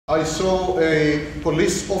I saw a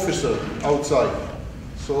police officer outside,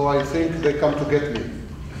 so I think they come to get me.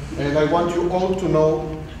 And I want you all to know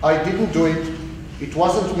I didn't do it, it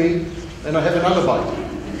wasn't me, and I have an alibi.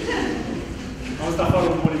 Am stat afară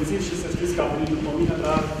un polițist și să știți că a venit după mine,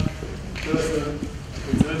 dar trebuie să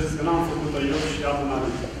înțelegeți că n-am făcut-o eu și am un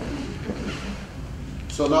alibi.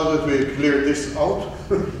 So now that we clear this out,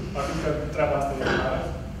 Acum că treaba asta e clară,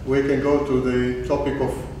 we can go to the topic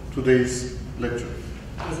of today's lecture.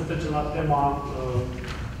 trebuie să trecem la tema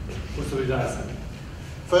cursului de azi.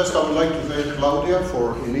 First, I would like to thank Claudia for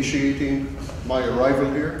initiating my arrival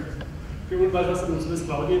here. Primul rând, aș vrea să mulțumesc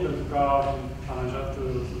Claudiei pentru că a aranjat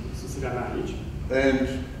susținerea mea aici. And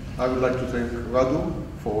I would like to thank Radu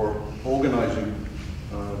for organizing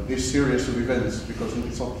this series of events, because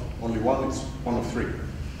it's not only one, it's one of three.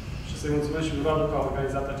 Și să-i mulțumesc și lui Radu că a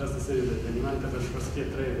organizat această serie de evenimente, pentru că o să fie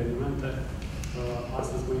 3 evenimente,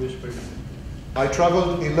 astăzi, mâine și pe mâine. I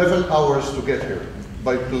traveled 11 hours to get here,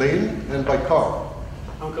 by plane and by car.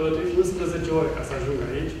 Am călătorit 11 ore ca să ajung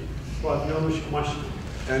aici, cu avionul și cu mașină.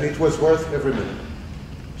 And it was worth every minute.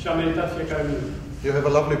 Și a meritat fiecare minut. You have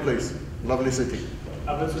a lovely place, lovely city.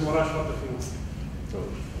 Aveți un oraș foarte frumos. So,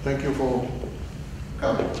 thank you for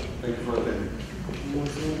coming. Thank you for attending.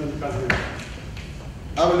 Mulțumim pentru că ați venit.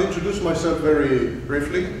 I will introduce myself very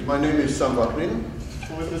briefly. My name is Severin.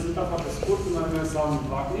 Mă voi prezenta foarte scurt, numele meu este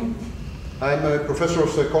Severin. I'm a professor of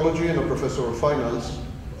psychology and a professor of finance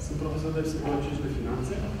Sunt profesor de psihologie și de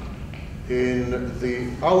finanțe in the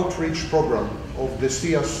outreach program of the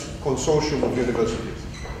SIAS Consortium of Universities.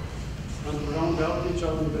 în programul de outreach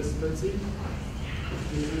al universității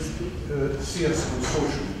SIAS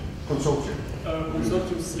Consortium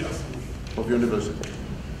consorțiul SIAS. of University.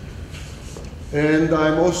 And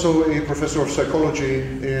I'm also a professor of psychology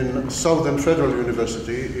in Southern Federal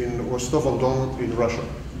University in Rostov-on-Don in Russia.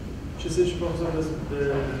 Și sunt și profesor de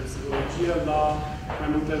psihologie la mai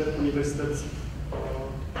multe universități.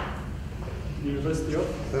 University of?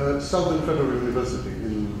 Southern Federal University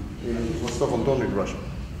in Rostov-on-Don in Russia.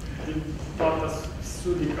 Din partea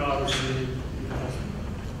sudică a Rusiei.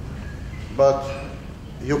 But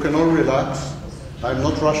you can all relax. I'm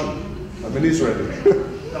not Russian. I'm an Israeli.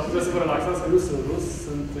 Dar puteți să vă relaxați că nu sunt rus,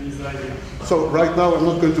 sunt israelian. So right now I'm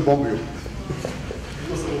not going to bomb you.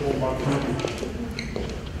 Nu să vă bombardez.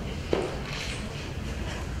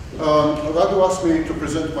 Radu asked me to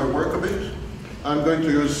present my work a bit. I'm going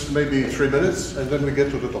to use maybe 3 minutes and then we get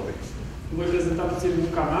to the topic. Voi prezenta puțin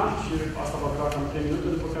munca mea și asta va dura cam 3 minute,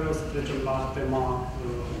 după care o să trecem la tema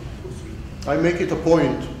cursului. I make it a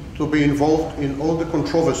point to be involved in all the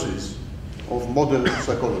controversies of modern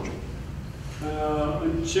psychology.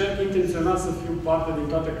 Încerc intenționat să fiu parte din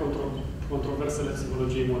toate controversele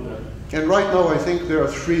psihologiei moderne. And right now I think there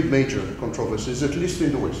are 3 major controversies, at least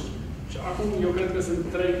in the West. Și acum eu cred că sunt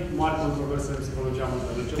 3 mari controverse în psihologia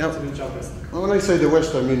modernă, cel puțin în cea vest. When I say the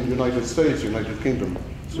West, I mean United States, United Kingdom,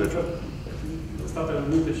 etc. Statele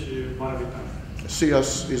Unite și Marea Britanie. SIAS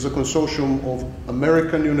is a consortium of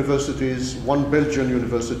American universities, one Belgian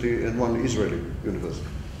university and one Israeli university.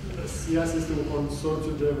 SIAS este un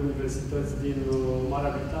consorțiu de universități din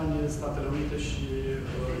Marea Britanie, Statele Unite și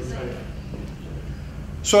Israel.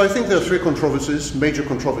 So I think there are 3 controversies, major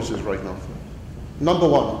controversies right now. Number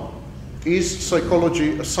 1, is psychology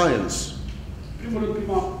a science? Primul rând,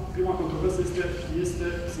 prima controversă este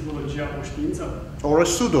psihologia o știință? Or a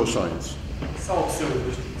pseudoscience? Sau o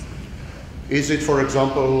pseudoștiință? Is it, for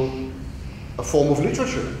example, a form of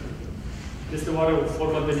literature? Este oare o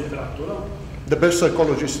formă de literatură? The best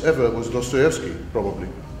psychologist ever was Dostoevsky, probably.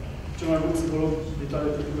 Cel mai bun psiholog din toate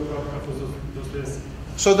timpul a fost Dostoevsky.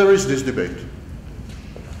 So there is this debate.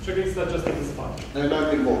 Și că există această dezbatere. And I'm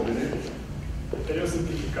involved in it. Iar eu sunt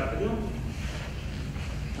implicat în ea.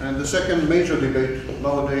 And the second major debate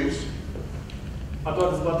nowadays A doua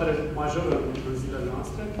dezbatere majoră în zilele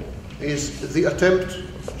noastre is the attempt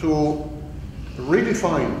to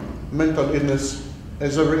redefine mental illness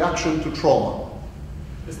as a reaction to trauma.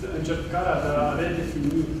 este încercarea de a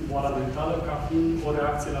redefini boala mentală ca fiind o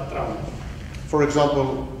reacție la traumă. For example,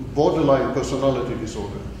 borderline personality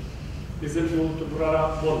disorder De exemplu, tulburarea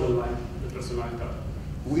borderline de personalitate.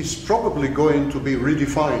 is probably going to be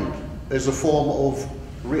redefined as a form of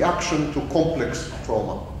reaction to complex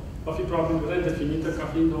trauma. Va fi probabil redefinită ca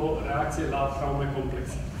fiind o reacție la traume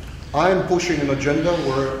complexe. I am pushing an agenda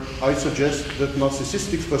where I suggest that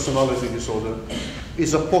narcissistic personality disorder is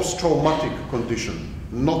a post-traumatic condition,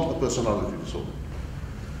 not a personality disorder.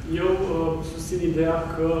 Eu susțin ideea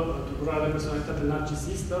că tulburarea de personalitate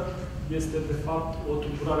narcisistă este de fapt o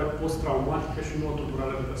tulburare post-traumatică și nu o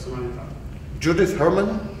tulburare de personalitate. Judith Herman,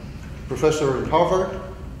 professor at Harvard,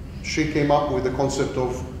 she came up with the concept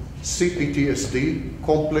of CPTSD,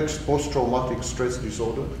 complex post-traumatic stress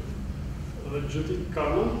disorder. Judy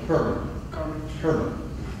Turnu,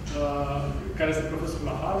 care este profesor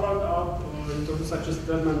la Harvard, a introdus acest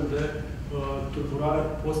termen de tulburare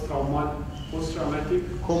post-traumatic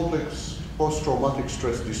complex post-traumatic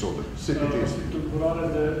stress disorder, CPTSD. Tulburare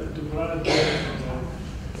de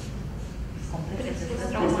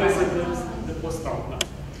complexe de post-trauma.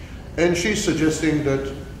 And she's suggesting that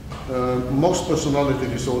most personality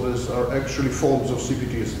disorders are actually forms of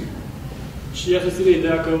CPTSD. Și ea susține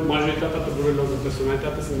ideea că majoritatea tulburărilor de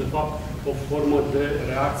personalitate sunt de fapt o formă de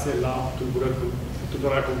reacție la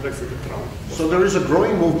tulburarea complexă de traumă. So there is a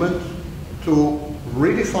growing movement to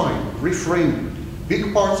redefine, reframe big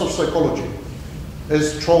parts of psychology as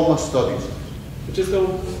trauma studies. Deci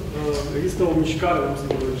există o mișcare în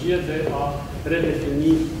psihologie de a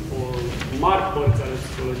redefini mari părți ale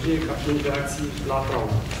psihologiei ca fiind reacții la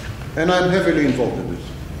traumă. And I'm heavily involved in this.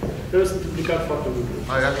 Eu sunt implicat foarte mult.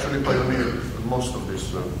 I actually pioneered most of this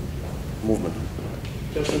movement.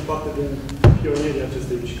 Chiar sunt parte din pionierii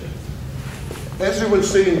acestei mișcări. As you will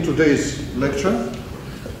see in today's lecture,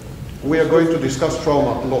 we are going to discuss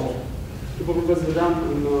trauma a lot. După cum veți vedea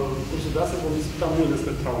în cursul de astăzi, vom discuta mult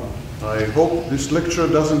despre traumă. I hope this lecture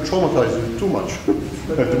doesn't traumatize you too much.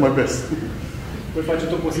 I do my best. Voi face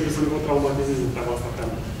tot posibil să nu vă traumatizez în treaba asta prea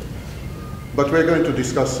mult. But we're going to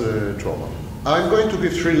discuss trauma. I'm going to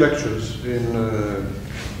give 3 lectures in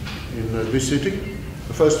this sitting.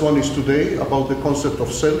 The first one is today about the concept of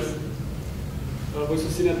self. Voi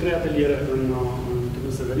susține 3 ateliere în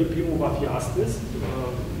Turnu Severin. Primul va fi astăzi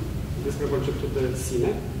despre conceptul de sine.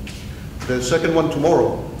 The second one tomorrow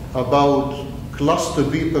about cluster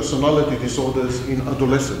B personality disorders in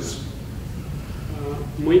adolescence.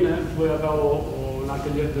 Mâine voi avea un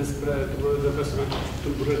atelier despre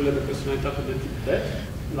tulburările de personalitate de tip B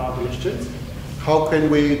la adolescenți. How can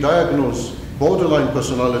we diagnose borderline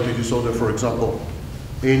personality disorder, for example,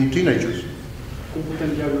 in teenagers? Cum putem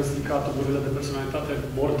diagnostica tulburările de personalitate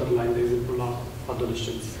borderline, de exemplu, la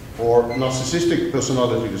adolescenți? Or narcissistic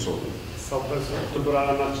personality disorder? Sau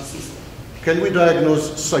tulburarea narcisistă? Can we diagnose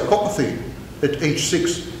psychopathy at age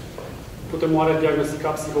 6? Putem oare diagnostica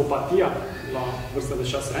psihopatia la vârsta de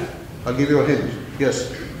 6 ani? I'll give you a hint. Yes.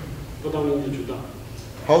 Vă dau un indiciu, da.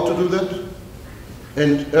 How to do that?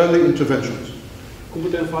 And early interventions. Cum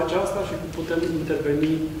putem face asta și cum putem interveni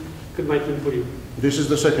cât mai timpuriu? This is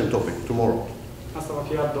the second topic, tomorrow. Asta va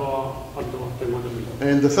fi a doua temă de mâine.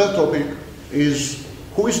 And the third topic is,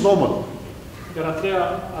 who is normal? Iar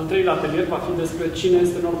al treilea atelier va fi despre cine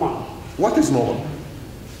este normal. What is normal?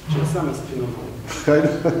 Ce înseamnă să fii normal?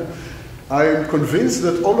 I am convinced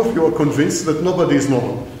that all of you are convinced that nobody is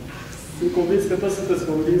normal. Sunt convins că toți sunteți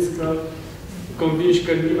convinși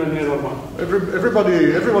că nimeni nu e normal.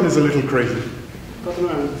 Everyone is a little crazy. Toată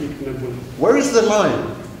lumea e un pic nebun. Where is the line?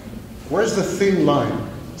 Where is the thin line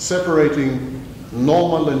separating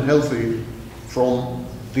normal and healthy from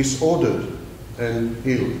disordered and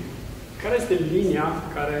ill? Care este linia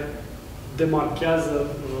care demarchează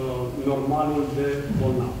normalul de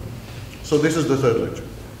bolnav? So this is the third lecture.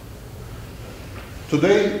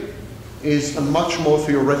 Today is a much more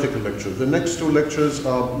theoretical lecture. The next 2 lectures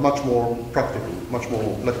are much more practical,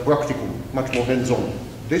 much more hands-on.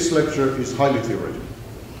 This lecture is highly theoretical.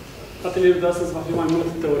 Atelierul de astăzi va fi mai mult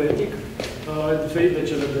teoretic, diferit de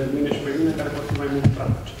cele de mâine și pe mine, care vor fi mai mult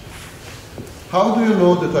practice. How do you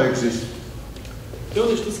know that I exist? De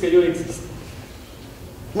unde știți că eu exist?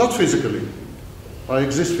 Not physically. I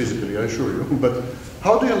exist physically, I assure you. But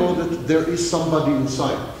how do you know that there is somebody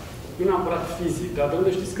inside? Nu neapărat fizic, dar de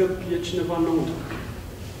unde știți că e cineva înăuntru?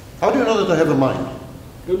 How do you know that I have a mind?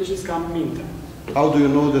 De unde știți că am minte? How do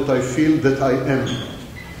you know that I feel that I am?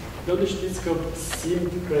 De unde știți că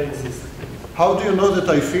simt că există? How do you know that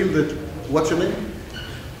I feel that... What's your name?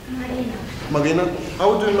 Marina. Marina?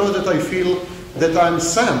 How do you know that I feel that I'm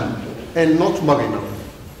Sam and not Marina?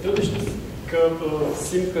 De unde știți că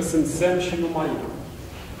simt că sunt Sam și nu Marina?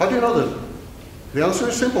 How do you know that? The answer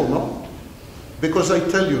is simple, no? Because I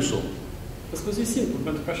tell you so. Răspunsul e simplu,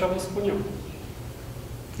 pentru că așa vă spun eu.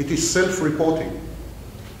 It is self-reporting.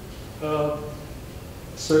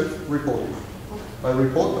 Self-reporting. I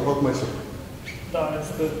report about myself. Da,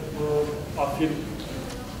 este afirm.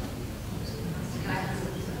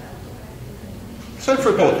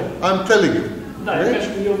 Self-reporting. I'm telling you. Da, e ca și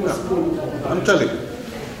cum eu vă spun. I'm telling you.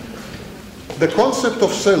 The concept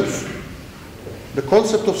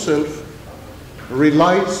of self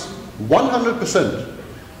relies 100%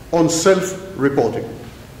 on self-reporting.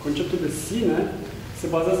 Conceptul de sine se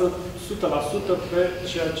bazează 100% pe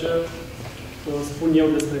ceea ce spun eu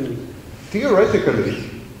despre mine. Theoretically,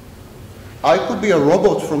 I could be a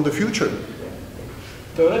robot from the future.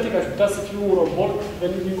 Teoretic aș putea să fiu un robot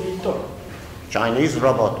venit din viitor. Chinese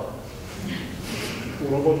robot. Un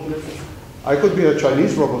robot I could be a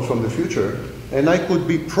Chinese robot from the future, and I could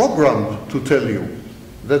be programmed to tell you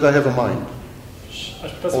that I have a mind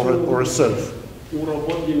or a self. Un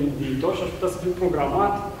robot din viitor și aș putea să fiu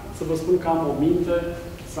programat să vă spun că am o minte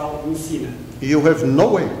sau un sine. You have no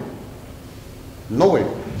way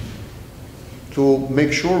to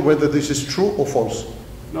make sure whether this is true or false.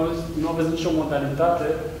 Nu aveți nicio modalitate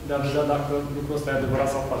de a vedea dacă lucrul ăsta e adevărat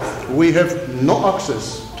sau fals. We have no access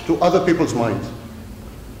to other people's minds.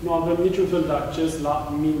 Nu avem niciun fel de acces la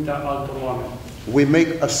mintea altor oameni. We make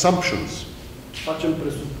assumptions. Facem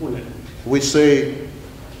presupuneri. We say,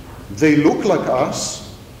 they look like us,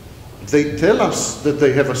 they tell us that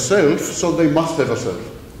they have a self, so they must have a self.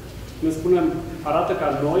 Ne spunem, arată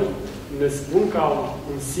ca noi, ne spun că au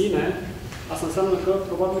un sine, asta înseamnă că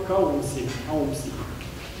probabil că au un sine, au un psihic.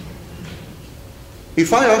 If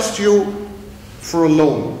I asked you for a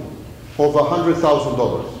loan of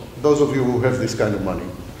 $100,000, those of you who have this kind of money,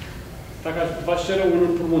 dacă v-aș cere un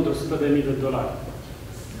împrumut de $100,000,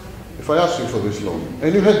 if I asked you for this loan,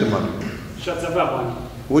 and you had the money, și ați avea bani,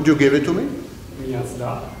 would you give it to me? mi-ați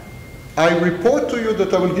da. I report to you that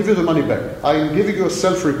I will give you the money back. I am giving you a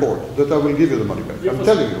self-report that I will give you the money back. I'm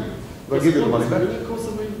telling you, I'll give you the money back. Că o să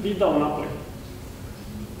vi dau înapoi.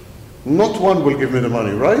 Not one will give me the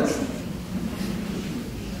money, right?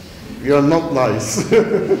 You are not nice.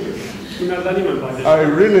 Nu mi-ar da nimeni bani. I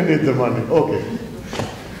really need the money. Okay.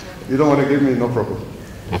 You don't want to give me, no problem.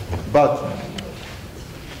 But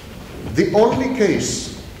the only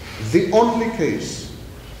case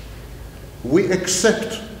we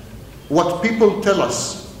accept what people tell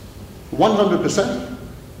us 100%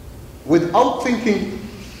 without thinking,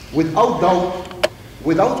 without doubt,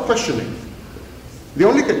 without questioning. The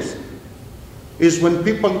only case is when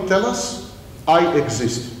people tell us, I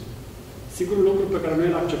exist. Singurul lucru pe care noi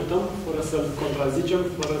îl acceptăm, fără să-l contrazicem,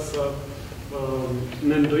 fără să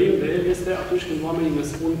ne îndoim de el, este atunci când oamenii ne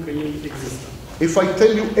spun că ei există. If I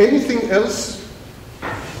tell you anything else,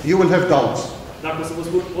 you will have doubts. Dacă o să vă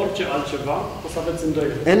spun orice altceva, o să aveți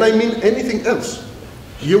îndoieli. And I mean anything else.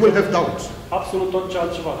 You will have doubts. Absolut orice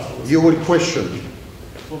altceva. You will question.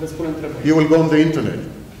 Vă veți pune întrebări. You will go on the internet.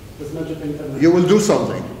 Veți merge pe internet. You will do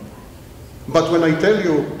something. But when I tell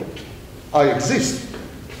you I exist,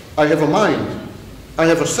 I have a mind, I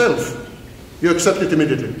have a self, you accept it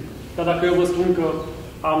immediately. Dar dacă eu vă spun că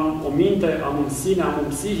am o minte, am un sine, am un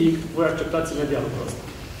psihic, voi acceptați imediat lucrul ăsta.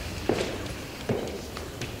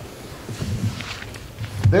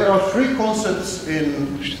 There are three concepts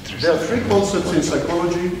in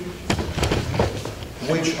psychology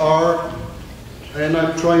which are, and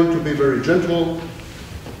I'm trying to be very gentle,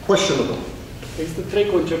 questionable. Există trei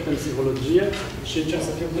concepte în psihologie și încerc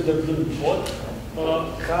să fiu cât de blând pot,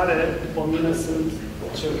 care, după mine, sunt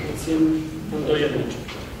cel puțin îndoielnice.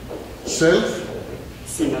 Self,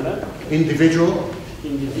 Sinele, individual,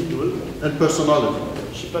 individul and personality.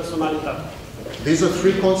 și personalitatea. These are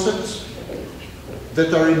three concepts that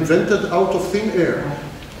are invented out of thin air.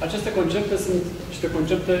 Aceste concepte sunt niște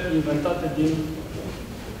concepte inventate din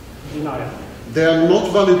aer. They are not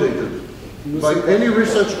validated by any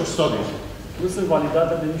research or studies. Nu sunt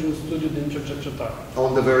validate de niciun studiu, de nicio cercetare.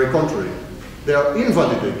 On the very contrary, they are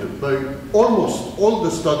invalidated by almost all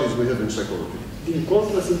the studies we have in psychology. Din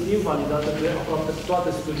contră, sunt invalidate de aproape toate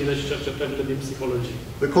studiile și cercetările din psihologie.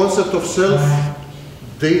 The concept of self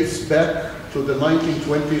dates back to the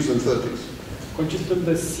 1920s and 30s. Conceptul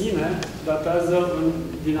de sine datează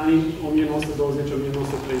din anii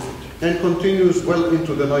 1920-1930. And continues well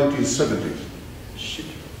into the 1970s. Și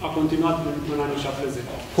a continuat în anii 70.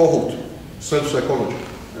 Cohort, self-psychology.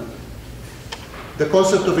 The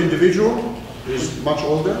concept of individual is much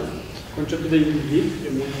older. Conceptul de individ e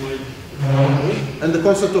mult mai and the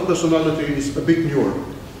concept of personality is a bit newer.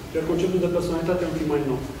 Iar conceptul de personalitate e un pic mai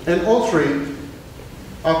nou. And all three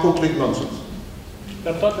are complete nonsense.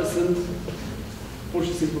 Dar toate sunt pur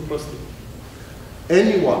și simplu prostii.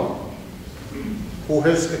 Anyone who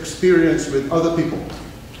has experience with other people,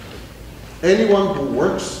 anyone who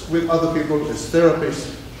works with other people as therapists,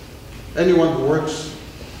 anyone who works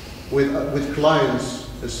with clients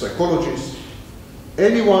as psychologists,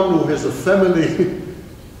 anyone who has a family,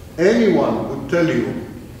 anyone would tell you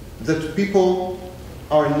that people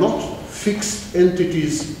are not fixed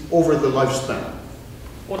entities over the lifespan.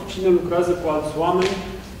 Oricine lucrează cu alți oameni,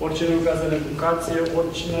 oricine lucrează în educație,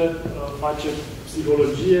 oricine face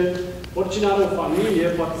psihologie, oricine are o familie,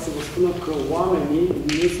 poate să vă spună că oamenii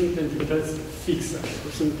nu sunt entități fixe,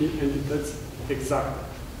 nu sunt entități exacte.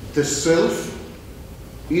 The self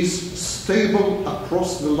is stable across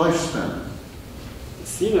the lifespan.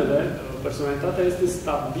 Sinele, personalitatea este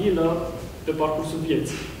stabilă pe parcursul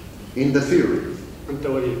vieții. In the theory. În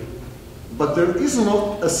teorie. But there is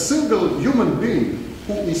not a single human being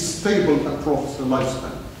who is stable across the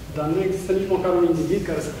lifespan. Dar nu există nici măcar un individ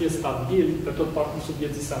care să fie stabil pe tot parcursul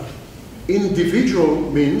vieții sale. Individual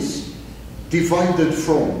means divided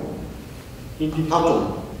from.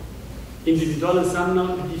 Individual înseamnă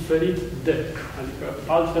diferit de, adică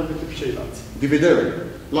altfel decât ceilalți. Dividere,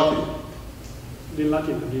 Latin. Din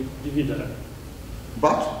latină, dividere.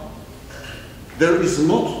 But there is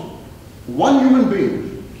not one human being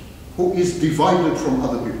who is divided from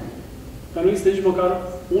other people. Dar nu există nici măcar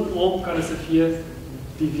un om care să fie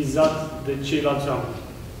divizat de ceilalți oameni.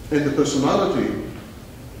 And the personality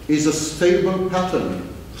is a stable pattern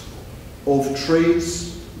of traits,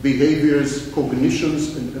 behaviors, cognitions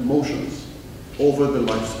and emotions over the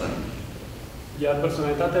lifespan. Iar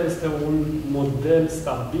personalitatea este un model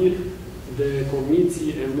stabil de cogniții,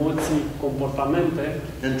 emoții, comportamente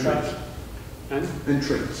and traits. And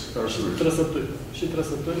traits. Și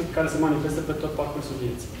trăsături care se manifestă pe tot parcursul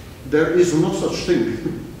vieții. There is no such thing.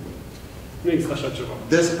 Nu există așa ceva.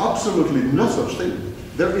 There's absolutely no such thing.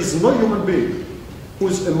 There is no human being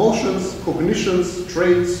whose emotions, cognitions,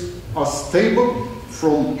 traits are stable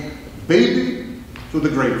from baby to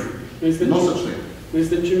the grave. No such thing. Nu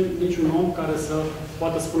este niciun om care să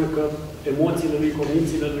poată spune că emoțiile lui,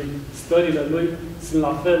 cognițiile lui, stările lui sunt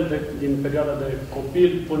la fel din perioada de copil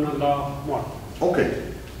până la moarte. Okay.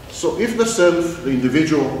 So if the self, the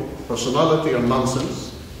individual, personality are nonsense,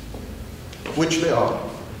 which they are,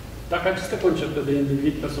 dacă aceste concepte de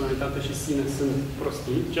individ, personalitate și sine sunt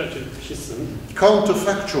prostii, ceea ce și sunt,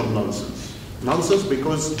 counterfactual nonsense. Nonsense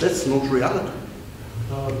because that's not reality.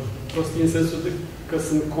 Prostii în sensul de că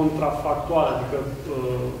sunt contrafactuale, adică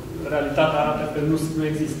realitatea arată că nu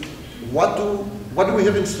există. What do we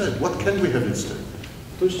have instead? What can we have instead?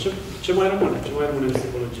 Atunci ce mai rămâne? Ce mai rămâne în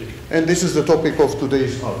psihologie? And this is the topic of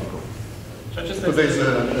today's article. Și acesta today's este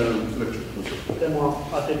lecture. tema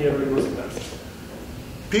atelierului nostru de astăzi.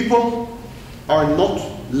 People are not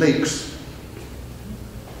lakes.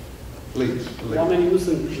 Lakes. Oamenii nu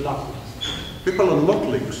sunt lacuri. People are not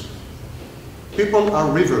lakes. People are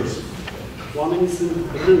rivers. Oamenii sunt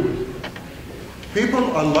râuri. People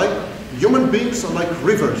are like, human beings are like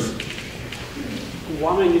rivers.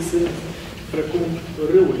 Oamenii sunt precum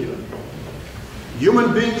râurile. Human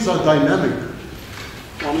beings are dynamic.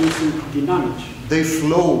 Oamenii sunt dinamici. They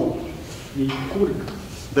flow. Ei curg.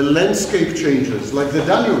 The landscape changes, like the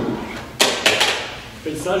Danube.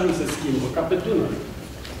 Peisajul se schimbă, ca pe Dunăre.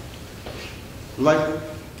 Like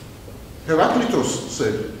Heraclitus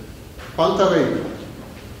said, Pantarei.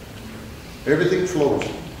 Everything flows.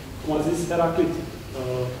 Cum a zis Heraclit,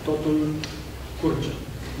 totul curge.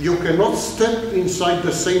 You cannot step inside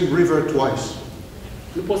the same river twice.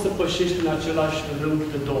 Nu poți să pășești în același râu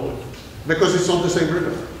de două ori. Because it's not the same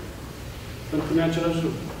river. Pentru că nu e același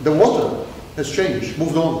râu. The water has changed,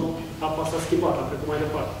 moved on. Apa s-a schimbat, a trecut mai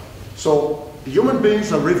departe. So, human beings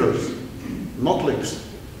are rivers, not lakes.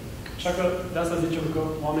 Așa că de asta zicem că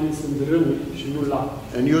oamenii sunt râuri și nu lacuri.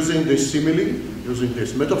 And using this simile, using this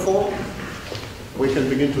metaphor, we can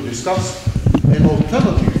begin to discuss an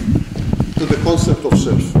alternative to the concept of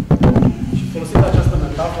self. Și folosind această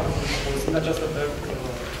metaforă, folosind această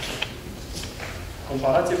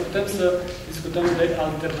comparație, putem să discutăm de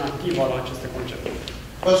alternativa la aceste concepte.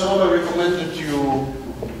 First of all, I recommend that you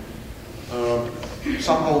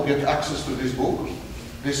somehow get access to this book,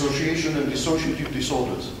 Dissociation and Dissociative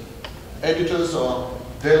Disorders. Editors are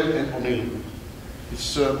Dell and O'Neill. It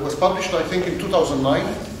was published, I think, in 2009,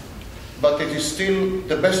 but it is still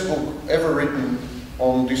the best book ever written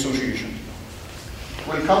on dissociation.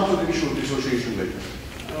 We'll come to the issue of dissociation later.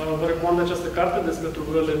 Vă recomand această carte despre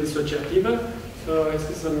tulburările disociative. E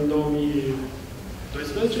scrisă în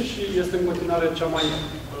 2012 și este în continuare cea mai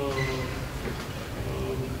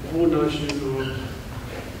bună și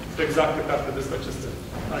exactă carte despre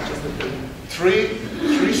aceste teme.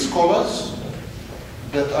 Three scholars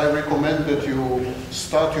that I recommend that you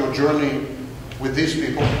start your journey with these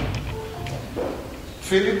people.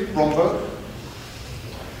 Philip Bromberg,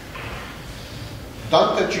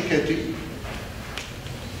 Dante Cicchetti.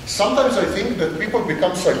 Sometimes I think that people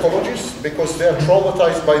become psychologists because they are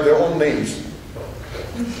traumatized by their own names.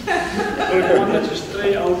 Recomand acești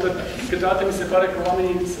trei autori. Câteodată mi se pare că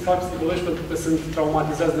oamenii se fac psihologi pentru că sunt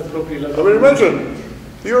traumatizați de propriile lor. I mean, imagine,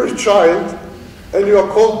 you're a child and you are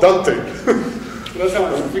called Dante. Vă seama,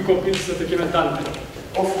 să fii copil și să te cheme Dante.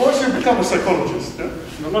 Of course you become a psychologist. Yeah?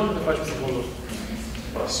 Normal că te faci psiholog.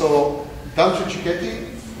 So, Dante Cicchetti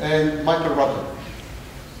and Michael Rutter.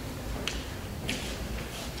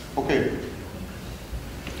 Okay.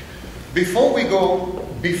 Before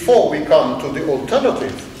we come to the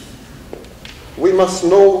alternative, we must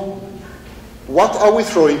know what are we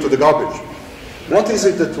throwing to the garbage? What is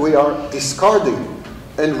it that we are discarding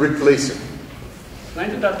and replacing?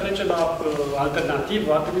 Înainte de a trece la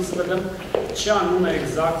alternativă, ar trebui să vedem ce anume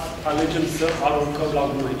exact alegem să aruncăm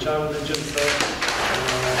la gunoi, ce alegem să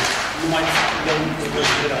nu mai dăm în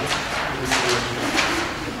considerație.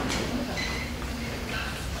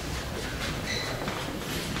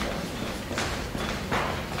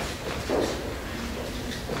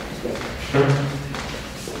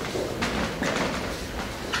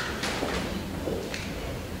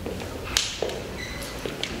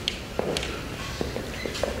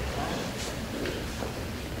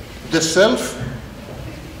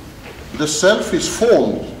 The self is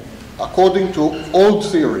formed according to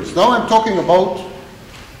old theories. Now I'm talking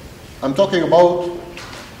about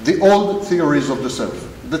the old theories of the self.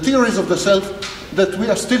 The theories of the self that we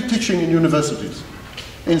are still teaching in universities,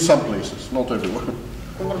 in some places, not everywhere.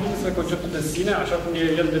 Cum vorbim despre conceptul de sine, așa cum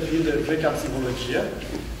e el definit de vechea psihologie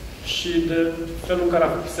și de felul în care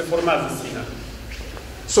se formează sinea.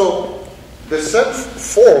 So, the self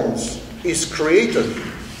forms is created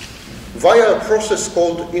via a process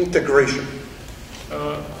called integration.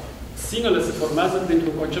 Sinele se formează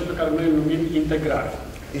printr-un concept pe care noi îl numim integrare.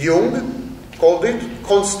 Jung called it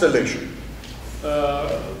constellation.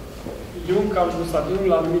 Jung, Gustav Jung,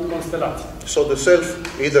 l-a numit constelație. So the self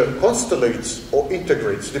either constellates or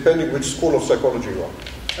integrates, depending which school of psychology you are.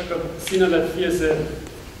 Dacă sinele fie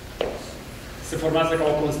se formează ca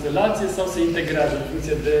o constelație sau se integrează în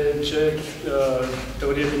funcție de ce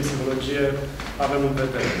teorie din psihologie avem în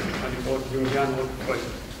vedere. Adică ori jungian, ori Freud.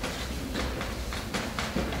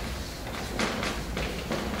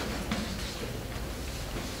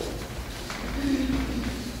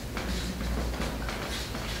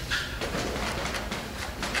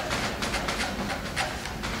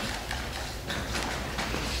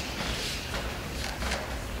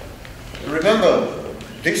 Remember,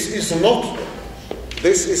 this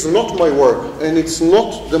is not my work, and it's not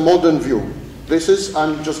the modern view.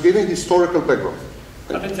 I'm just giving historical background.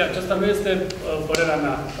 Atenție, aceasta nu este părerea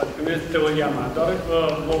mea, adică nu este teoria mea,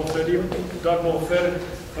 doar vă ofer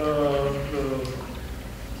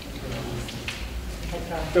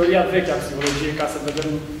teoria veche a psihologiei ca să vedem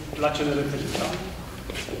la ce ne referim. Da?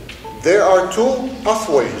 There are two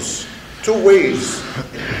pathways, two ways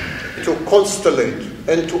to constellate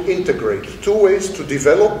and to integrate, two ways to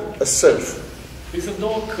develop a self. Există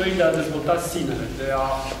două căi de a dezvolta sinele, de a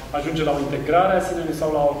ajunge la o integrare a sinelui sau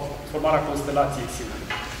la o formarea constelației sinelui.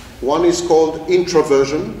 One is called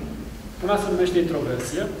introversion. Una se numește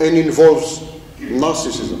introversie. And involves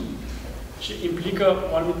narcissism. Și implică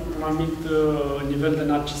un anumit nivel de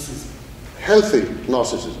narcisism. Healthy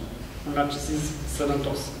narcissism. Un narcisism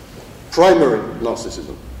sănătos. Primary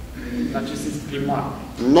narcissism. Narcisism primar.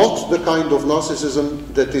 Not the kind of narcissism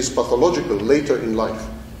that is pathological later in life.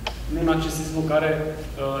 Nu narcisismul care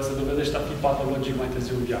se dovedește a fi patologic mai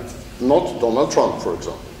târziu în viață. Not Donald Trump, for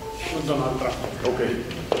example. Nu Donald Trump. Okay.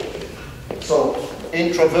 So,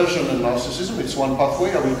 introversion and narcissism, it's one pathway.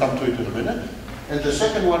 I will come to it in a minute. And the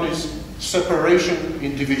second one is separation,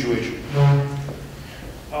 individuation.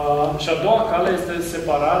 Și a doua cale este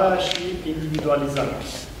separarea și individualizarea.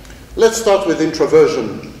 Let's start with introversion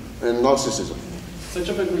and narcissism. Să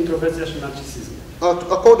începem cu introversia și narcisismul.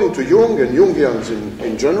 According to Jung and Jungians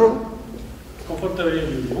in general, conform teoriei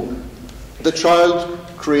lui Jung, the child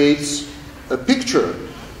creates a picture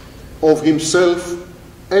of himself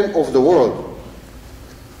and of the world.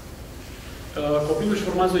 Copilul își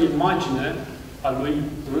formează o imagine a lui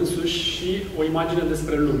însuși și o imagine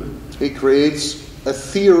despre lume. He creates a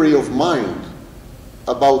theory of mind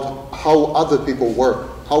about how other people work,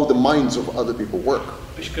 how the minds of other people work.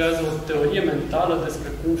 Își creează o teorie mentală despre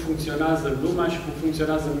cum funcționează lumea și cum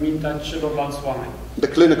funcționează mintea celorlalți oameni. The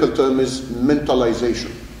clinical term is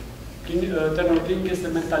mentalization. Termenul clinic este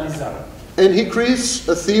mentalizare. And he creates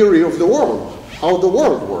a theory of the world, how the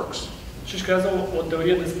world works. Și își creează o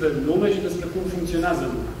teorie despre lume și despre cum funcționează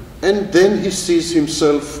lumea. And then he sees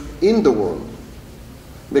himself in the world,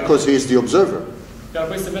 because he is the observer. Iar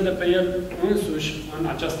apoi se vede pe el însuși în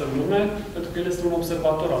această lume, pentru că el este un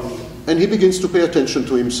observator al lumii. And he begins to pay attention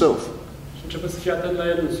to himself. Și începe să fie atent la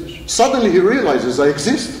el însuși. Suddenly he realizes, I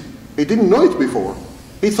exist. He didn't know it before.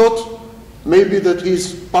 He thought maybe that he's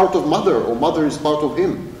part of mother, or mother is part of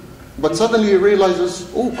him. But suddenly he realizes,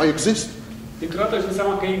 oh, I exist. Dintr-o dată își dă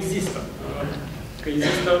seama că există. Că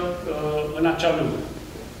există în acea lume.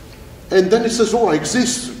 And then he says, oh, I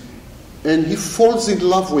exist. And he falls in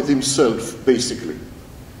love with himself, basically.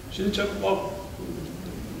 Și zice,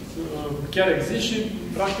 chiar există și,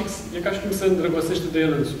 practic, e ca și cum se îndrăgostește de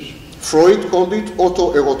el însuși. Freud called it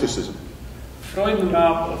autoeroticism. Freud numea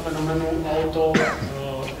fenomenul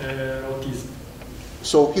autoerotism.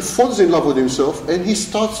 So he falls in love with himself and he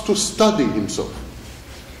starts to study himself.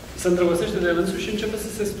 Se îndrăgostește de el însuși și începe să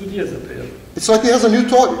se studieze pe el. It's like he has a new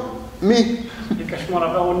toy. Me. E ca și cum ar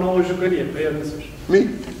avea o nouă jucărie pe el însuși. Me.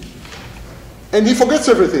 And he forgets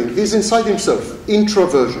everything. He's inside himself.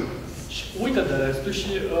 Introversion. Și uită de restul și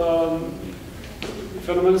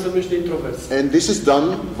fenomenul se numește introversie. And this is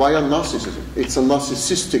done via narcissism. It's a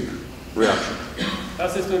narcissistic reaction.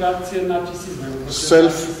 Asta este o reacție narcisism.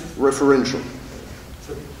 Self-referential.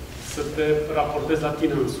 Să te raportezi la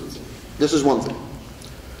tine însuți. This is one thing.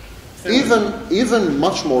 Even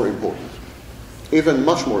much more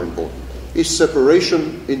important is separation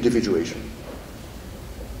individuation.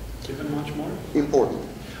 Even much more? Important.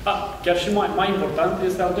 Chiar și mai important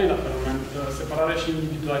este al doilea fenomen, separarea și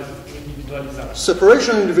individualizarea.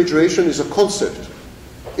 Separation individuation is a concept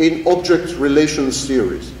in object relations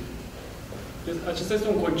theories. Acesta este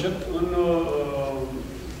un concept în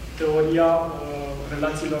teoria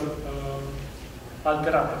relațiilor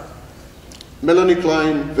alterate. Melanie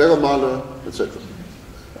Klein, Vera Mahler, etc.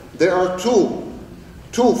 There are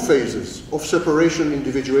two phases of separation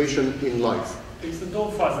individuation in life. Există două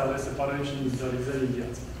faze ale separării și individualizării în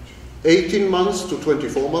viață. 18 months to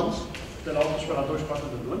 24 months. De la 18 la 24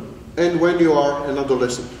 de luni. And when you are an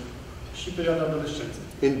adolescent. Și perioada adolescenței.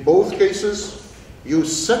 In both cases, you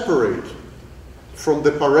separate from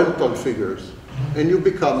the parental figures and you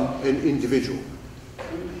become an individual.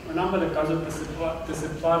 În ambele cazuri te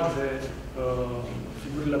separi de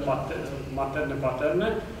figurile materne-paterne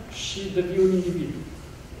și devii un individ.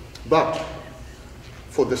 But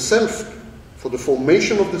for the self, for the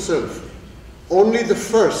formation of the self, only the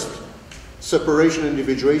first separation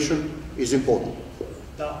individuation is important.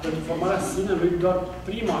 Dar pentru formarea sinelui, doar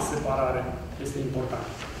prima separare este importantă.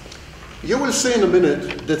 You will say in a minute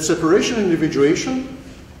that separation individuation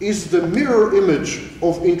is the mirror image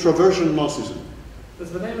of introversion narcissism.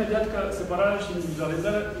 Veți vedea imediat că separarea și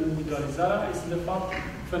individualizarea este de fapt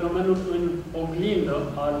fenomenul în oglindă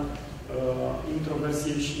al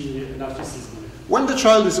introversiei și narcisismului. When the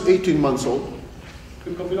child is 18 months old,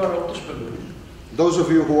 când copilul are 18 luni, those of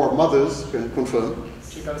you who are mothers can confirm,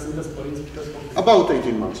 cei care sunteți părinți puteți confirma, about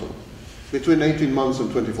 18 months old, between 18 months and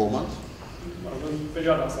 24 months, în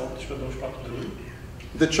perioada asta 18-24 de luni,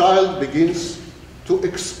 the child begins to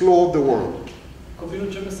explore the world. Copilul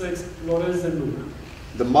începe să exploreze lumea.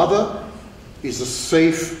 The mother is a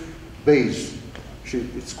safe base.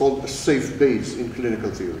 It's called a safe base in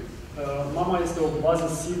clinical theory. Mama este o bază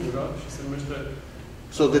sigură și se numește.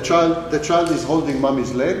 So the child is holding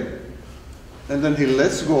mommy's leg, and then he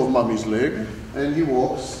lets go of mommy's leg, and he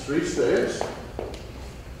walks 3 steps,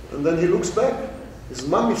 and then he looks back. Is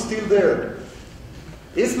mommy still there?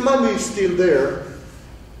 If mommy is still there,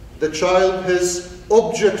 the child has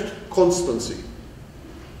object constancy.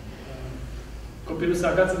 Copilul se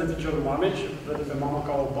agață de piciorul mamei și vede pe mama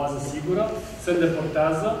ca o bază sigură, se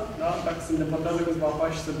îndepărtează, da? Dacă se îndepărtează câțiva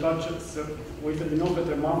pași și se întoarce, se uită din nou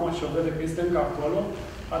către mama și o vede că este încă acolo,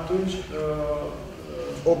 atunci...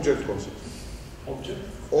 Object constancy.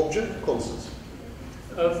 Object constancy.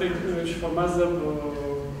 Și formează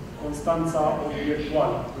constanța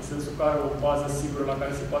obiectuală, în sensul că are o bază sigură la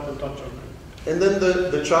care se poate întoarce oricând. And then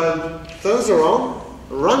the child turns around,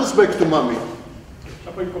 runs back to mommy,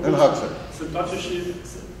 and hugs her. Se întoarce și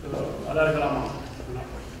aleargă la mamă.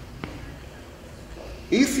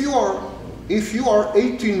 If you are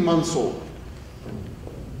 18 months old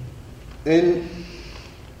and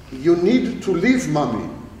you need to leave mommy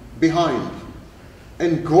behind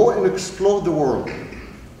and go and explore the world.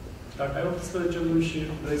 Dacă ai 18 luni și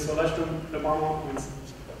vrei să o lași pe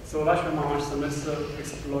mama, și să mergi să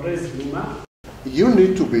explorezi lumea, you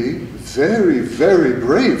need to be very, very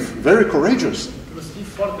brave, very courageous. Trebuie să fii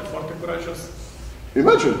foarte, foarte curajos.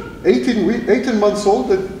 Imagine, 18 months old,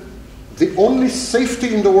 that the only safety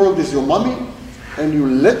in the world is your mommy, and you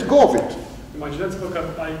let go of it. Imaginați-vă că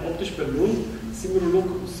ai 18 luni,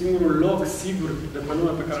 singurul loc sigur de pe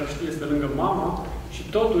lume pe care îl știi este lângă mama și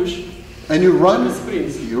totuși and you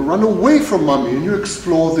run away from mommy and you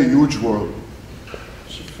explore the huge world.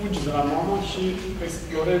 Și fugi de la mama și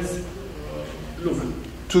explorezi lumea.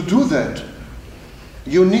 To do that,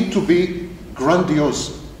 you need to be grandios.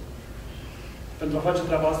 Pentru a face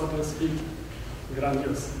treaba asta trebuie să fii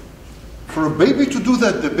grandios. For a baby to do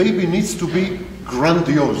that, the baby needs to be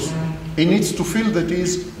grandios. He needs to feel that he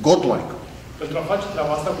is godlike. Pentru a face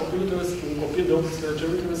treaba asta, un copil de 18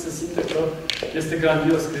 luni trebuie să simte că este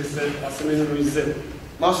grandios, că este asemenea lui Zeu.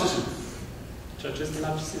 Narcissism. ceea ce este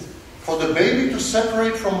narcisism. For the baby to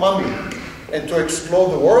separate from mommy and to explore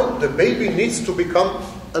the world, the baby needs to become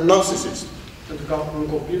a narcissist. Pentru ca un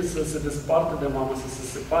copil să se despartă de mamă, să se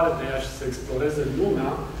separe de ea și să exploreze lumea,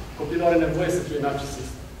 copilul are nevoie să fie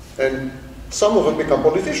narcisist. And some of them become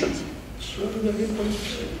politicians. Și unul devin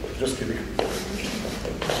politician. Just kidding.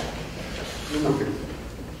 Okay.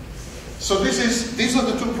 So these are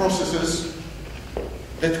the two processes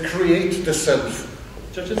that create the self.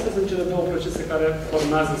 Și acestea sunt cele două procese care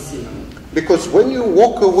formează sinea. Because when you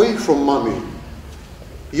walk away from mommy,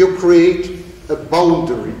 you create a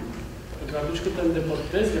boundary. Pentru că atunci când te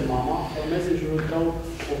îndepărtezi de mama, formezi în jurul tău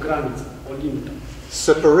o graniță, o limită.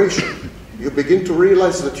 Separation. You begin to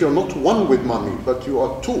realize that you're not one with mommy, but you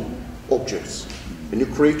are two objects. And you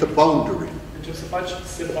create a boundary. Începi să faci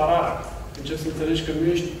separarea. Începi să înțelegi că nu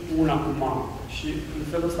ești una cu mama. Și în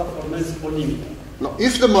felul ăsta formezi o limită. Now,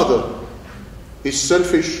 if the mother is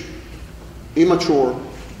selfish, immature,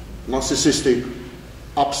 narcissistic,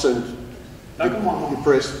 absent,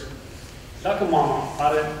 depressed, dacă mama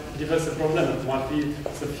are diverse probleme, cum ar fi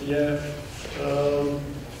să fie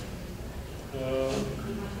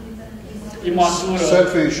imatură,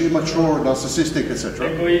 selfish, immature, narcissistic, etc.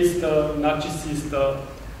 egoistă, narcisistă,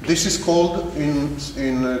 this is called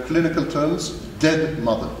in clinical terms dead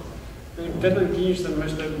mother. în termen clinici se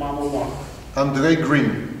numește mamă moartă. Andrei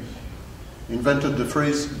Green invented the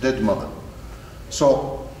phrase dead mother. So,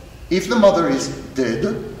 if the mother is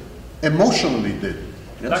dead, emotionally dead,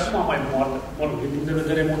 yes? Dacă mama e moartă, din punct de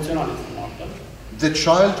vedere emoțional este moartă, the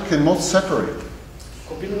child cannot separate.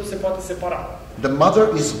 copilul nu se poate separa. The mother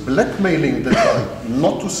is blackmailing the child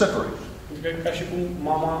not to separate. Pentru că e ca și cum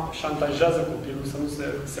mama șantajează copilul să nu se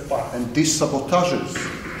separe. And this sabotages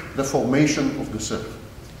the formation of the self.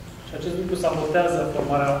 Și acest lucru sabotează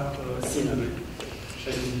formarea sinelui și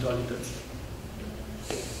a individualității.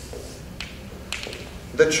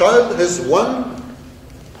 The child has one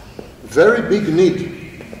very big need.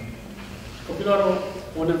 Copilul are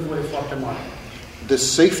o nevoie foarte mare. The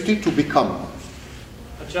safety to become.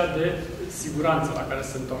 Aceea de siguranță la care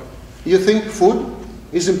se întorc. You think food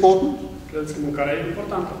is important? Credeți că mâncarea e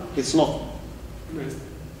importantă? It's not. Nu este.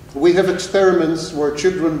 We have experiments where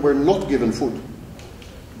children were not given food,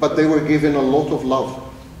 but they were given a lot of love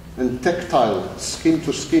and tactile,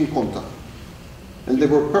 skin-to-skin contact. And they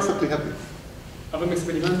were perfectly happy. Avem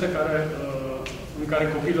experimente în care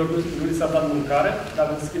copiilor nu li s-a dat mâncare, dar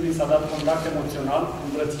în schimb li s-a dat contact emoțional,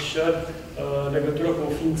 îmbrățișări, legătură cu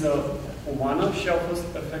o ființă umană și au fost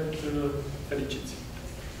perfect fericiți.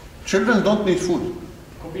 Children don't need food.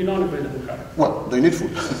 Copiii nu au nevoie de mâncare. Well, they need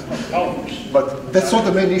food. But that's not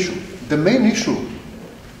the main issue. The main issue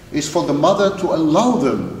is for the mother to allow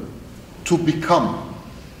them to become.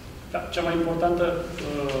 Dar cea mai importantă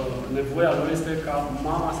nevoie a lor este ca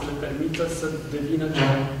mama să le permită să devină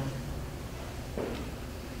ceva.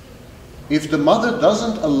 If the mother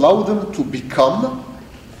doesn't allow them to become,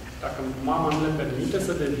 dacă mama nu le permite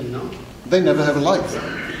să devină, they never have a life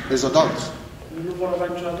as adults. Nu vor avea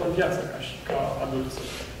niciodată o viață ca adulți.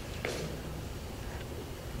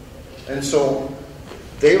 And so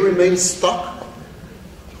they remain stuck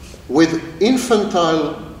with infantile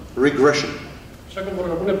regression. Așa că vor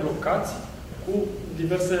rămâne blocați cu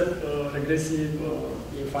diverse regresii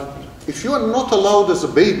infantile. If you are not allowed as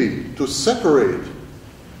a baby to separate,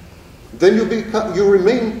 then you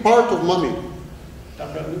remain part of mommy.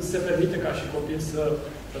 Dacă nu se permite ca și copil să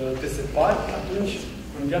te separi, atunci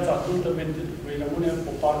în viața adultă vei rămâne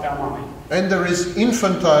o parte a mamei. And there is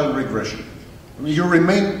infantile regression. You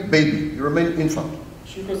remain baby, you remain infant.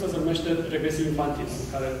 Și lucrul ăsta se numește regresie infantilă, în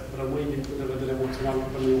care rămâi din punct de vedere emoțional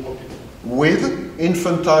rămâi un copil. With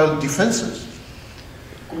infantile defenses.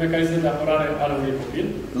 Cu mecanisme de apărare ale unui copil.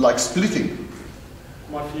 Like splitting.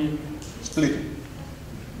 Cum ar fi splitting.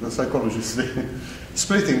 The psychologists say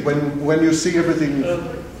splitting when you see everything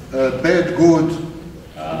bad, good,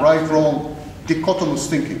 right, wrong, dichotomous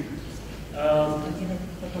thinking.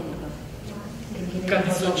 Ca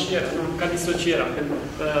disocierea.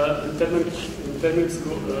 În termeni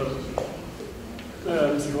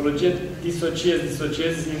psihologie,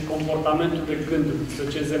 disociezi comportamentul de gânduri,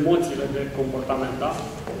 disociezi emoțiile de comportament, da?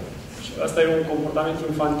 Și asta e un comportament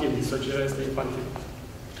infantil, disocierea este infantilă.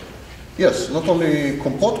 Yes, not only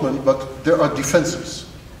comportment, but there are defenses.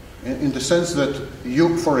 In the sense that you,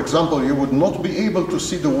 for example, you would not be able to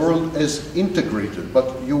see the world as integrated, but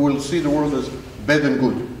you will see the world as bad and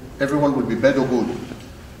good. Everyone will be bad or good,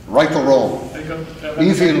 right or wrong,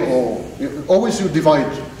 evil or... Always you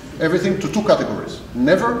divide everything to two categories.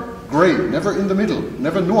 Never gray, never in the middle,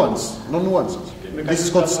 never nuance, no nuances. This is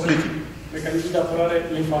called splitting. Mecanismul de apărare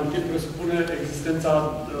infantil presupune existența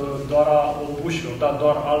doar a obușilor, da,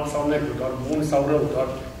 doar alb sau negru, doar bun sau rău, doar...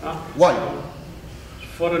 Da? Why?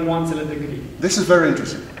 Fără nuanțele de gri. This is very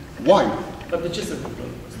interesting. Why? Dar de ce se întâmplă?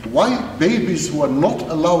 Why babies who are not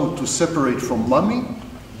allowed to separate from mommy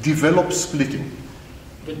develop splitting?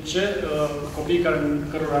 De ce copiii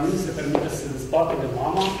cărora nu se permite să se desparte de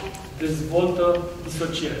mama dezvoltă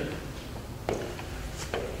disociere?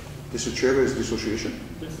 Disociere is dissociation?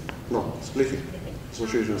 Yes. No, splitting.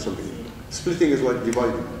 Dissociation is something. Splitting is like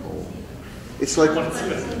dividing. It's like,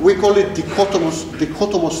 we call it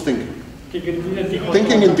dichotomous thinking.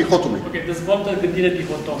 Thinking in dichotomy. Ok, dezvoltă gândire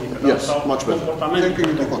dihotomică. Yes, sau much better. Thinking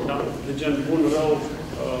in dichotomy. Da? De gen bun, rău.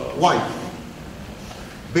 Why?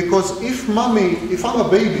 Because if I'm a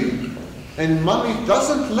baby and mommy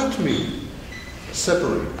doesn't let me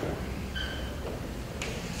separate,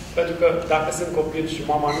 Pentru că dacă sunt copil și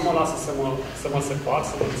mama nu mă lasă să mă separ,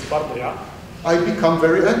 să mă despart de ea, I become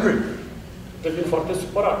very angry. devin foarte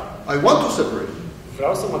supărat. I want to separate,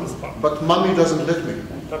 Vreau să mă despart, but mommy doesn't let me.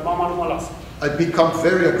 dar mama nu mă lasă. I become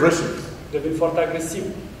very aggressive, Devin foarte agresiv.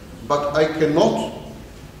 but I cannot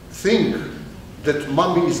think that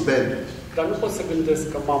mommy is bad. Dar nu pot să gândesc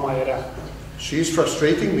că mama e rea. She is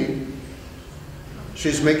frustrating me.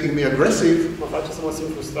 She's making me aggressive, Mă face să mă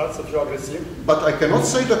simt frustrat, să fiu agresiv, but I cannot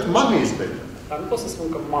say that mommy is bad, dar nu pot să spun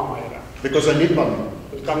că mama e rea. because I need mommy.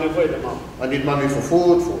 Pentru că am nevoie de mama. I need money for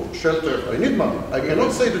food, for shelter. I need money. I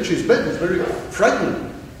cannot say that she's bad. It's very frightening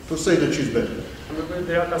to say that she's bad. Am nevoie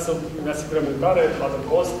de ea ca să mi asigure mâncare, la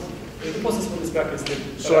cost. Eu nu pot să spun despre ea că este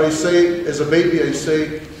So I say, as a baby, I say,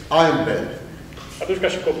 I am bad. Atunci ca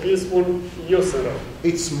și copil spun, eu sunt rău.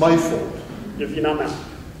 It's my fault. E vina mea.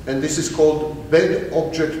 And this is called bad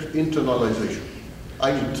object internalization. I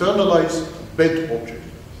internalize bad object.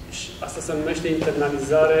 Și asta se numește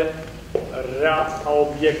internalizare rea a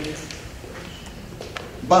obiect.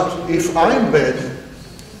 But if I'm bad,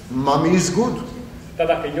 mommy is good. Dar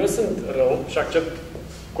dacă eu sunt rău și accept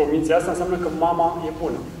convinția asta, înseamnă că mama e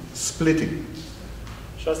bună. Splitting.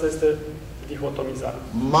 Și asta este dihotomizare.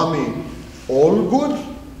 Mommy all good,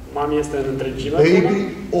 Mami este în întregime baby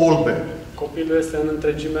bună, all bad. copilul este în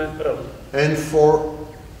întregime rău. And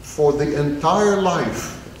for the entire life,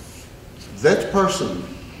 that person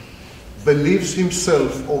believes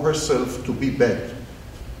himself or herself to be bad.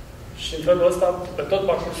 Și în felul ăsta, pe tot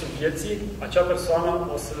parcursul vieții, acea persoană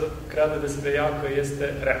o să creadă despre ea că este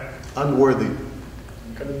rea. Unworthy.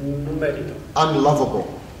 Că nu merită. Unlovable.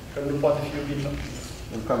 Că nu poate fi iubită.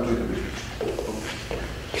 We'll come to it a bit.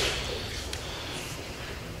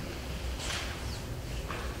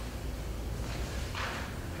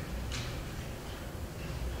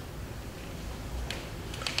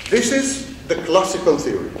 This is the classical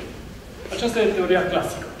theory. Aceasta e teoria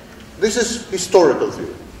clasică. This is historical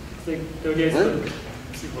theory. Este teoria istorică,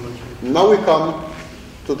 psihologie. Now we come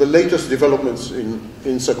to the latest developments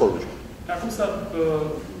in psychology. Acum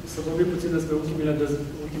să vorbim puțin despre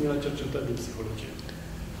ultimele cercetări din psihologie.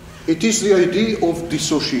 It is the idea of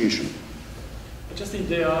dissociation. Această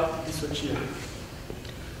idee a disocierii.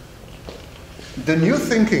 The new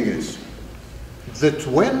thinking is that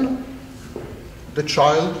when the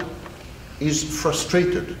child is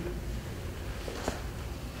frustrated,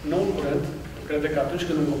 Noul curent crede că atunci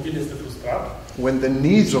când un copil este frustrat, when the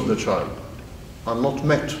needs of the child are not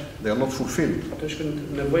met, they are not fulfilled, atunci când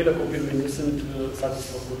nevoile copilului nu sunt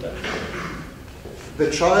satisfăcute, the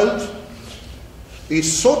child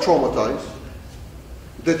is so traumatized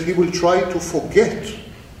that he will try to forget,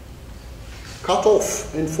 cut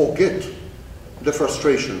off and forget the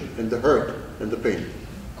frustration and the hurt and the pain.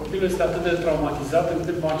 copilul este atât de traumatizat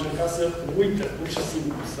încât va încerca să uite, pur și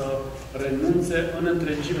simplu, să renunțe în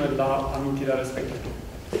întregime la amintirea respectivă.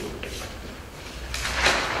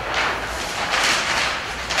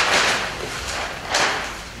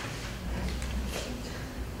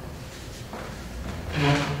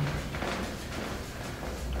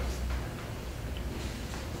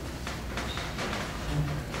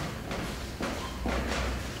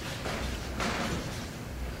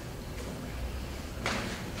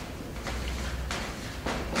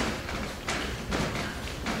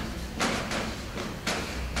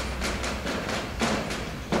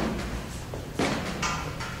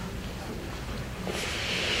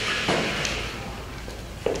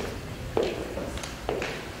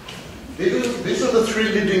 These are the three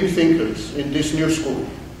leading thinkers in this new school.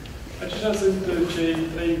 Aceștia sunt cei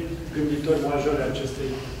trei gânditori majori acestei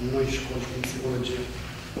noi școli din psihologie.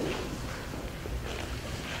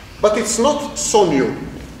 But it's not so new.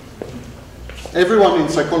 Everyone in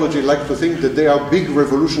psychology likes to think that they are big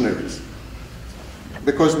revolutionaries.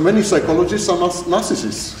 Because many psychologists are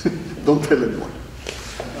narcissists. Don't tell anyone.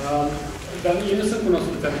 Dar ei nu sunt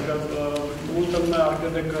cunoscuți, adică multă lume ar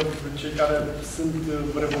crede că cei care sunt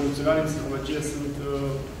revoluționari în psihologie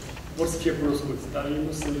vor să fie cunoscuți, dar ei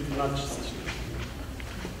nu sunt narcisiști.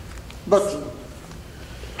 But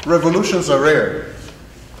revolutions are rare.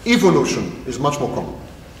 Evolution is much more common.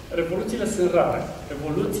 Revoluțiile sunt rare.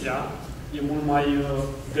 Evoluția e mult mai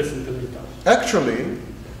des întâlnită. Actually,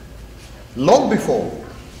 long before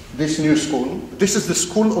this new school, this is the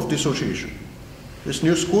school of dissociation. This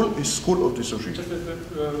new school is school of dissociation. Aceasta este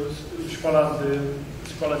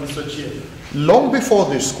școala disocierii. Long before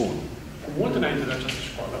this school, Mult înainte de această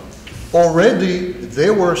școală, already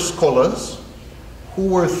there were scholars who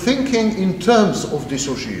were thinking in terms of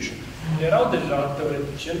dissociation. erau deja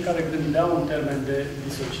teoreticieni care gândeau în termen de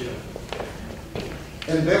disociere.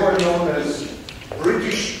 And they were known as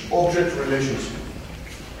British object relations.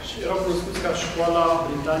 Și erau cunoscuți ca școala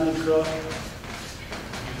britanică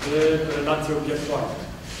de relații obiectuale.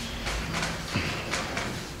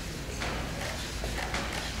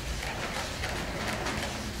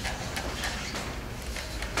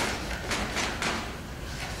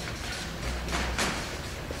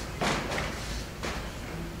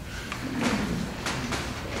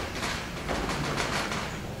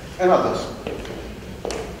 And others.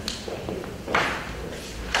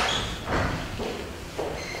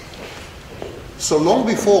 So long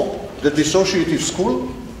before the dissociative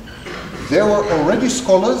school, there were already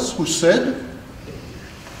scholars who said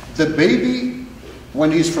the baby,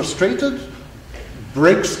 when he's frustrated,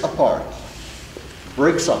 breaks apart,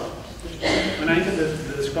 breaks up. Înainte de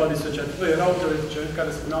școala disociativă, erau teoreticieni care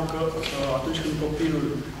spuneau că atunci când copilul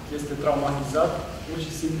este traumatizat, pur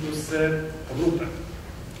și simplu se rupe.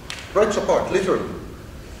 Breaks apart, literally.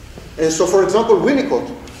 And so, for example, Winnicott,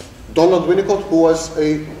 Donald Winnicott, who was a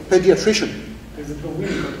pediatrician, De exemplu,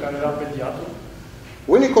 Winnicott, care era pediatru,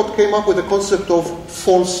 Winnicott came up with the concept of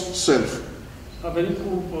false self. a venit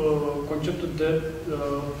cu conceptul de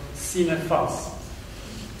sine fals.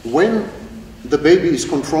 When the baby is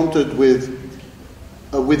confronted with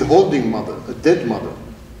a withholding mother, a dead mother,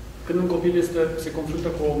 Când un copil se confruntă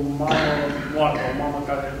cu o mamă moartă, o mamă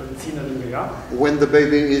care îl ține lângă ea, when the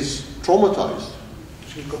baby is traumatized,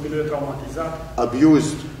 și copilul e traumatizat,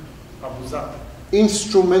 abused, abuzat,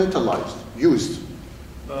 instrumentalized, used,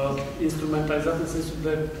 instrumentalizat în sensul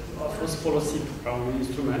de a fost folosit ca un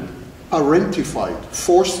instrument, parentified,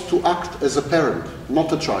 forced to act as a parent, not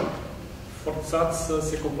a child. forțat să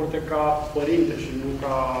se comporte ca părinte și nu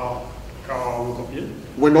ca un copil.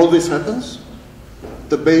 When all this happens,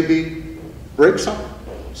 the baby breaks up,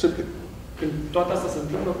 simply. Când toate astea se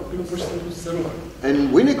întâmplă, copilul pur și simplu se rupe. And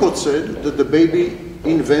Winnicott said that the baby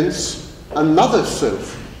invents another self,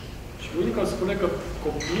 Și Winnicott spune că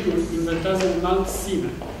copilul inventează un alt sine.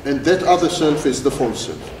 and that other self is the false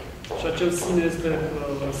self. Și acel sine este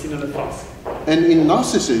sinele fals. And in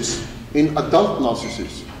narcissists, in adult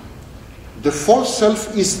narcissists, the false self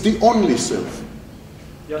is the only self.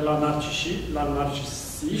 Iar la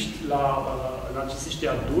narcisiștii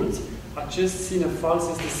adulți, acest sine fals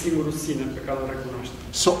este singurul sine pe care îl recunoaște.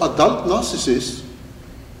 So adult narcissists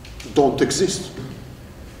don't exist.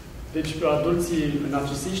 Deci adulții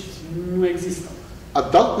narcisiști nu există.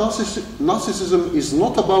 Adult narcissism is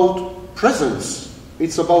not about presence,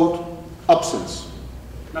 it's about absence.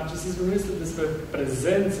 Narcisismul nu este despre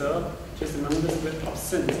prezență, ci este mai mult despre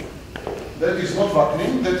absență. That is not Wagner,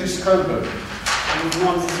 that is Campbell. Nu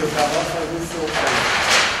am zis eu treaba asta, am zis eu treaba.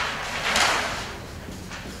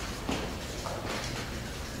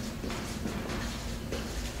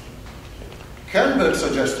 Campbell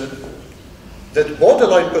suggested that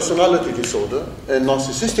borderline personality disorder and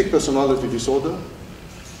narcissistic personality disorder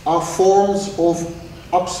are forms of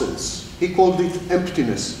absence. He called it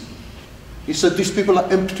emptiness. He said these people are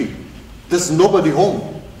empty. There's nobody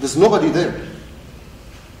home. There's nobody there.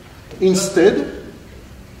 Instead,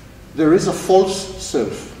 there is a false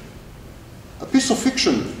self. A piece of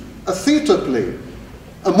fiction, a theater play,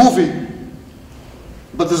 a movie.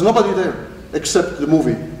 But there's nobody there except the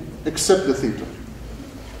movie, except the theater.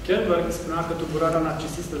 Kelberg spunea că tulburarea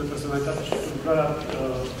narcisistă de personalitate și tulburarea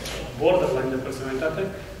borderline de personalitate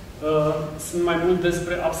sunt mai mult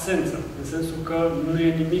despre absență, în sensul că nu e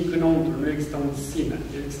nimic înăuntru, nu există un sine,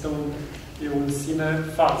 există un sine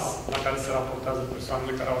fals la care se raportează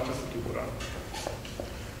persoanele care au această tulburare.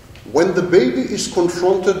 When the baby is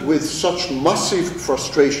confronted with such massive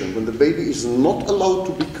frustration, when the baby is not allowed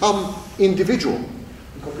to become individual,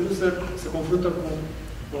 Copilul se confruntă cu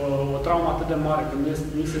o traumă atât de mare că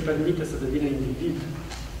nu se permite să devină individ.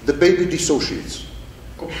 the baby dissociates.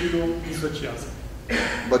 Copilul disociază.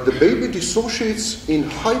 But the baby dissociates in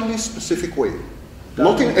highly specific way.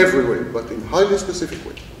 Not in every way, but in highly specific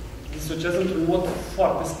way. Disociază într-un mod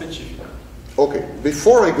foarte specific. Okay,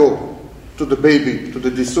 before I go to the baby, to the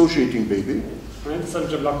dissociating baby, Înainte să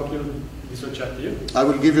ajungem la copilul disociativ, I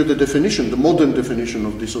will give you the definition, the modern definition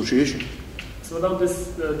of dissociation. să vă dau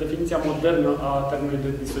definiția modernă a termenului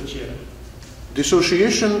de disociere.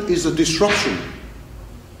 Dissociation is a disruption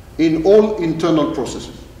in all internal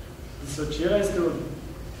processes. Disocierea este o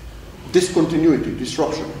Discontinuity,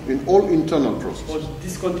 disruption in all internal processes.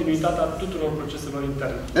 discontinuitate a tuturor proceselor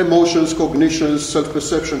interne. Emotions, cognitions,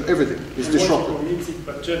 self-perception, everything is disrupted. Cogniții,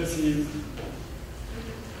 percepții,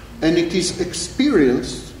 And it is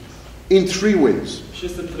experienced in three ways. și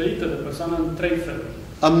este trăită de persoană în trei feluri.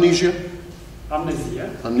 Amnesia. Amnezie.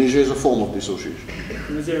 Amnesia is a form of dissociation.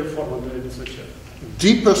 Amnezie e o formă de disociere.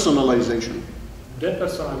 Depersonalization.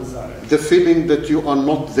 Depersonalizare. The feeling that you are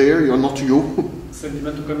not there, you are not you.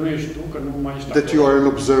 Sentimentul că nu ești tu, că nu mai ești That you are an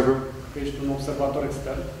observer. că ești un observator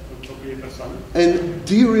extern în propriei persoane. And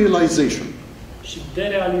derealization. Și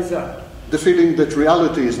derealizare. The feeling that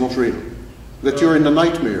reality is not real. That you're in a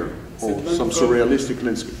nightmare or some surrealistic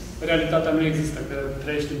landscape. Realitatea nu există, că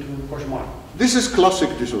trăiești într-un coșmar. This is classic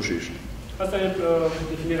dissociation. Asta e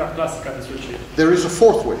definirea clasică a disocierii. There is a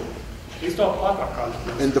fourth way. Există o a patra cale.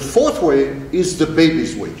 And the fourth way is the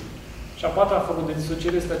baby's way. Și a patra formă de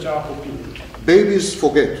disociere este cea a copilului. Babies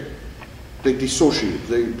forget. They dissociate.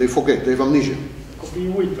 They forget. They have amnesia.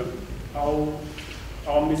 Copiii uită. Au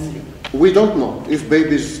amnezie. We don't know if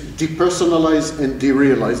babies depersonalize and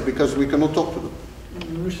derealize because we cannot talk to them.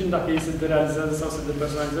 Nu știm dacă ei se derealizează sau se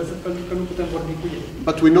depersonalizează pentru că nu putem vorbi cu ei.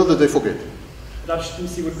 But we know that they forget. Dar știm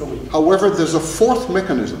sigur că uită. However, there's a fourth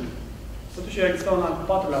mechanism. Totuși există un al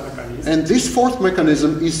patrulea mecanism. And this fourth mechanism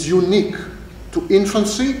is unique to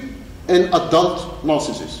infancy and adult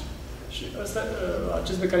narcissists. Și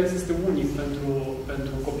acest mecanism este unic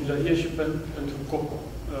pentru copilărie și pentru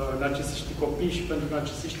narcisiștii copii și pentru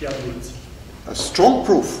narcisiștii adulți. A strong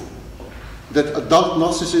proof that adult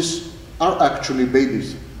narcissists are actually babies.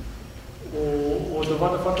 O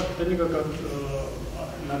dovadă foarte puternică că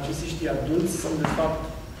narcisiștii adulți sunt de fapt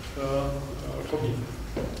copii.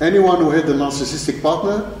 Anyone who had a narcissistic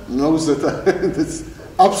partner knows that that's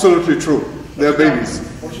absolutely true. They are babies.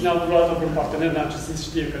 Oricine a luat un partener narcisist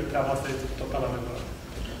știe că treaba asta este total adevărată.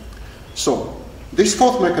 So, this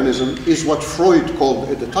fourth mechanism is what Freud called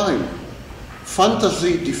at the time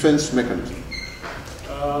fantasy defense mechanism.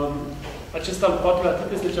 Acesta al patrulea tip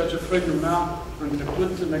este ceea ce Freud numea în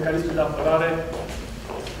trecut mecanismul de apărare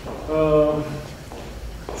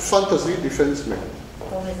Fantasy defense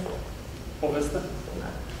mechanism. poveste.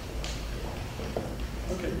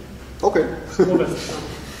 Ok. Okay. Poveste.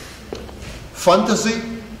 Fantasy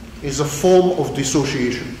is a form of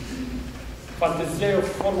dissociation. Fantezia e o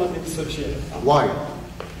formă de disociere. Why?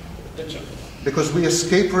 De ce? Because we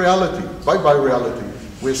escape reality. Bye-bye reality.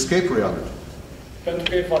 We escape reality. Pentru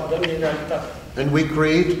că evadăm din realitate. And we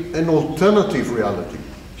create an alternative reality.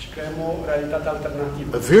 Și creăm o realitate alternativă.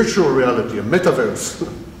 A virtual reality, a metaverse.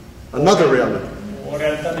 Another reality. O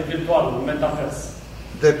realitate virtuală, un metavers.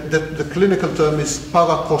 The clinical term is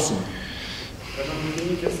paracosm. Termenul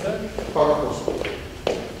clinic este Paracosm.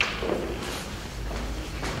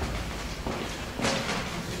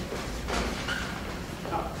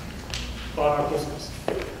 paracosmos.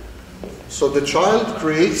 So the child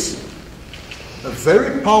creates a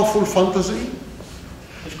very powerful fantasy,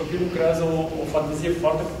 Deci copilul creează o fantezie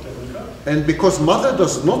foarte puternică. and because mother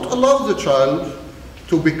does not allow the child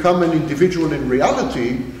to become an individual in reality,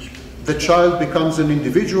 the child becomes an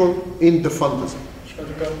individual in the fantasy. Și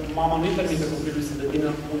pentru că mama nu-i permite copilului să devină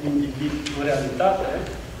un individ în realitate,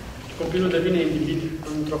 copilul devine individ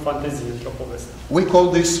într-o fantezie, într-o poveste. We call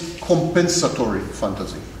this compensatory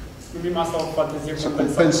fantasy. Numim asta o fantezie It's a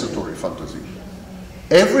compensatorie. compensatory fantasy.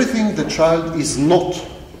 Everything the child is not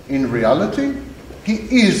in reality, he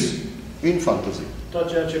is in fantasy. Tot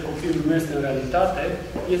ceea ce copilul nu este în realitate,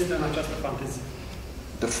 este în această fantezie.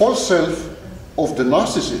 The false self of the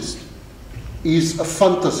narcissist is a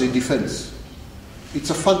fantasy defense. It's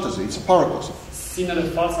a fantasy, it's a paracosm. Sinele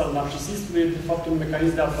fals al narcisistului e de fapt un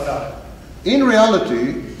mecanism de apărare. In reality,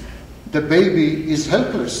 the baby is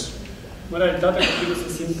helpless. În realitate, copilul se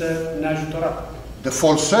simte neajutorat. The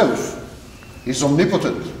false self is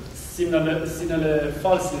omnipotent. Sinele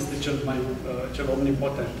fals este cel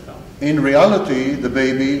omnipotent. Da? In reality, the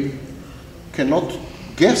baby cannot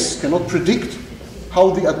guess, cannot predict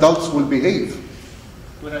how the adults will behave.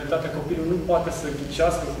 În realitate, copilul nu poate să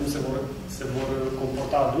ghicească cum se vor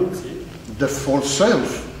comporta adulții. The false self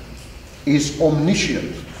is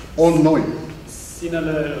omniscient, all-knowing.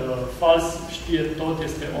 Sinele fals știe tot,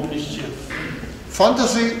 este omniscient.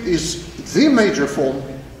 Fantasy is the major form,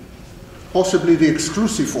 possibly the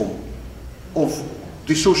exclusive form, of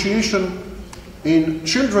dissociation in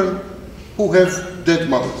children who have dead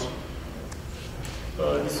mothers.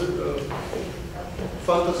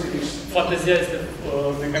 Fantezia este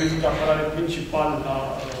mecanismul de apărare principal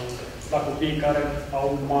la copiii care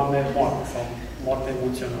au mame moarte sau moarte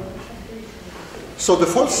emoțională. So the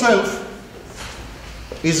false self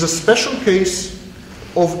is a special case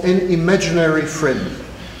of an imaginary friend.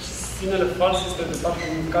 Sinele fals este de fapt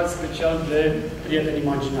un caz special de prieten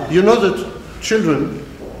imaginar. You know that children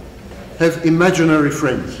have imaginary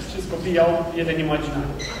friends. Știți, copiii au prieteni imaginari.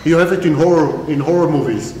 You have it in horror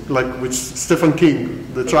movies, like with Stephen King.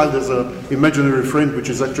 The child has an imaginary friend which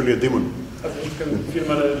is actually a demon. Ați văzut că în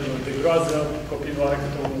filmele de groază copilul are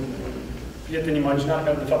câte un prieten imaginar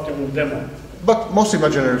care de fapt e un demon. But most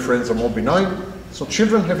imaginary friends are more benign, so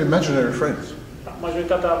children have imaginary friends.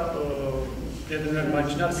 Majoritatea prietenilor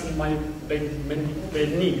imaginari sunt mai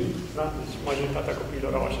benigni, da? Deci majoritatea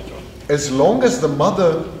copiilor au așa ceva. As long as the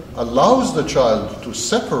mother allows the child to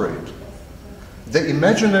separate, the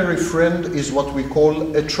imaginary friend is what we call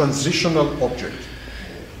a transitional object.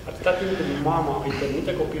 Atâta timp când mama îi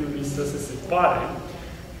permite copilului să se separe,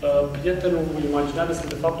 prietenul imaginar este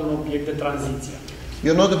de fapt un obiect de tranziție.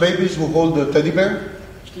 You know the babies who hold the teddy bear?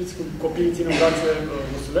 Știți cum copiii țin în brațe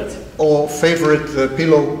ursuleți? Or favorite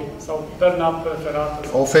pillow? Sau perna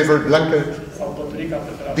preferată? Or favorite blanket? Sau păturica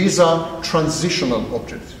preferată? These are transitional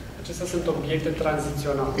objects. Acestea sunt obiecte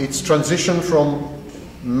tranziționale. It's transition from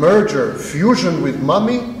merger, fusion with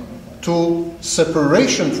mommy, to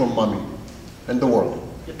separation from mommy and the world.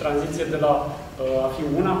 E tranziție de la a fi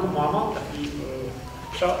una cu mama,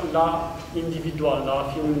 la individual, la a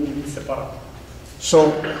fi un individ separat. So,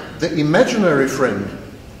 the imaginary friend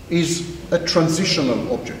is a transitional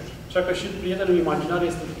object. Așa că și prietenul imaginar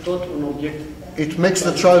este tot un obiect. It makes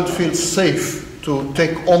the child feel safe to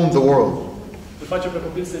take on the world. Îl face pe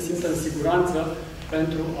copil să se simtă în siguranță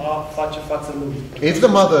pentru a face față lumii. If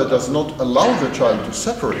the mother does not allow the child to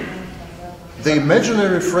separate, the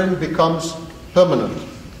imaginary friend becomes permanent.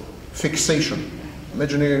 Fixation.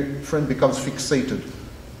 Imaginary friend becomes fixated.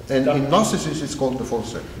 And in narcissism it's called the false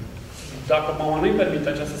self. Dacă mama nu-i permite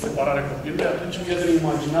această separare a copilului, atunci prietenul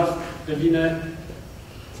imaginar devine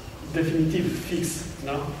definitiv fix,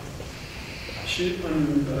 da? Și în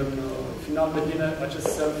final devine acest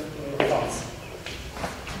self fals.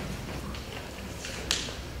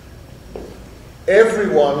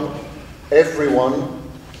 Everyone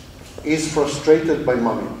is frustrated by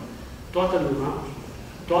mommy.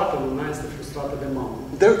 Toată lumea este frustrată de mamă.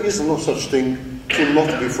 There is no such thing to not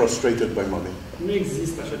be frustrated by mommy. Nu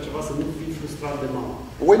există așa ceva să nu fii frustrat de mamă.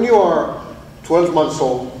 When you are 12 months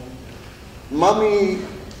old, mommy,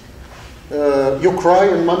 you cry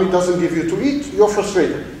and mommy doesn't give you to eat, you're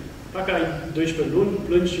frustrated. Dacă ai 12 luni,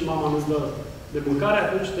 plângi și mama nu-ți dă de mâncare,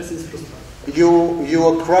 atunci te simți frustrat. You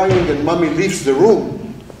are crying and mommy leaves the room,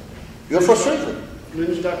 you're frustrated.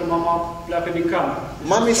 Plângi dacă mama pleacă din cameră.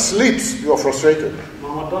 Mommy sleeps, you're frustrated.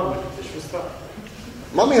 Mama doarme, ești frustrat.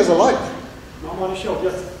 Mommy has a life. Mama are și o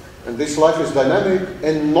viață. And this life is dynamic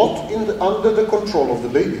and not under the control of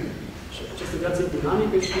the baby. Și această viață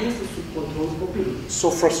dinamică și nu este sub controlul copilului. So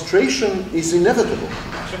frustration is inevitable.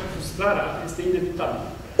 Așa că frustrarea este inevitabilă.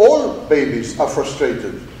 All babies are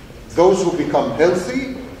frustrated. Those who become healthy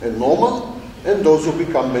and normal and those who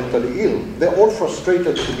become mentally ill. They're all frustrated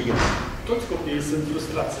at the beginning. Toți copiii sunt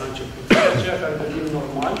frustrați la început. Aceia care devin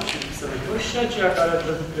normali și sănătoși și aceia care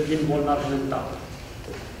devin bolnavi mental.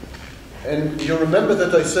 And you remember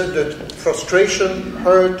that I said that frustration,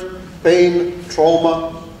 hurt, pain, trauma,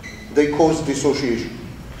 they cause dissociation.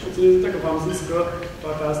 Și țineți minte că v-am zis că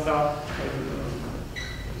toate astea,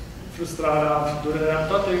 frustrarea, durerea,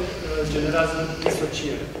 toate generează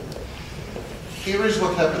disociere. Here is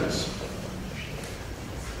what happens.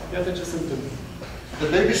 Iată ce se întâmplă. The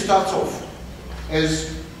baby starts off as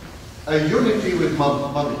a unity with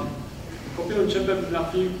mommy. Copilul începe prin a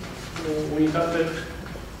fi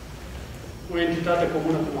o entitate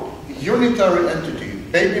comună cu mama. Unitary entity.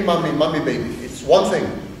 Baby, mommy, mommy, baby. It's one thing.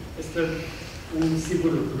 Este un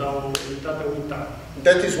singur lucru, dar o entitate unitară.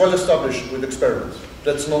 That is well established with experiments.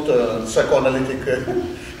 That's not a psychoanalytic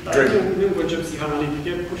dream. Nu e un concept psihanalitic,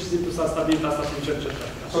 e pur și simplu s-a stabilit asta prin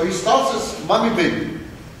cercetare. So he starts as mommy, baby.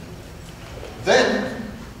 Then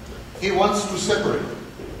he wants to separate.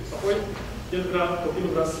 Apoi,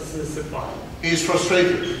 copilul vrea să se separe. He is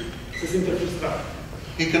frustrated. Se simte frustrat.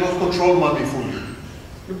 He cannot control mommy fully.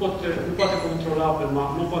 Nu poate controla pe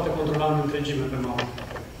mama, nu poate controla în întregime pe mama.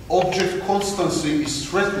 Object constancy is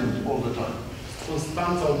threatened all the time.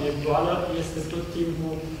 constanța obiectuală este tot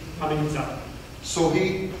timpul amenințată. So he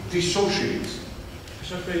dissociates.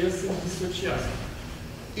 Așa că el se disociază.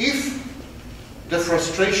 If the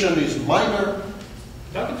frustration is minor,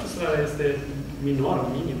 dacă frustrarea este minoră,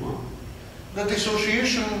 minimă, the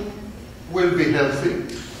dissociation will be healthy.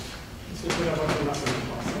 disocierea va fi una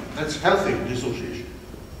sănătoasă. That's healthy dissociation.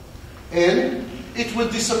 And it will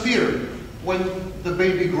disappear when the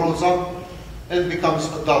baby grows up and becomes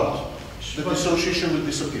adult. The dissociation will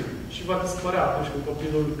disappear. Și va dispărea atunci când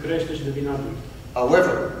copilul crește și devine adult.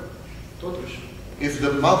 However, Totuși, if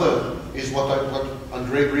the mother is what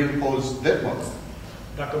Andrei Green calls dead mother,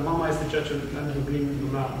 dacă mama este ceea ce Andrew Green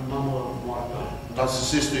numea mamă moartă,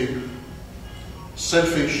 narcissistic,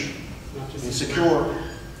 selfish, insecure,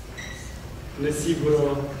 nesigură,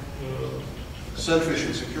 selfish,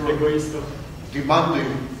 insecure, egoistă,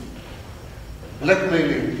 demanding,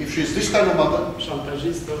 blackmailing, if she's this kind of mother,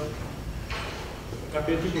 șantajistă, dacă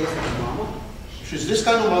e tipul ăsta de mamă, if she's this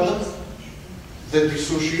kind of mother, the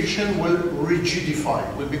dissociation will rigidify,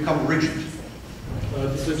 will become rigid.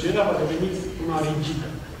 disocierea va deveni una rigidă.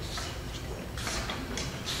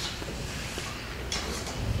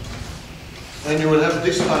 And you will have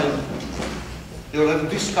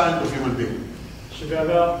this kind of human being. Și vei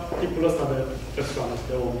avea tipul ăsta de persoană,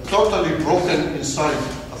 de om. Totally broken inside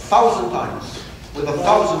 1,000 times, with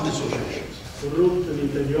 1,000 dissociations. Rupt în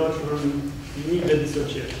interior și un mii de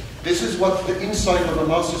disocieri. This is what the inside of a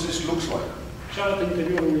narcissist looks like. Și arată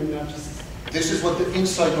interiorul unui narcisist. This is what the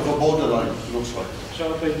inside of a borderline looks like. Și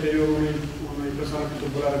arată interiorul unei persoane cu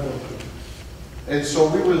tulburare borderline. And so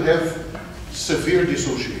we will have severe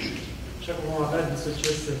dissociation. Și acum vom avea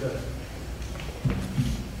disocieri severe.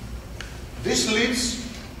 This leads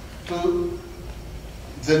to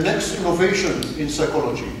the next innovation in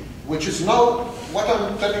psychology, which is now, what I'm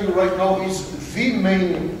telling you right now is the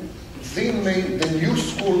new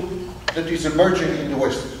school that is emerging in the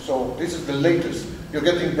West. So this is the latest. You're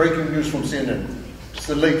getting breaking news from CNN. It's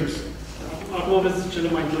the latest. Acum aveți cele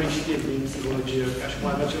mai noi știri din psihologie, ca și cum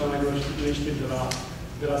avea cele mai noi știri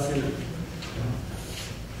de la CNN.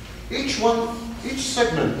 Each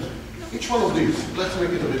segment, each one of these, let's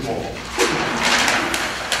make it a bit more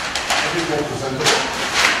presentable.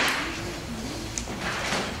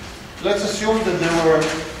 Let's assume that there were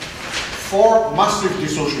 4 massive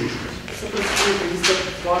dissociations. Să presupune că există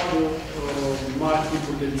 4 mari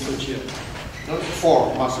tipuri de disociere.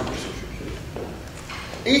 4 massive dissociations.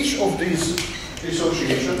 Each of these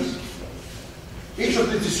dissociations, each of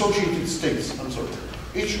these dissociated states,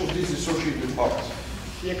 each of these dissociated parts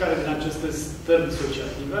Fiecare din aceste stări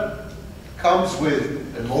disociative comes with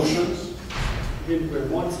emotions, vin cu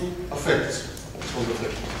emoții, affects. It's called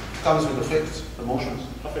affects. Comes with affects, emotions.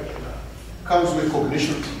 afectare, Comes with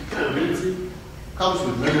cognition. cogniții, Comes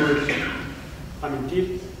with memories. amintiri,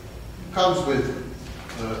 Comes with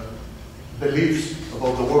beliefs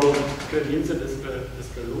about the world, credințe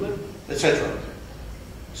despre lume, etc.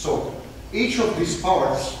 So, each of these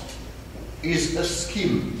parts is a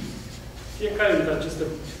scheme. Fiecare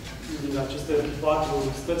din aceste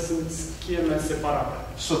 4 stări sunt scheme separate.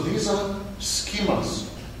 So these are schemas.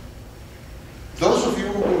 Those of you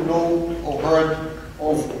who know or heard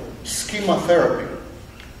of schema therapy.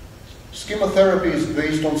 Schema therapy is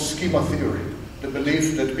based on schema theory, the belief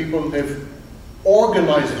that people have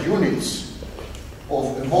organized units of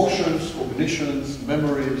emotions, cognitions,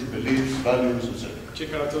 memories, beliefs, values, etc. Cei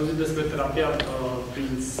care ați auzit despre terapia prin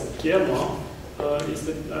schemă,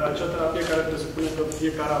 este acea terapie care presupune că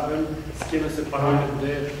fiecare avem scheme separate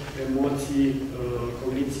de emoții,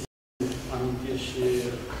 cogniții, amintiri și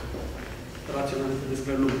raționalitate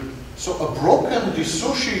despre lume. So a broken,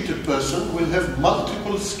 dissociated person will have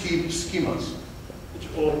multiple schemas. Deci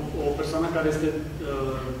o persoană care este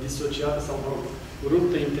disociată sau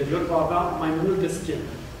ruptă interior va avea mai multe scheme.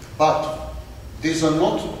 But these are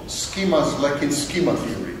not schemas like in schema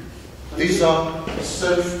theory. These are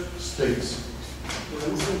self-states.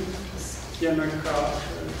 Nu sunt scheme ca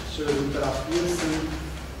cele din terapie, sunt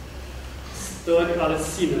stări ale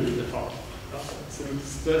sinelui, de fapt. Da? Sunt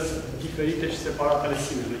stări diferite și separate ale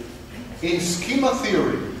sinelui. In schema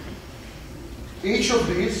theory, each of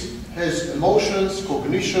these has emotions,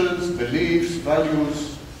 cognitions, beliefs, values,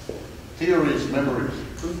 theories, memories.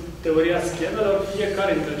 În teoria schemelor,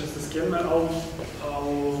 fiecare dintre aceste scheme au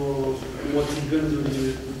emoții, gânduri,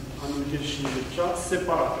 amintiri și cea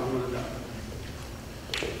separate unele de altele.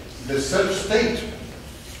 The self-state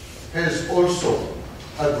has also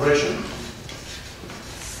aggression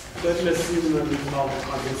Stările sinelui au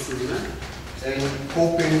agresiune and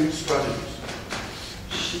coping strategies.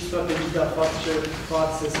 și strategii de a face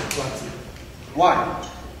față situației. Why?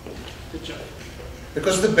 De ce?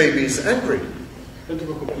 Because the baby is angry. Pentru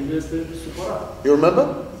că copilul este supărat. You remember?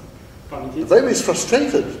 Amintiți? The baby is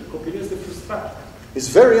frustrated. Copilul este frustrat. He's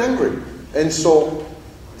very angry. And so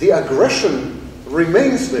the aggression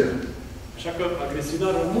remains there. Așa că agresiunea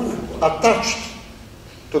rămâne attached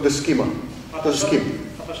to the schema. To the scheme.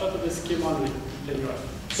 Atașată de schema lui interior.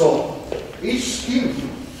 So each scheme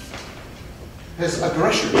has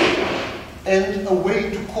aggression and a way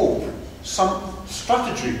to cope, some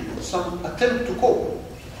strategy, some attempt to cope.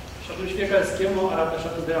 Și atunci fiecare schemă are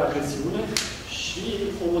atașată de agresiune și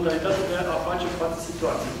o modalitate de a face față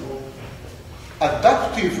situației.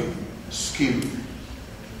 Adaptive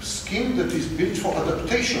scheme that is built for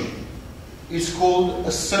adaptation is called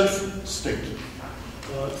a self-state.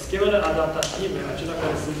 Schemele adaptative, acelea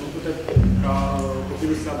care sunt făcute ca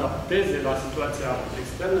copilul să se adapteze la situația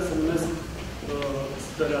externă, se numesc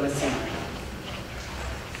stări ale sine.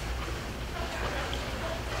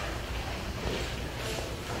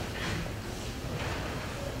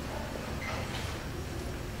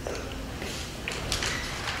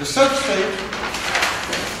 The self-state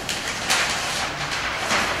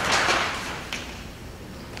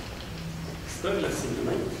stările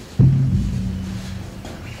sinelui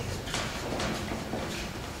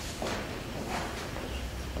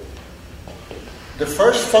the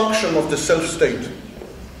first function of the self-state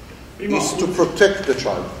is to protect the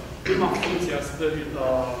child. Prima funcție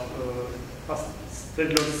a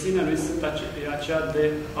stărilor sinelui sunt aceea de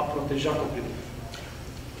a proteja copilul.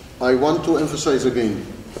 I want to emphasize again,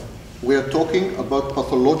 we are talking about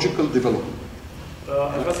pathological development.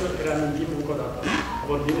 Aș vrea să reamintim încă o dată.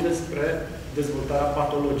 Vorbim despre dezvoltarea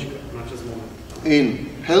patologică în acest moment. In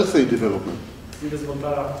healthy development, În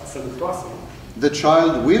dezvoltarea sănătoasă, the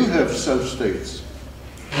child will have self-states,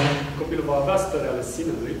 copilul va avea stări ale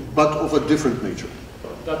sinelui, but of a different nature.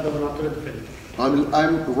 dar de o natură diferită.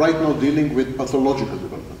 I'm right now dealing with pathological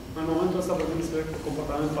development. În momentul ăsta vorbim despre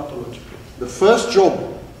comportament patologic. The first job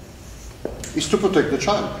is to protect the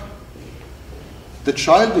child. The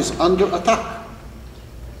child is under attack.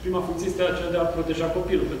 Prima funcție este aceea de a proteja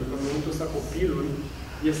copilul, pentru că în momentul ăsta copilul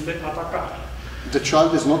este atacat. The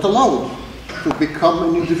child is not allowed to become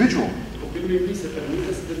an individual. Copilului nu se permite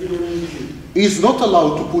să devină un individ. He is not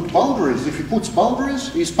allowed to put boundaries. If he puts boundaries,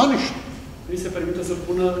 he is punished. Nu se permite să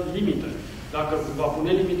pună limite. Dacă va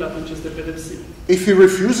pune limite, atunci este pedepsit. If he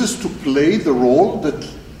refuses to play the role that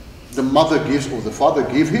the mother gives or the father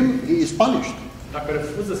give him, he is punished. Dacă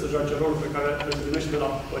refuză să joace rolul pe care îl primește de la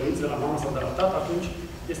părinți, de la mama sau de la tată, atunci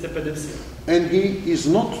este pedepsit. And he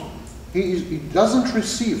doesn't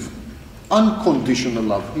receive unconditional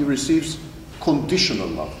love. He receives conditional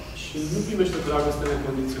love. Și nu primește dragoste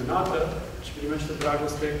necondiționată, ci primește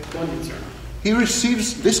dragoste condiționată. He receives,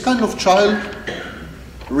 this kind of child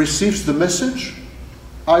receives the message,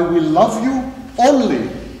 I will love you only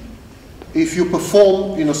if you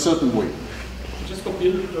perform in a certain way. Acest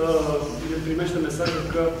copil primește mesajul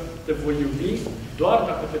că te voi iubi doar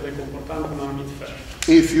dacă te vei comporta într-un anumit fel.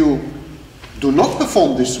 If you do not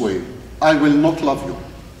perform this way, I will not love you.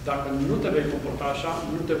 Dacă nu te vei comporta așa,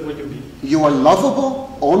 nu te voi iubi. You are lovable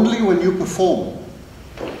only when you perform.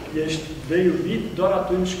 Ești de iubit doar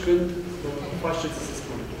atunci când faci ce ți se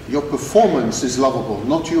spune. Your performance is lovable,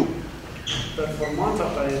 not you. Performanța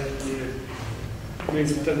ta nu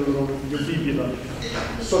există termenul iubibilă.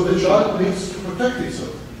 So the child needs to protect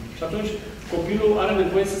himself. Și atunci copilul are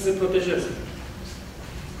nevoie să se protejeze.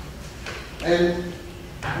 And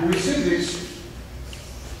we see this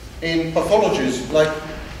in pathologies like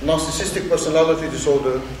narcissistic personality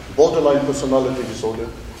disorder, borderline personality disorder.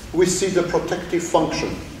 We see the protective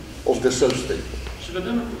function of the self-state. Și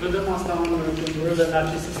vedem asta în bolile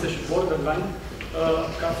narcisiste și borderline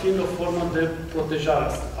ca fiind o formă de protejare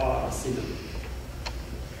a sinelui.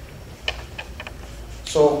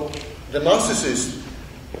 So the narcissist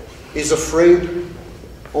is afraid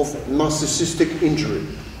of narcissistic injury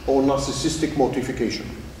or narcissistic mortification.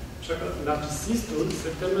 Așa că narcisistul se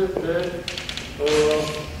teme de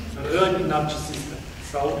răni narcisiste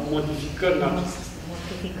sau modificări narcisiste.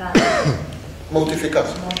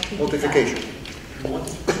 Mortification.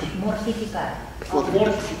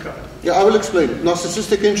 Mortificare. Yeah, I will explain.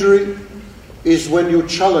 Narcissistic injury is when you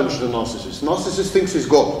challenge the narcissist. Narcissist thinks he's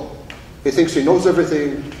God. He thinks he knows everything.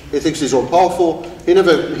 He thinks he's all powerful.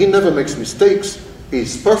 He never makes mistakes.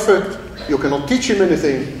 He's perfect. You cannot teach him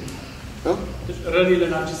anything. Yeah? Deci rănile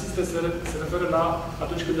narcisiste se referă la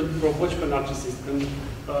atunci când îl provoci pe narcisist, când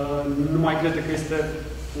nu mai crede că este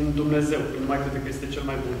un Dumnezeu, când nu mai crede că este cel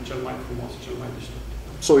mai bun, cel mai frumos, cel mai deștept.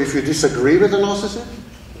 So if you disagree with the narcissist,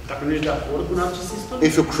 Dacă nu ești de acord cu narcisistul,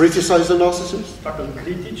 if you criticize the narcissist, dacă îl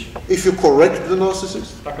critici, if you correct the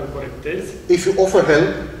narcissist, dacă îl corectezi, if you offer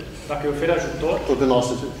help dacă îi oferi ajutor, to the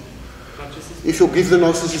narcissist, if you give the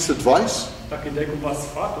narcissist advice, dacă îi dai cumva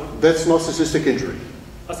sfaturi, that's narcissistic injury.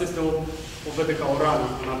 asta este o vede ca o rană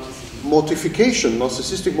narcisism. Mortification,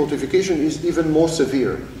 narcissistic mortification is even more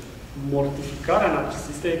severe. Mortificarea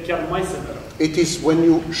narcisistă e chiar mai severă. It is when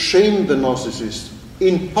you shame the narcissist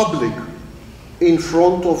in public, in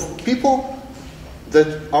front of people that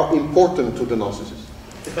are important to the narcissist.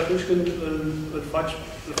 Este atunci când îl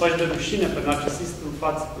faci de rușine pe narcisist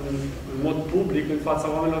în mod public, în fața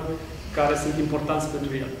oamenilor care sunt importanți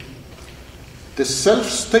pentru el. The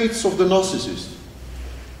self-states of the narcissist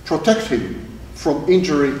protect him from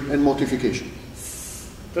injury and mortification.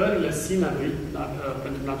 Stările sinelui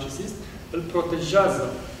pentru narcisist îl protejează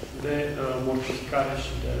de mortificare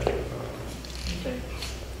și de...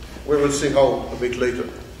 We will see how a bit later.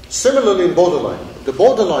 Similarly in borderline, the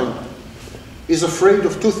borderline is afraid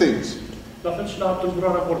of two things. La fel și la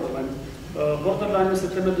tulburarea borderline. Borderline se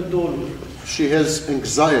teme de două lucruri. She has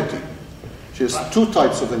anxiety. She has two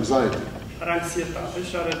types of anxiety. Are anxietate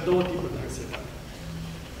și are două tipuri de anxietate.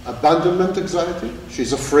 Abandonment anxiety.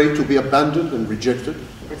 She's afraid to be abandoned and rejected.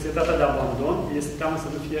 Anxietatea de abandon este teamă să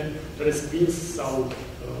fie respins sau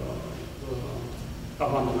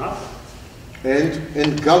abandonat. And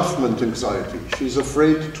engulfment anxiety. She's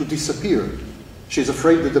afraid to disappear. She's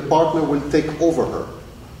afraid that the partner will take over her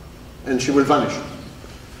and she will vanish.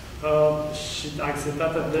 Și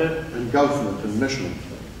anxietatea de engulfment, enmeshment.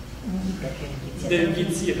 De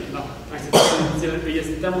înghițire, da. Anxietatea de înghițire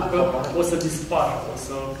este teamă că o să dispară, o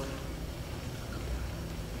să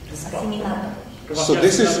dispară. So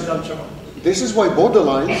this is why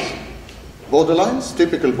borderlines,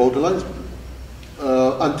 typical borderlines,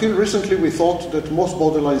 until recently we thought that most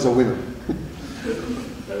borderlines are women,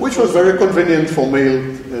 which was very convenient for male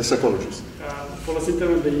psychologists. Folosim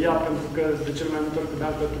termenul de ea pentru că de cel mai multe ori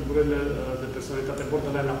credeam că tulburările de personalitate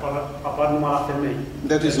borderline apar numai la femei.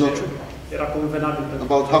 That is not true. Era convenabil pentru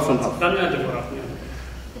about half and half. Dar nu e adevărat.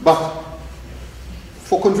 But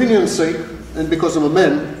for convenience sake, and because I'm a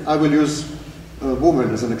man, I will use a woman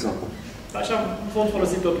as an example. Așa vom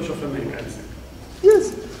folosi totuși o femeie ca exemplu. Yes.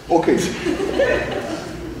 Okay.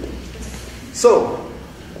 So,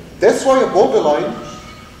 that's why a borderline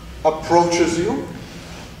approaches you.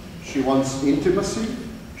 She wants intimacy,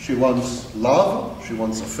 she wants love, she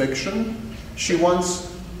wants affection, she wants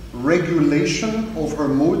regulation of her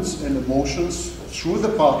moods and emotions through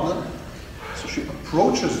the partner. So she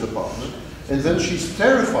approaches the partner, and then she's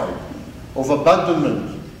terrified of abandonment.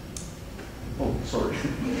 Oh, sorry.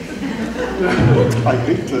 I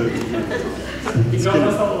hate Exact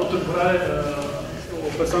asta o tulburare, o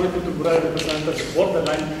persoană cu tulburare de personalitate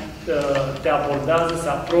borderline te abordează, se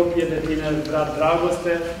apropie de tine, vrea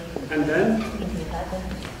dragoste, and then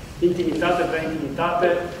intimitate, vrea intimitate,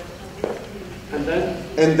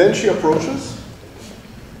 and then she approaches,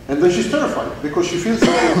 and then she's terrified because she feels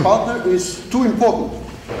that her partner is too important.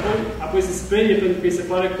 Apoi se sperie pentru că îi se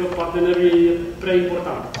pare că partenerul e prea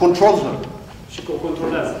important. Controls her. Și că o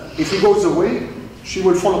controlează. If he goes away, she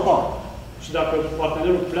will fall apart. Și dacă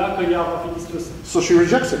partenerul pleacă, ea va fi distrusă. So she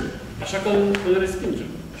rejects him. Așa că îl respinge.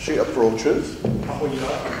 She approaches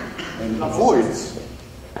and avoids.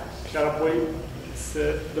 Iar apoi se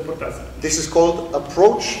depărtează. This is called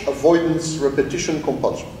approach, avoidance, repetition,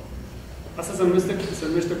 compulsion. Asta se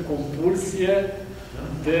numește compulsie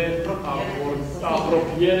de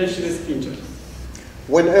apropiere și respingere.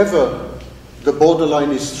 Whenever the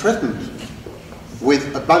borderline is threatened with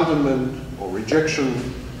abandonment or rejection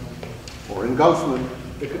or engulfment,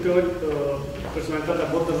 de câte ori personalitatea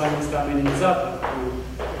borderline este amenințată cu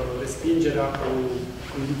respingerea, cu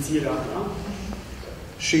înghițirea, da?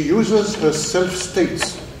 She uses her self-states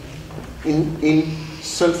in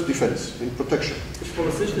self-defense, in protection. Își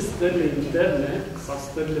folosește stările interne sau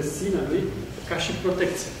stările sinelui ca și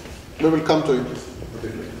protecție. We will come to it.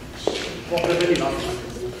 Vom reveni la asta.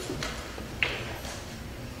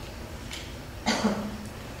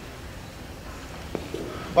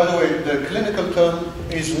 By the way, the clinical term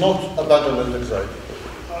is not abandonment anxiety.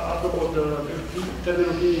 Apropo,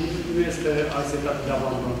 termenul clinic nu este anxietate de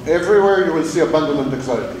abandon. Everywhere you will see abandonment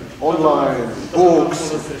anxiety. Online, books.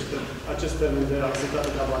 Acest termen de anxietate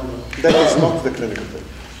de abandon. That is not the clinical term.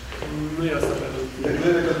 Nu e asta termenul. The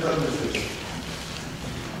clinical term is this.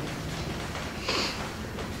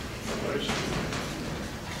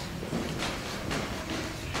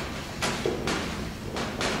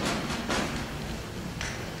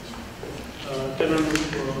 Termenul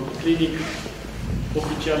clinic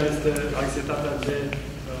oficial este anxietatea de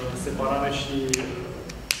separare și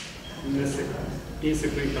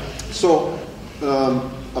insecuritate. So,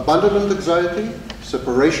 abandonment anxiety,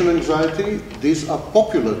 separation anxiety, these are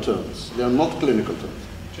popular terms. They are not clinical terms.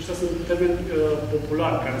 Aceștia sunt termeni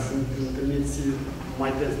populari care sunt întâlniți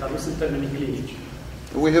mai des, dar nu sunt termeni clinici.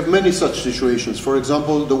 We have many such situations. For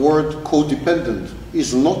example, the word codependent is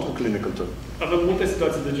not a clinical term. Avem multe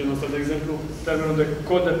situații de genul ăsta. De exemplu, termenul de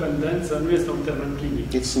codependență nu este un termen clinic.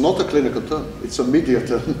 It's not a clinical term. It's a media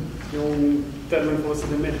term. E un termen folosit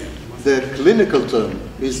de media. The clinical term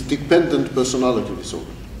is dependent personality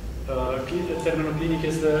disorder. Termenul clinic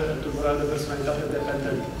este tulburare de personalitate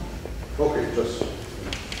dependentă. Okay, just.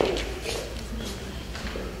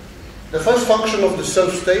 The first function of the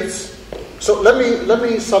self-states. So let me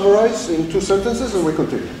summarize in 2 sentences and we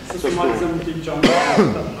continue.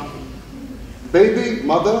 Baby,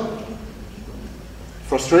 mother,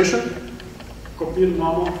 frustration. Copil,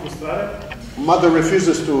 mamă, frustrare. Mother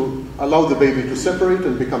refuses to allow the baby to separate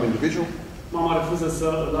and become individual. Mama refuză să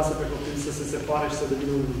lasă pe copil să se separe și să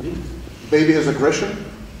devină un individ. Baby has aggression.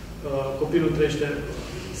 Copilul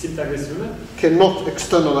simte agresiune. Cannot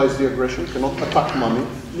externalize the aggression, cannot attack mommy.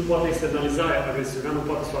 Nu poate externaliza agresiunea, nu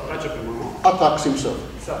poate să o atace pe mama. Attacks himself.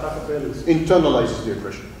 Se atacă pe el însuși. Internalizes the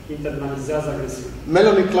aggression. Internalizează agresiunea.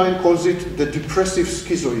 Melanie Klein calls it the depressive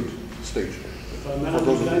schizoid stage.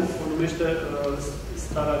 Melanie Klein o numește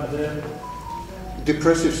starea de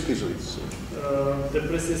depressive schizoid.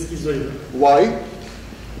 Depresie schizoidă. Why?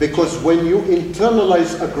 Because when you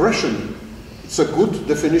internalize aggression, it's a good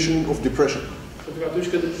definition of depression. Pentru că atunci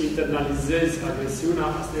când internalizezi agresiunea,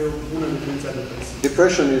 asta e o bună definiție a depresiei.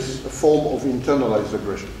 Depression is a form of internalized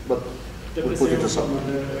aggression, but we'll put it aside.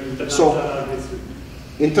 So,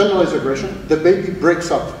 internalized aggression, the baby breaks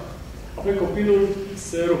up. Apoi copilul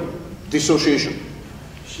se rupe. Dissociation.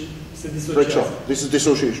 Și se disociază. Breaks up. This is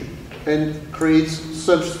dissociation. And creates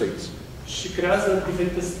self-states. Și creează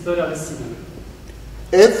diferite stări ale sinelui.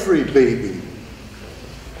 Every baby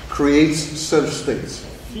creates self-states.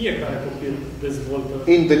 Fiecare copil dezvoltă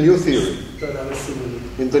in the new theory. stări ale sinelui.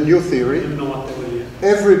 In the new theory, în noua teorie.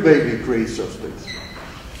 every baby creates self-states.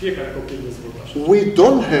 Fiecare copil dezvoltă așa. We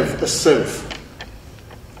don't have a self.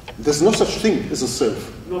 There's no such thing as a self.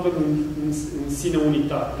 Nu avem un sine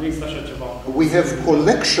unitar. Nu există așa ceva. We have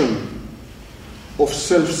collection of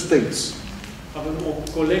self-states. Avem o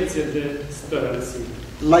colecție de stări ale sinelui.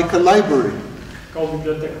 Like a library. Ca o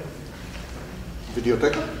bibliotecă.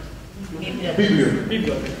 Videoteca?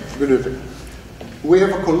 Biblioteca. Biblioteca. We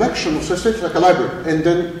have a collection of self-states like a library. And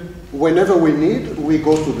then whenever we need, we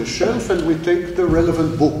go to the shelf and we take the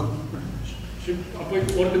relevant book. Și apoi,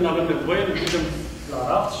 oricând avem nevoie, ne ducem la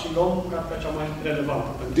raft și luăm cartea cea mai relevantă.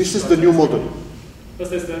 This is the new model.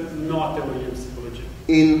 Asta este noua teorie în psihologie.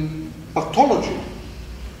 In pathology,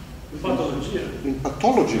 In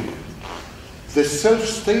pathology, the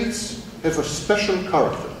self-states have a special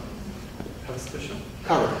character. Have a special?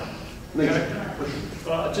 Character.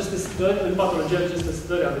 Aceste stări, în patologie, aceste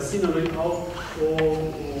stări ale sinelui au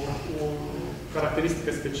o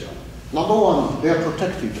caracteristică specială. Number one, they are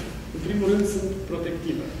protective. În primul rând, sunt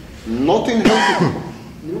protective. Not in healthy people.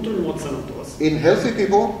 Nu într-un mod sănătos. In healthy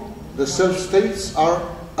people, the self-states are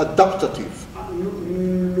adaptative.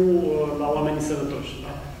 Nu la oamenii sănătoși.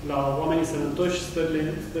 Da? La oamenii sănătoși,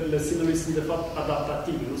 stările sinelui sunt de fapt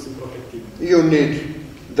adaptative, nu sunt protective.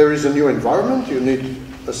 There is a new environment, you need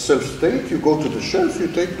a self-state, you go to the shelf, you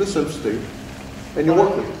take the self-state, and you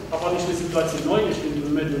work with it. Apar niște situații noi, ești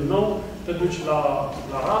într-un mediu nou, te duci la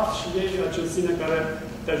raft și iei acel sine care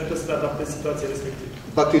te ajută să te adaptezi situației respective.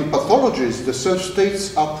 But in pathologies, the self-states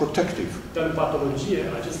are protective. Dar în patologie,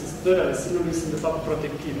 aceste stări ale sinelui sunt de fapt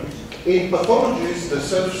protective. In pathologies, the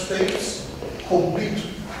self-states compete.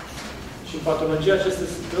 Și în patologie, aceste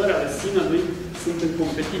stări ale sinelui sunt în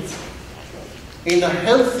competiție. In a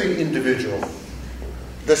healthy individual,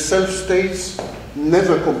 the self-states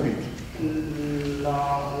never compete.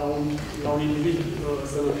 La un individ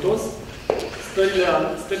sănătos,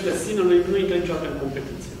 stările sinelui nu intră niciodată în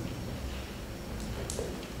competiție.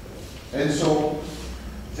 And so,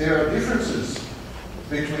 there are differences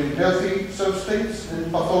between healthy self-states and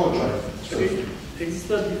pathologized self-states.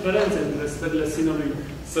 Există diferențe între stările sinelui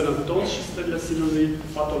sănătos și stările sinelui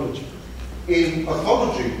patologic. In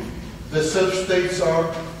pathology, the self-states are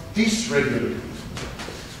dysregulated.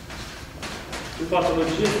 În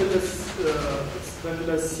patologie,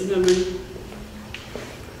 stările sinelui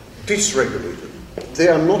dysregulated.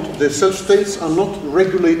 The self-states are not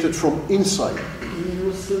regulated from inside. Nu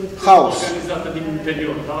sunt organizate din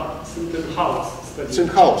interior, da? Sunt în haos. It's in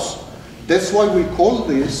house. That's why we call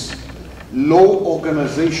this low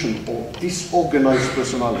organization or disorganized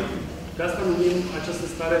personality. De asta numim această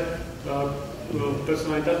stare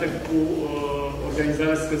personalitate cu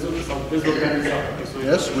organizare scăzută sau dezorganizată.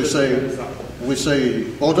 Yes, we say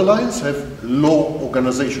borderlines have low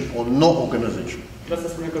organization or no organization. De asta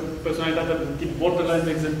spune că personalitatea de tip borderline,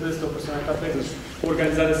 de exemplu, este o personalitate cu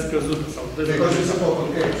organizare scăzută sau dezorganizată.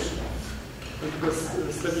 Pentru că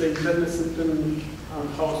stările interne sunt în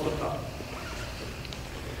haos total.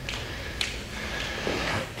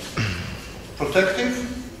 Protective,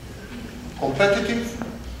 competitive,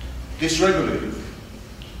 dysregulative.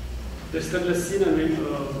 Deci stările sinelui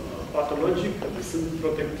patologic sunt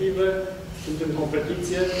protective, sunt în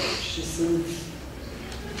competiție și sunt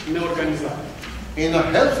neorganizate. In a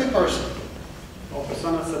healthy person, O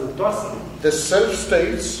persoană sănătoasă, the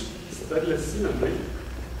self-states stările sinelui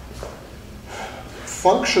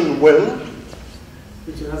function well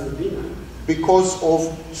funcționează bine because of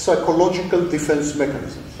psychological defense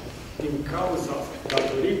mechanisms. din cauza,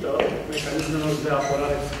 datorită mecanismelor de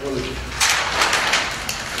apărare psihologică.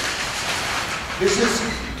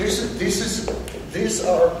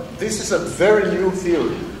 This is a very new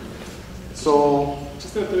theory. So,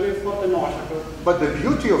 Aceasta e o teorie foarte nouă, așa că but the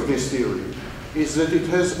beauty of this theory is that it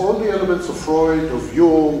has all the elements of Freud, of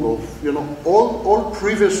Jung, of all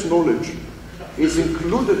previous knowledge is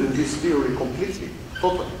included in this theory completely,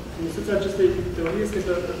 totally. Esența acestei teorii este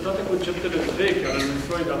că toate conceptele vechi ale lui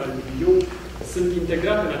Freud, ale lui Jung, sunt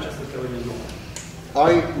integrate în această teorie nouă.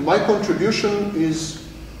 My contribution is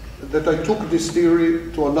that I took this theory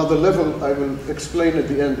to another level. I will explain at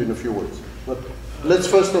the end in a few words. But let's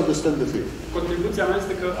first understand the theory. Contribuția mea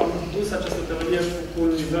este că am dus această teorie cu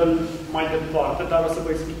un nivel mai departe, dar o să vă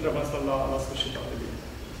explic treaba asta la sfârșit.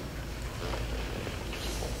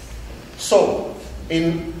 So,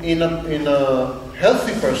 in a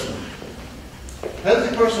healthy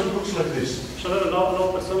person looks like this. Așadar, la o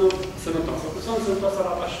persoană sănătoasă. O persoană sănătoasă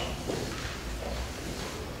arată așa.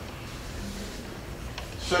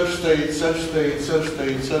 Self-state, self-state,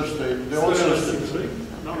 self-state, self-state. They're all self-state.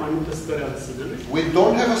 Da, mai multe stări ale sinelui. We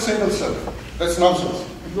don't have a single self. That's nonsense.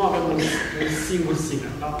 Nu avem un singur sine.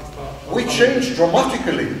 Da? We change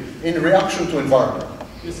dramatically in reaction to environment.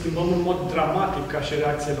 Ne schimbăm în mod dramatic ca și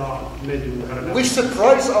reacție la mediul în care ne We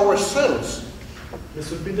surprise ourselves. Ne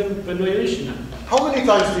surprindem pe noi înșine. How many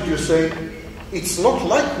times did you say, it's not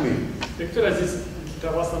like me? De câte ori a zis,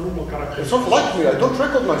 treaba asta nu mă caracterizează. It's not like me. I don't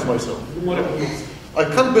recognize myself. Nu mă recunosc. I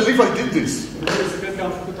can't believe I did this. Nu trebuie să cred că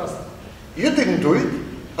am făcut asta. You didn't do it.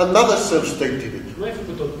 Another self-state did it. Nu ai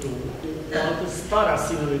făcut-o tu. O altă stare a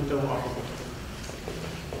sinelui tău a făcut.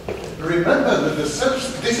 Remember that the self...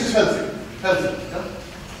 This is healthy. Healthy. Yeah?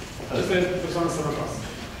 Acesta este persoană sănătoasă.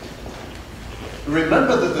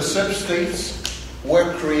 Remember that the self-states were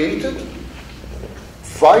created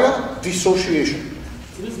via dissociation.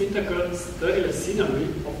 Țineți minte că stările sinelui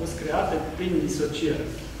au fost create prin disociere.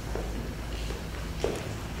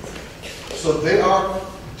 So they are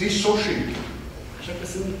dissociated. Așa că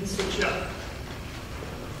sunt disociate.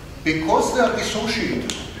 Because they are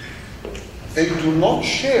dissociated, they do not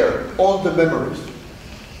share all the memories.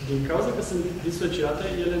 Din cauza că sunt disociate,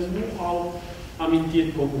 ele nu au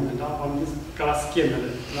amintiri comune, da? Am zis ca la schemele,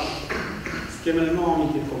 da? Schemele nu au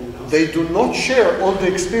amintiri comune. Da? They do not share all the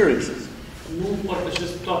experiences. Nu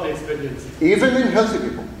împărtășesc toate experiențele. Even in healthy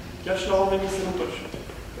people. Chiar și la oamenii sănătoși.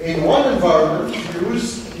 In one environment,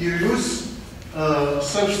 you use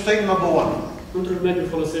self-state number 1. Într-un mediu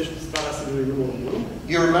folosești starea sinelui numărul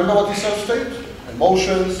 1. You remember what is self-state?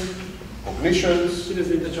 Emotions, cognitions,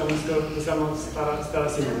 Țineți minte ce am zis că înseamnă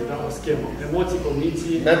starea sinelui, da? O schemă. Emoții,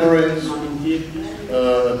 cogniții, memories, amintiri,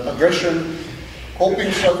 aggression,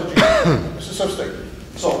 coping strategy. This is self-state.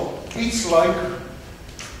 So, it's like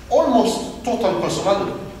almost total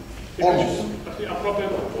personality. Almost. Ar fi aproape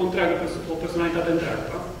o personalitate întreagă,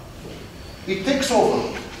 da? It takes over.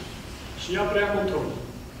 Și ea preia controlul.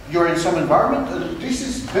 You're in some environment and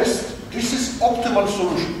this is optimal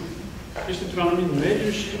solution. Ești într-un anumit mediu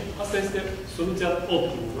și asta este soluția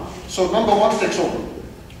optimă, da? So number 1 takes over.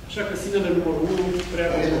 Așa că sinele numărul 1 preia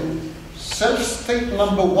controlul. Self-state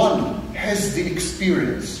number 1 has the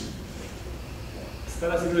experience.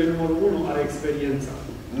 Starea sinelui numărul 1 are experiența.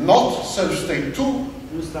 Not self-state 2,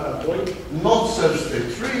 Nu starea 2, not self-state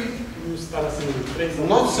 3, nu starea sinelui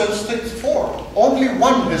 3, not self-state 4. Only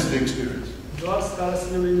one has the experience. doar starea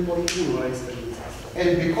sinelui numărul 1 are experiența.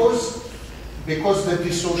 And because the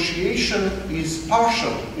dissociation is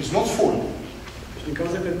partial, is not full, Și din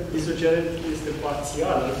cauza că disocierea este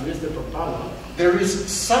parțială, nu este totală, there is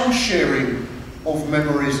some sharing of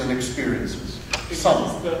memories and experiences. Some.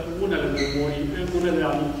 există unele memorii, unele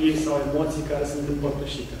amintiri sau emoții care sunt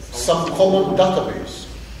împărtășite. Some common database.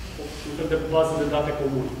 Un fel de bază de date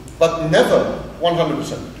comună. But never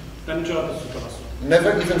 100%. Dar niciodată 100%.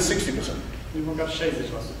 Never even 60%. Nici măcar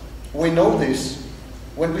 60%. We know this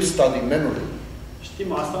when we study memory. Știm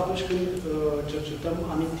asta atunci când cercetăm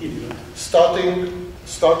amintirile.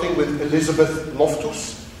 Starting with Elizabeth Loftus.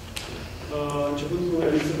 Începând cu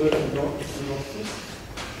Elizabeth Loftus.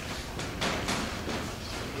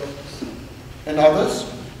 And others,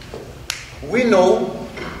 we know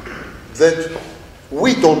that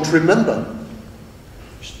we don't remember.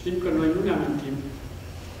 Știm că noi nu ne amintim.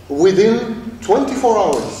 Within 24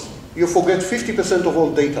 hours, you forget 50% of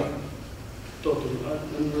all data. Totul.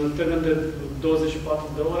 În termen de 24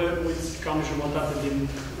 de ore, uiți cam jumătate din...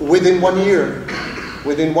 Within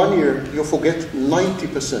one year, you forget 90%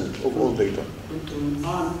 of all data. Într-un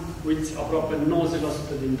an, uiți aproape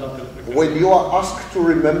 90% din datele pe care... When you are asked to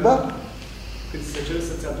remember, când se cere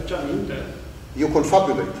să-ți aduci aminte, you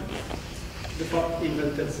confabulate. De fapt,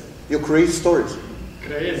 inventezi. You create stories.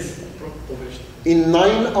 Creezi povești. In 9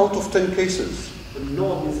 out of 10 cases, în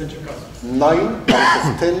 9 din 10 cazuri, 9 out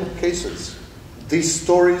of 10 cases, these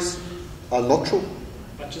stories are not true.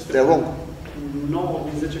 They're wrong. 9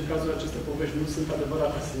 din 10 cazuri, aceste povești nu sunt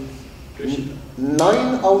adevărate, sunt greșite.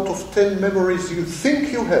 9 out of 10 memories you think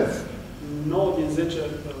you have 9 din 10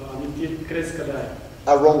 amintiri crezi că le ai.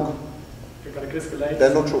 are wrong. Pe care crezi că le ai,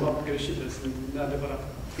 They're not sunt true. greșite, sunt neadevărate.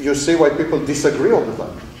 You see why people disagree all the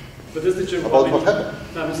time Vedeți de ce about what happened.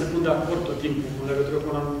 nu se pun de acord tot timpul în legătură cu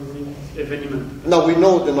un anumit eveniment. Now we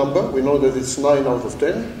know the number. We know that it's 9 out of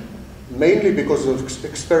 10, mainly because of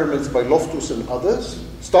experiments by Loftus and others,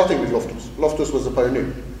 starting with Loftus. Loftus was a pioneer.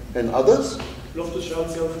 And others, Loftus și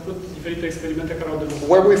alții au făcut diferite experimente care au demonstrat.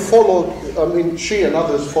 where we followed, she and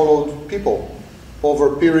others followed people over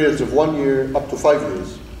periods of 1 year up to 5 years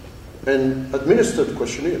and administered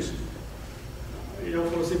questionnaires. Ei au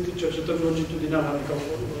folosit cercetări longitudinale, adică au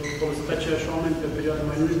folosit aceiași oameni pe perioade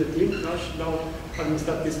mai lungi de timp, da? Și le-au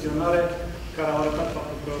administrat chestionare care au arătat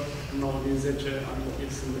faptul că 9 din 10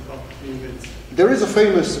 amintiri sunt de fapt invenții. There is a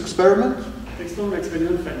famous experiment Există un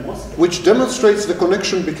experiment faimos which demonstrates the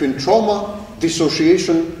connection between trauma,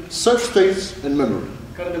 dissociation, self-states, and memory.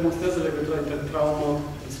 care demonstrează legătura între traumă,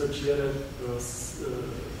 disociere,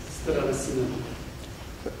 starea de sine.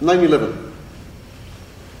 9/11.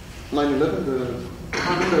 9/11,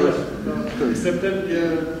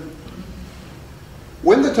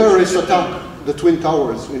 when the terrorists attacked the Twin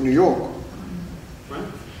Towers in New York,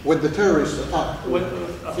 when the terrorists attacked,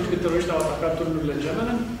 Atunci când teroriștii au atacat turnurile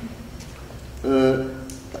gemene,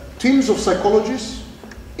 teams of psychologists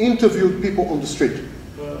interviewed people on the street.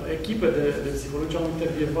 Echipe de psihologi au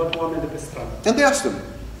intervievat oameni de pe stradă. And they asked them,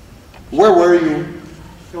 where were you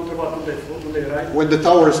I-au întrebat unde erai, when the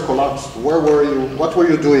towers collapsed? Where were you? What were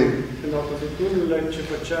you doing? când au căzut turnurile, ce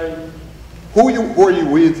făceai, Who were you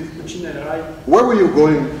with? cu cine erai, Where were you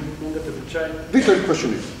going? unde te duceai. These are the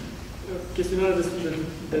questionnaires. Chestionarea destul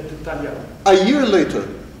de detaliată. A year later,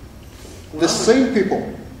 the same people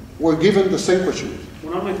were given the same questionnaires.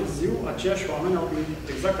 Un an mai târziu, aceiași oameni au primit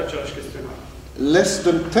exact același chestionar. Less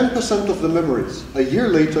than 10% of the memories a year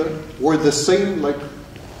later were the same like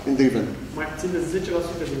in the event. Mai puțin de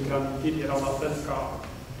 10% dintre amintiri erau la fel ca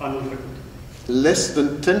anul trecut. Less than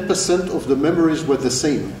 10% of the memories were the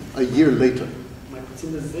same a year later. Mai puțin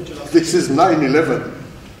de 10%. This is 9/11.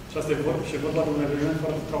 Și asta e vorba de un eveniment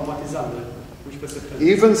foarte traumatizant de 11 septembrie.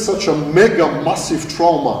 Even such a mega massive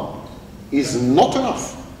trauma is not enough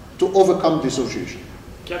to overcome dissociation.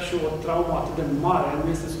 Chiar și o traumă atât de mare nu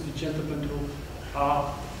este suficientă pentru a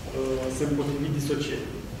se împotrivi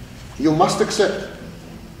disocierii. You must accept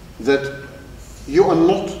that you are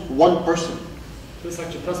not one person. Trebuie să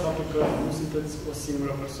acceptați faptul că nu sunteți o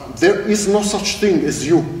singură persoană. There is no such thing as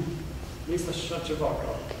you. Nu există așa ceva ca...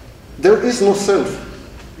 There is no self.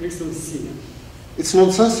 Nu există un sine. It's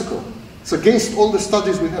nonsensical. It's against all the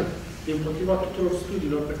studies we have. E împotriva tuturor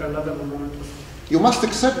studiilor pe care le avem în momentul ăsta. You must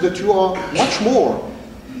accept that you are much more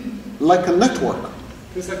like a network.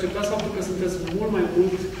 Trebuie să acceptați faptul că sunteți mult mai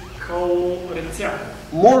mult ca o rețea.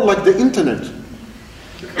 More like the internet.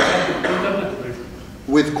 Internetul, de exemplu.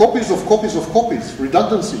 With copies of copies of copies,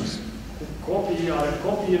 redundancies. Copii ale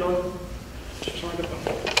copiilor și așa mai departe.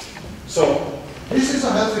 So, this is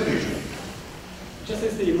a healthy picture. Aceasta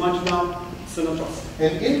este imaginea sănătoasă.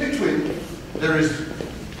 And in between, there is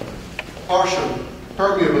partial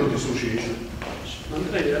permeable dissociation.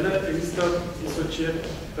 Între ele există disocieri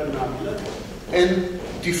permeabile and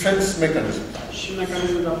defense mechanisms. și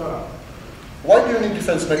mecanisme de apărare. Why do you need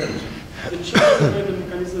defense mechanisms? De ce avem nevoie de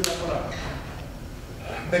mecanisme de apărare?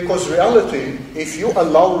 Because reality, if you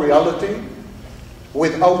allow reality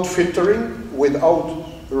without filtering, without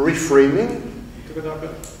reframing, Pentru că dacă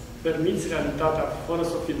permiți realitatea fără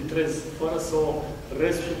să o filtrezi, fără să o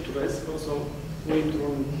restructurezi, fără să o pui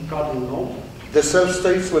într-un cadru nou, the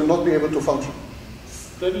self-states will not be able to function.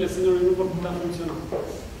 stările sinelui nu vor putea funcționa.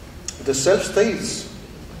 The self-states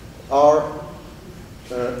are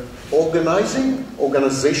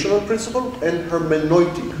organizational principle and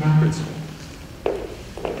hermeneutic principle.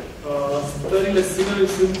 Stările sinelui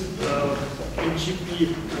sunt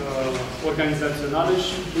principii organizaționale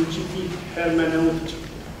și principii hermeneutice.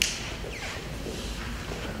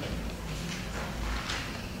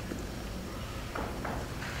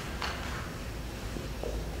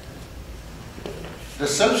 The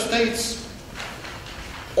self-states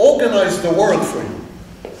organize the world for you.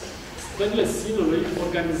 Stările sinelui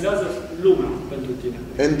organizează lumea pentru tine.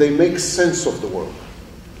 And they make sense of the world.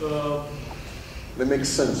 They make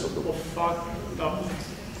sense of the O world. fac, da,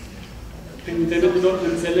 prin intermediul lor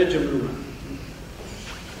înțelegem lumea.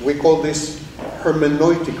 We call this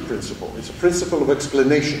hermeneutic principle. It's a principle of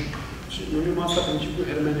explanation. Și numim asta principiul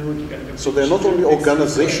hermeneutic. Adică So they're not only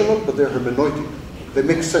organizational, but they're hermeneutic. They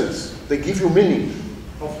make sense. They give you meaning.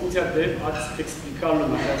 Au funcția de a-ți explica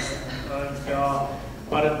lumea, de a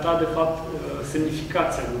arăta, de fapt,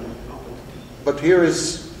 semnificația lumii. But here is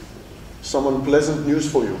some unpleasant news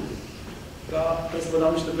for you. Dar trebuie să vă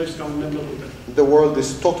dau niște vești cam neplăcute. The world is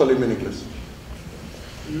totally meaningless.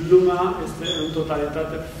 Lumea este în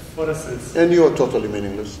totalitate fără sens. And you are totally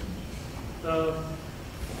meaningless.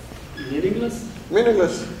 Meaningless?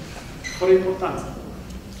 Meaningless. Fără importanță.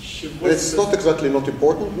 Și It's not exactly not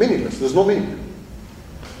important. Meaningless. There's no meaning.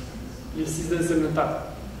 lipsiți de însemnătate.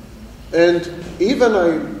 And even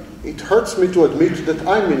it hurts me to admit that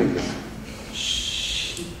I'm meaningless.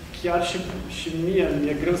 Și chiar și mie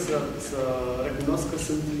mi-e greu să recunosc că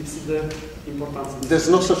sunt lipsit de importanță. There's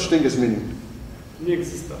no such thing as meaning. Nu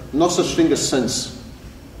există. No such thing as sense.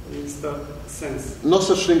 Nu există sens. No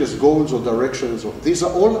such thing as goals or directions. These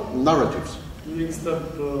are all narratives. Nu există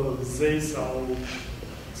zei sau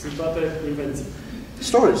sunt toate invenții.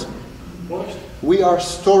 Stories. Povești. We are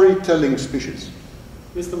storytelling species.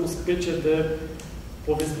 Noi suntem o specie de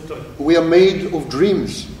povestitori. We are made of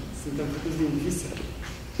dreams. Suntem făcuți din vise.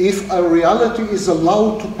 If a reality is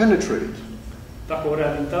allowed to penetrate, Dacă o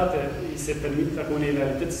realitate se permite, dacă unei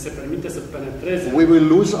realități se permite să penetreze, we will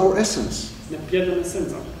lose our essence. ne pierdem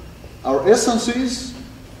esența. Our essence is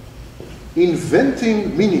inventing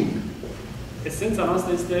meaning. Esența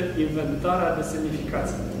noastră este inventarea de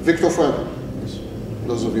semnificație. Victor Frankl,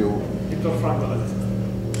 those of you. Victor Frankl a zis.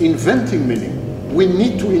 Inventing meaning. We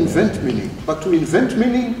need to invent meaning. But to invent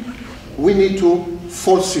meaning, we need to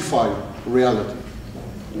falsify reality.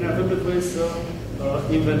 Noi avem nevoie să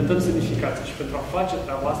inventăm semnificații și pentru a face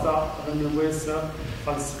treaba asta avem nevoie să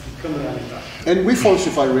falsificăm realitatea. And we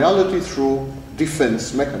falsify reality through defense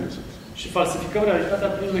mechanisms. Și falsificăm realitatea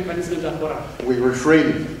prin mecanisme de apărare. We reframe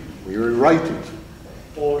it. We rewrite it.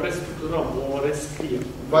 O restructurăm, o rescriem.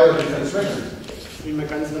 Via defense mechanisms. Prin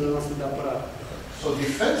mecanismele noastre de apărare. So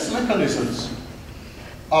defense mechanisms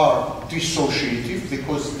are dissociative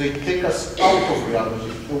because they take us out of reality,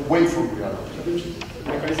 away from reality. Atunci,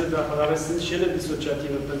 mecanismele de apărare sunt și ele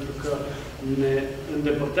disociative pentru că ne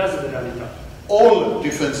îndepărtează de realitate. All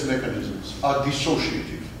defense mechanisms are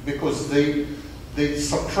dissociative because they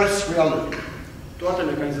suppress reality. Toate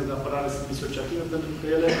mecanismele de apărare sunt disociative pentru că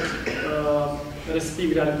ele resping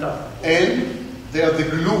realitatea. And they are the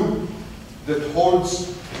glue that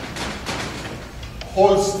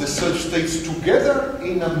holds the self-states together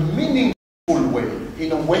in a meaningful way,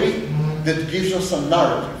 in a way that gives us a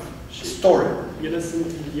narrative, story. Ele sunt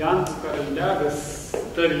liantul care leagă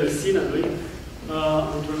stările sinelui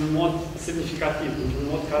într-un mod semnificativ, într-un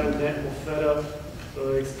mod care ne oferă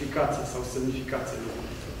explicație sau semnificație.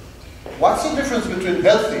 What's the difference between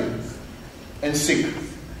healthy and sick?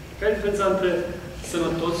 Care e diferența între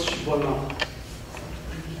sănătos și bolnav?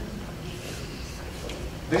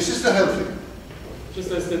 This is the healthy.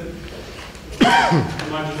 Acesta este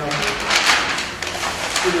imaginea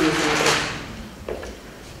sinelui sănătos.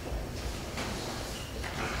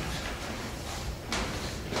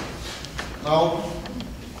 Now,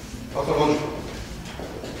 pathological.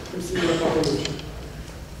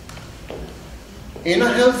 In a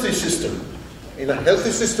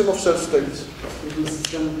healthy system of self-states,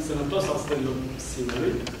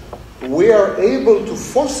 we are able to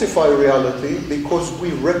falsify reality because we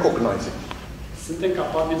recognize it. Suntem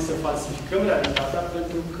capabili să falsificăm realitatea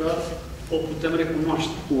pentru că o putem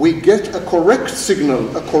recunoaște. We get a correct signal,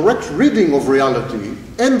 a correct reading of reality,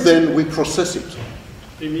 and then we process it.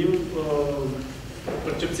 Primim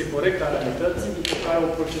percepție corectă a realității, după care o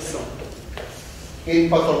procesăm. In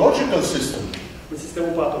pathological system, În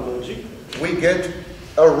sistemul patologic, we get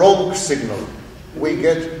a wrong signal. We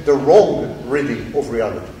get the wrong reading of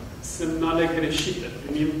reality. Semnale greșite,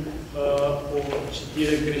 primim o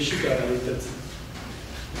citire greșită a realității.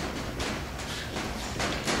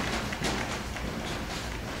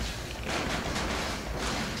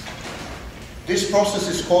 This process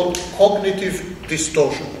is called cognitive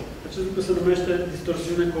distortion. Acest lucru se numește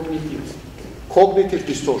distorsiune cognitivă. Cognitive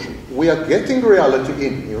distortion. We are getting reality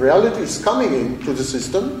in. Reality is coming into the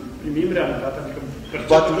system, Primim realitatea, adică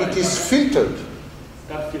but it is filtered.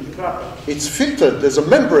 dar filtrată. It's filtered. There's a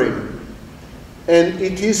membrane, and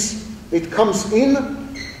it comes in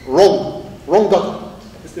wrong data.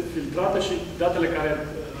 Este filtrată și datele care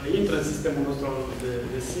intră în sistemul nostru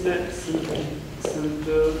de sine sunt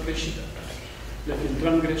greșite. Le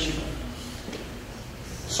filtrăm greșit.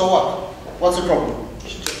 So what? What's the problem?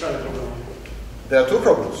 Și care e problema? There are two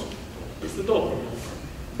problems. Este două probleme.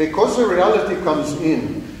 Because the reality comes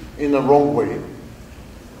in a wrong way,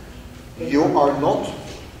 you are not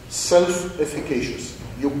self-efficacious.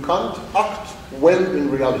 You can't act well in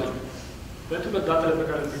reality. Pentru că datele pe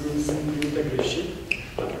care le primim sunt primite greșit,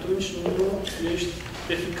 atunci nu ești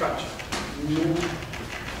eficace.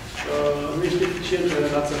 Nu ești eficient în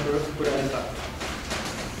relația cu realitatea.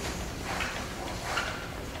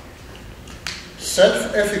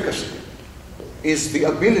 Self-efficacy is the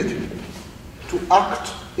ability to act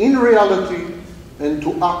in reality and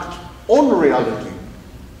to act on reality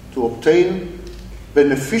to obtain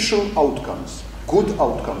beneficial outcomes, good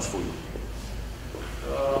outcomes for you.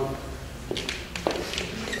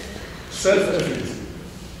 Self-efficacy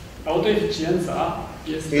Autoeficiența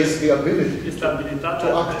is the ability este abilitatea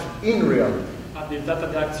to act in reality abilitatea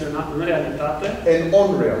de a acționa în realitate, and on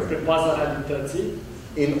reality pe baza realității,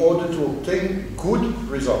 in order to obtain good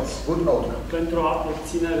results, good outcomes. pentru a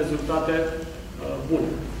obține rezultate bune.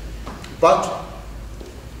 But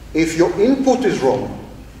if your input is wrong,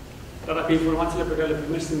 Dar dacă informațiile pe care le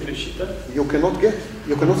primești sunt greșite,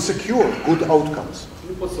 you cannot secure good outcomes.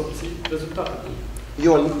 nu poți să obții rezultate bune.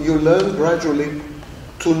 You learn gradually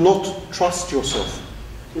to not trust yourself.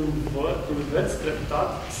 Înveți treptat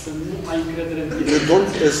să nu ai încredere în tine. You don't,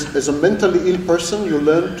 as a mentally ill person, you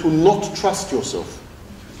learn to not trust yourself.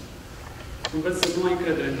 Înveți să nu ai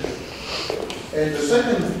încredere în tine. And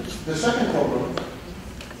the second problem,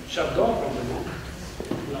 Și a doua problemă,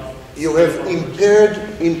 you have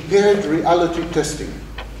impaired reality testing.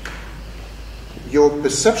 Your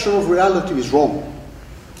perception of reality is wrong.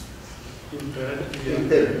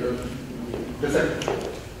 Impaired. Defective.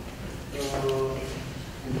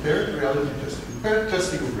 Impaired reality testing. Impaired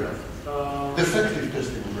testing of reality. Defective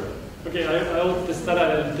testing of reality. Ok, ai o testare a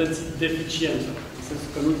realității deficientă. În sensul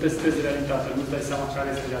că nu testezi realitatea, nu-ți dai seama care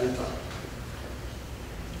este realitatea.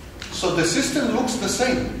 So the system looks the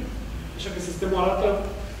same. Așa că sistemul arată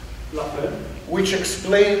la fel. Which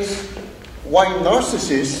explains why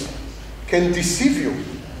narcissists can deceive you.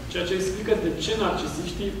 Ceea ce explică de ce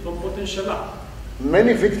narcisiștii vă pot înșela.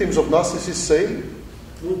 Many victims of narcissists say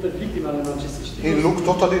Multe victime ale narcisiștilor he looked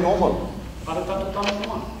totally normal. arăta total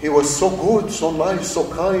normal. He was so good, so nice, so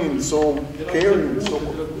kind, so caring, so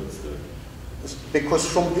because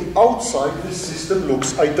from the outside the system looks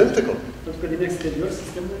identical. Pentru că din exterior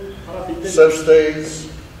sistemul arată identic. Self-states,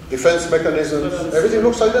 defense mechanisms, everything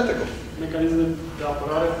looks identical. Mecanismul de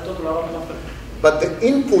apărare, totul arată la fel. But the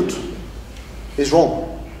input is wrong.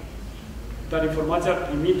 Dar informația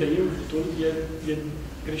primită, inputul, e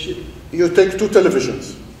greșit. You take two televisions.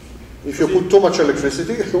 If you put too much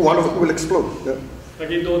electricity, one of them will explode. Yeah.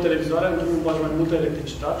 Dacă ai două televizoare, într-unul bagi mai multă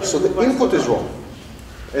electricitate. So the input is wrong.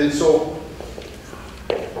 And so,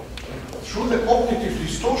 through the cognitive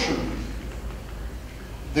distortion,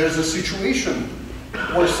 there's a situation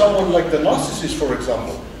where someone like the narcissist, for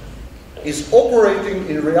example, is operating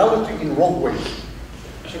in reality in wrong ways.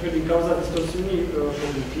 Așa că din cauza distorsiunii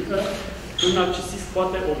cognitive, un narcisist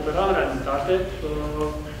poate opera în realitate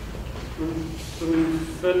într-un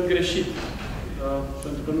fel greșit,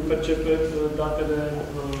 pentru că nu percepe datele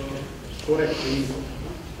corecte.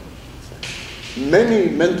 Many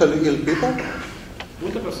mentally ill people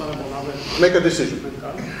Multe persoane bolnave make a decision.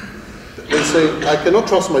 mental They say, I cannot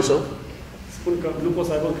trust myself. spun că nu pot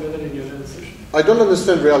să aibă încredere în ele însuși. I don't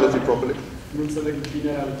understand reality properly. Nu înțeleg bine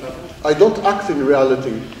realitatea. I don't act in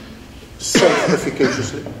reality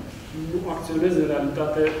self-efficaciously. Nu acționez în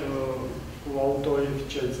realitate cu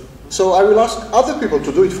autoeficiență. So I will ask other people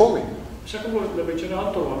to do it for me. Așa că le voi cere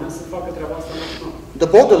altor oameni să facă treaba asta națională. The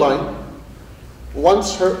borderline wants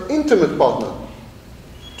her intimate partner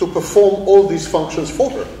to perform all these functions for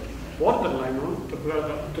her. Borderline-ul,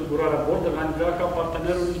 tulburarea borderline, vrea ca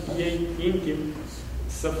partenerul ei intim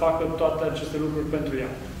să facă toate aceste lucruri pentru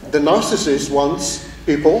ea. The narcissist wants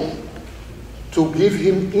people to give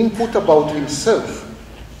him input about himself.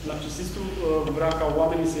 Narcisistul vrea ca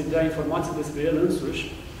oamenii să-i dea informații despre el însuși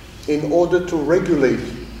In order to regulate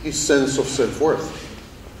his sense of self-worth.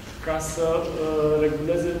 ca să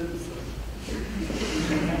reguleze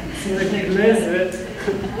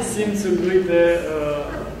simțul lui de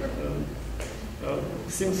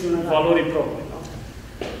simțul valorii proprii. Da?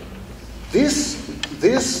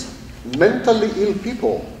 This mentally ill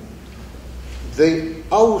people, they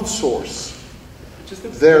outsource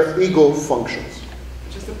their ego functions.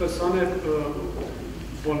 Aceste persoane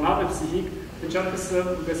bolnave psihic încearcă să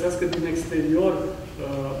găsească din exterior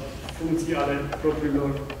funcții ale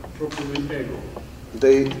propriului ego.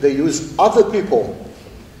 They use other people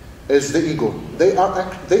as the ego.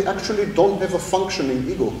 They actually don't have a functioning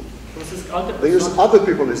ego. They use other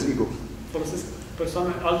people as ego. Folosesc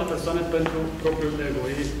alte persoane pentru propriul ego.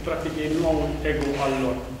 Practic, ei nu au un ego al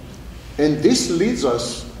lor. And this leads us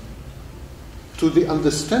to the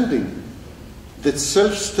understanding that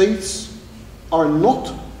self-states are not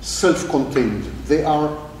self-contained. They are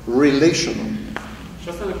relational. Și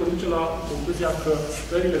asta ne conduce la concluzia că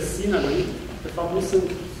stările sinelui, de fapt, nu sunt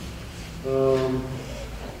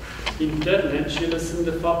interne, ci ele sunt,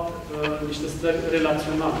 de fapt, niște stări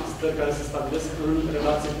relaționale, stări care se stabilesc în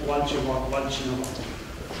relație cu altceva, cu altcineva.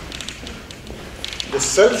 The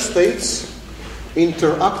self-states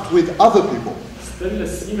interact with other people. Stările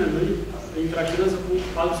sinelui interacționează cu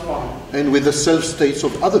alți oameni. And with the self-states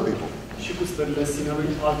of other people. Și cu stările sinelui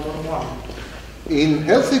altor oameni. In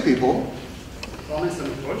healthy people, oameni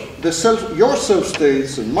sănătoși, your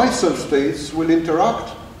self-states and my self-states will interact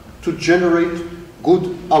to generate good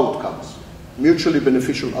outcomes, mutually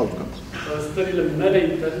beneficial outcomes. Stările mele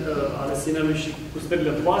ale sinelui și cu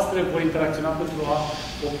stările voastre vor interacționa pentru a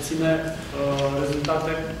obține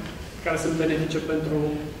rezultate care sunt benefice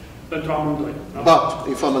pentru amândoi. Da? But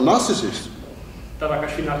if I'm a narcissist, dar dacă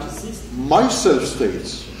aș fi narcisist, my self-states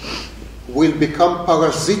will become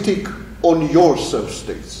parasitic on your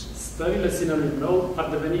self-states. Stările sinelui meu ar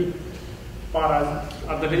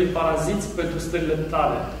deveni paraziți pentru stările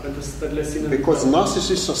tale, pentru stările sinelui Because tău.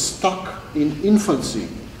 narcissists are stuck in infancy.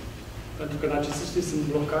 Pentru că narcisistii sunt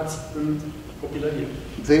blocați în copilărie.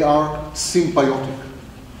 They are symbiotic.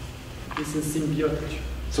 Ei sunt simbiotici.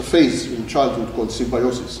 It's a phase in childhood called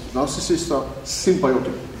symbiosis. Narcissists are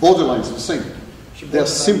symbiotic. Borderlines are the same. They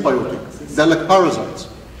are symbiotic. They're like parasites.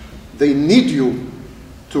 They need you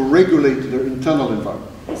to regulate their internal environment.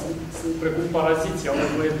 Sunt precum paraziții, au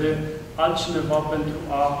nevoie de altcineva pentru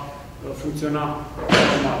a funcționa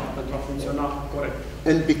normal, pentru a funcționa corect.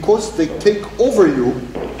 And because they take over you,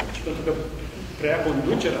 Și pentru că preia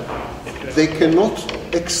conducerea, they cannot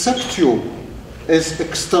accept you as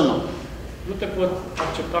external. nu te pot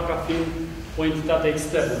accepta ca fiind o entitate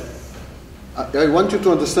externă. I want you to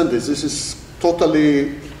understand this. This is totally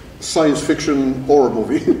science fiction horror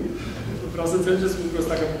movie. Vreau să înțelegeți lucrul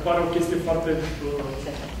ăsta, că pare o chestie foarte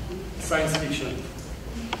science fiction.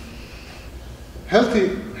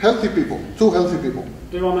 Healthy people, two healthy people.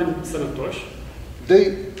 Doi oameni sănătoși.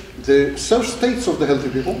 The self-states of the healthy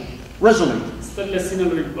people resonate. Stările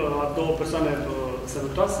sinelui a două persoane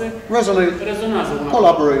sănătoase rezonează una.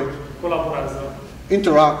 Colaborează.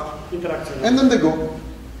 Interacționează. And then they go.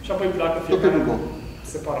 Și apoi pleacă fiecare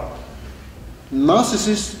separat.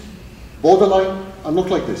 Narcissists, borderline, are not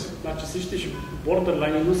like this. Narcisiștii și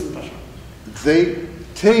borderline nu sunt așa. They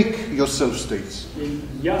take your self-states. Ei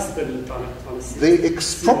ia stările tale. They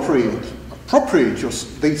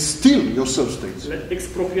they steal your self-states. Le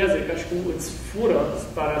expropriază ca și cum îți fură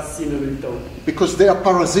starea sinelui tău. Because they are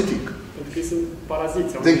parasitic. Pentru că ei sunt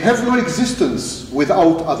paraziți. They have no existence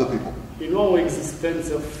without other people. Ei nu au o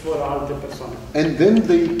existență fără alte persoane. And then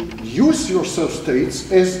they use your self-states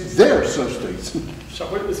as their self-states. Și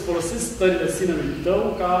apoi îți folosesc stările sinelui tău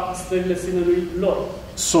ca stările sinelui lor.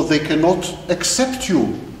 So they cannot accept you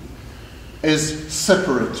as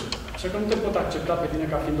separate. Așa că nu te pot accepta pe tine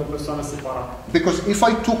ca fiind o persoană separată. Because if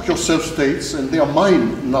I took your self-states and they are mine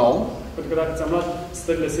now, pentru că dacă ți-am luat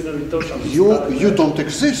stările sinelui tău și am you don't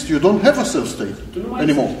exist. You don't have a self-state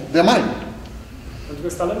anymore. They're mine. Pentru că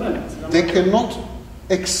sunt ale mele. They cannot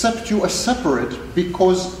accept you as separate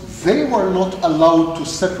because they were not allowed to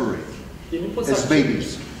separate as babies.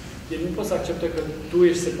 Ei nu pot să accepte că tu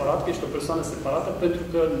ești separat, că ești o persoană separată, pentru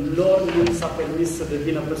că lor nu li s-a permis să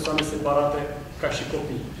devină persoane separate ca și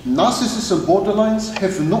copii. Narcissists and borderlines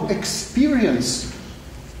have no experience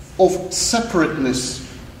of separateness.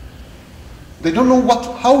 They don't know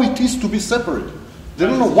how it is to be separate. They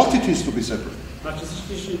don't know what it is to be separate.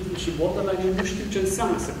 Narcisiștii și borderline nu știu ce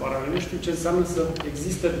înseamnă separare, nu știu ce înseamnă să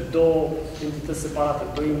existe două entități separate,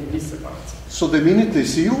 doi indivizi separați. So the minute they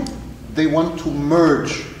see you, they want to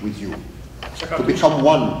merge with you, to become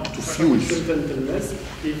one, to fuse. Când te întâlnesc,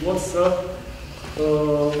 ei vor să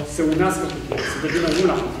se unească cu tine, să devină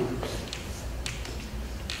una cu tine.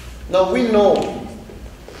 Now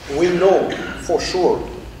we know for sure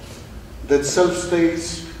that self-states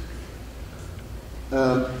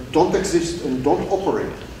don't exist and don't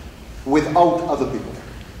operate without other people.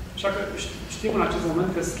 Așa că știm în acest moment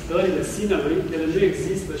că stările sinelui, ele nu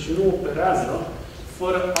există și nu operează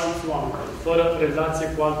fără alți oameni, fără relație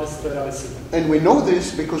cu alte stări ale sinelui. And we know this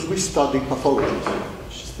because we study pathology.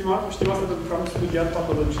 Și știm asta pentru că am studiat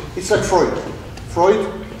patologie. It's like Freud. Freud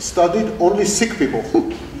studied only sick people.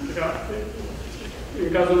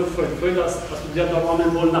 În cazul lui Freud a studiat doar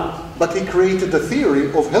oameni bolnavi. But he created a theory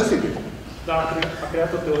of healthy people. Dar a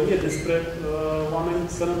creat o teorie despre oameni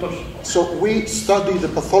sănătoși. So we study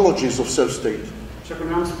the pathologies of self-state, Și acum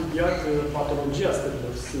am studiat patologia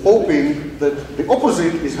stărilor sinelui, hoping that the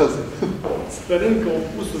opposite is healthy. sperând că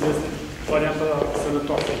opusul este varianta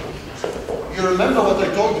sănătoasă. You remember what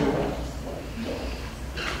I told you?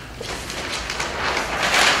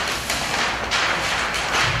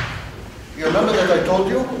 You remember that I told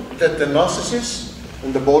you that the narcissist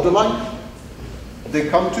and the borderline, they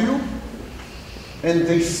come to you and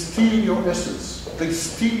they steal your essence. They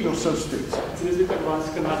steal your self-state. Țineți minte că v-am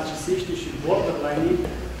zis că narcisiștii și borderline-ii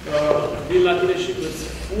vin la tine și îți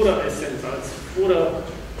fură esența, îți fură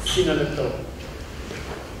sinele tău.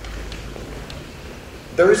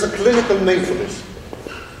 There is a clinical name for this.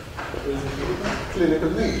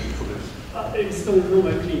 Clinical name for this. Există un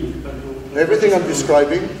nume clinic pentru... Everything I'm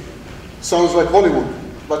describing sounds like Hollywood,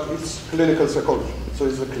 but it's clinical psychology. So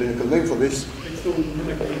it's a clinical name for this. Există un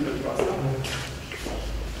nume clinic pentru asta.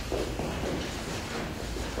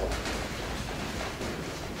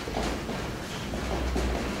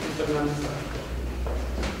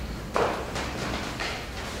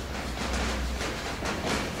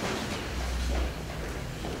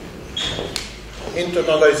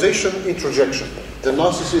 Internalization, introjection. The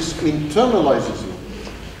narcissist internalizes you,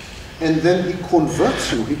 and then he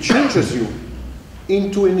converts you, he changes you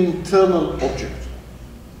into an internal object.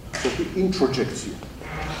 So he introjects you.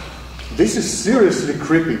 This is seriously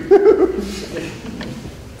creepy.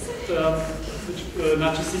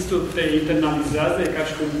 Narcisistul te internalizează, e ca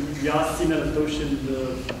și cum ia sinele tău și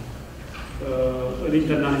îl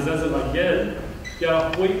internalizează la el, iar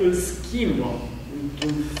apoi îl schimbă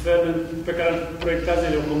într-un fel pe care îl proiectează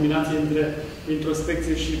el, o combinație între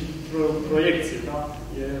introspecție și proiecție. Da?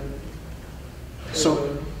 So,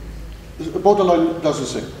 borderline does the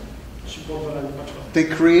same. Și borderline face asta. They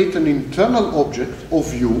create an internal object of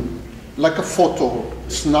you, like a photo,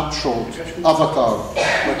 snapshot, avatar,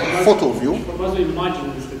 like a photo of you. Formează o imagine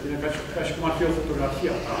despre tine, ca și cum ar fi o fotografie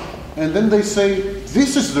a ta. And then they say,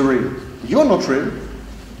 this is the real. You're not real.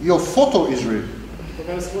 Your photo is real. Pe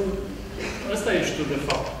care spun, ăsta ești tu de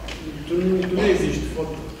fapt. Tu nu existi,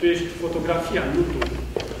 tu ești fotografia, nu tu.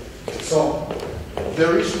 So,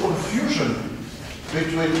 there is confusion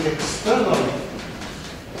between external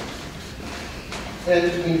and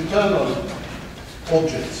internal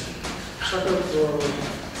objects. Așa că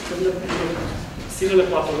sinele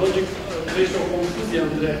patologic crește o confuzie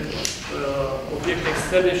între obiecte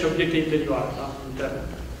externe și obiecte interioare, da? Interne.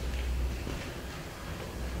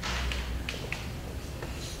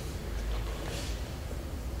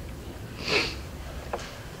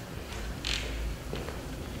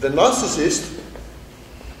 The narcissist,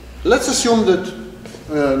 let's assume that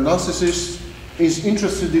narcissist is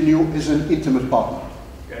interested in you as an intimate partner.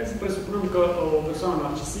 Să presupunem că o persoană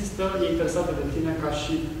narcisistă e interesată de tine ca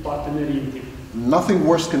și partener intim. Nothing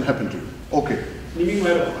worse can happen to you. Okay. Nimic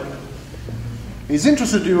mai rău. He's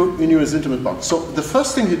interested in you as intimate partner. So the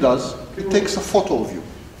first thing he does, he takes a photo of you.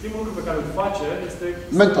 Primul lucru pe care îl face este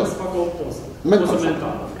să facă o poză. Mental. Poză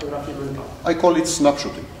mentală, o fotografie mentală. I call it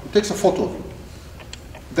snapshotting. He takes a photo of you.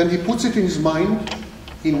 Then he puts it in his mind,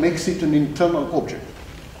 he makes it an internal object.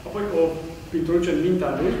 Apoi o introduce în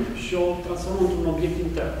mintea lui și o transformă într-un obiect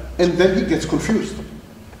intern. And then he gets confused.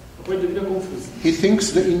 Apoi devine confuz. He thinks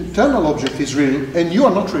the internal object is real and you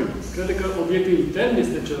are not real. Crede că obiectul intern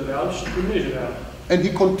este cel real și tu nu ești real. And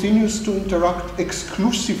he continues to interact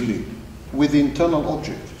exclusively with the internal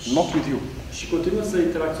object, not with you. Și continuă să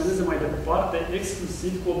interacționeze mai departe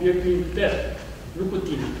exclusiv cu obiectul intern, nu cu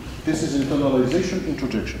tine. This is internalization,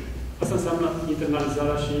 introjection. Asta înseamnă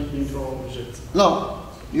internalizarea și introjecția. Now,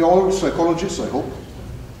 you're all psychologists, I hope.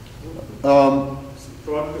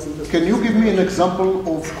 Can you give me an example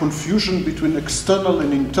of confusion between external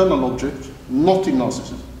and internal object not in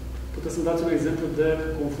narcissism. Puteți să-mi dați un exemplu de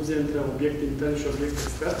confuzie între obiect intern și obiect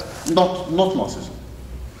extern? Not narcissism.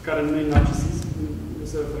 Care nu e narcisism, nu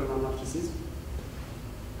se referă la narcisism.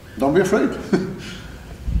 Don't be afraid.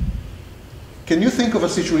 Can you think of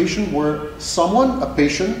a situation where someone, a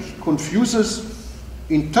patient, confuses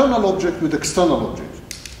internal object with external object?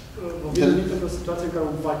 Vă vine în minte o situație în care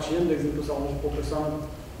un pacient, de exemplu, sau o persoană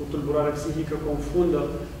cu tulburare psihică confundă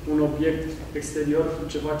un obiect exterior cu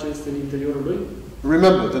ceva ce este în interiorul lui?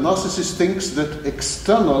 Remember, the narcissist thinks that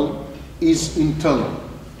external is internal.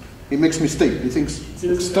 He makes mistake. He thinks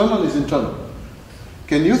external is internal.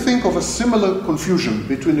 Can you think of a similar confusion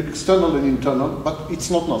between external and internal, but it's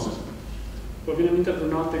not narcissism? Vă vine în minte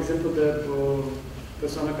un alt exemplu de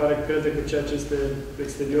persoană care crede că ceea ce este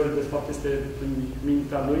exterior, de fapt, este în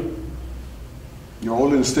mintea lui? You're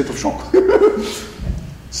all in a state of shock.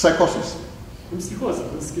 Psychosis. În psihoză,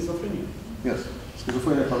 în schizofrenie. Yes.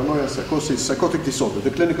 Schizophrenia, paranoia, psychosis, psychotic disorder.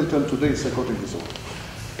 The clinical term today is psychotic disorder.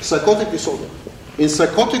 Psychotic disorder. In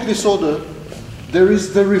psychotic disorder, there is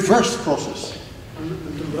the reverse process. În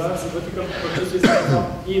tulburarea psihotică, procesul este de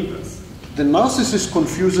fapt invers. The narcissist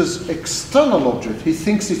confuses external object. He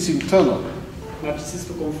thinks it's internal.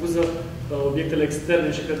 Narcisistul confuză obiectele externe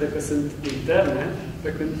și crede că sunt interne, pe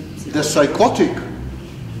când The psychotic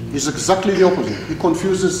is exactly the opposite. He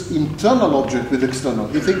confuses internal object with external.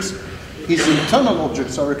 He thinks his internal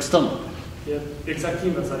objects are external. E exact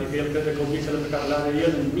invers, adică el crede că obiectele pe care le are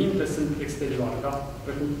el în minte sunt exterioare, da?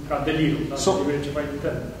 Precum ca delirul, da? Delirul e ceva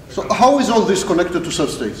intern. So how is all this connected to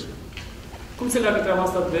self-states? Cum se leagă treaba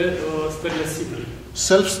asta de stările sinelui?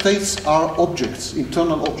 Self-states are objects,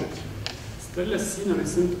 internal objects. Stările sinelui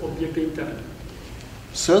sunt obiecte interne.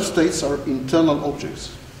 Self-states are internal objects.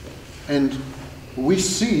 And we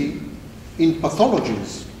see in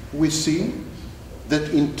pathologies, we see that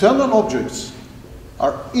internal objects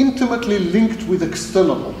are intimately linked with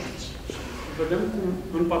external objects. Vedem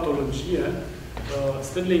cum în patologie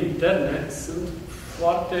stările interne sunt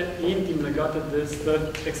foarte intim legate de stări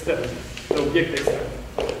externe, de obiecte externe.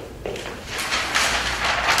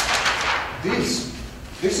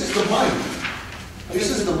 This is the mind. This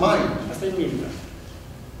is the mind. Asta e mintea.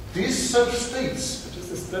 These self-states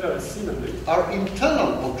Aceste stări ale sinelui are internal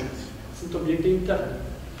objects. sunt obiecte interne.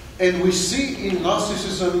 And we see in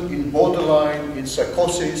narcissism, in borderline, in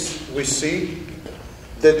psychosis, we see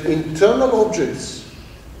that internal objects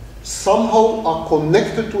somehow are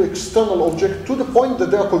connected to external object to the point that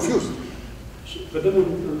they are confused. Și vedem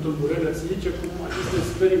în tulburările psihice cum aceste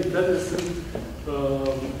stări interne sunt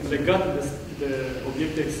legate de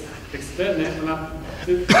obiecte externe în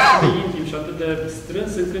atât de intim și atât de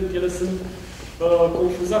strâns încât ele sunt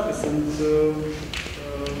confuzate, sunt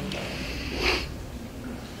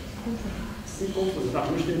confuze. Da,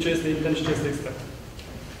 nu știm ce este intern și ce este extern.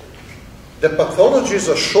 The pathologies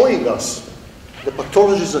are showing us, the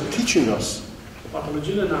pathologies are teaching us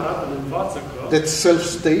Patologiile ne arată, ne învață că that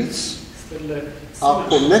self-states are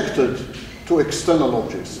connected to external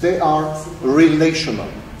objects. They are relational.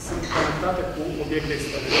 Sunt conectate cu obiecte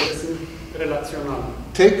externe, ele sunt relaționale.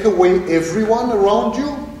 Take away everyone around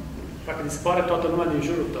you, Dacă dispare toată lumea din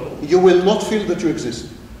jurul tău, you will not feel that you exist.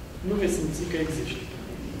 nu vei simți că existi.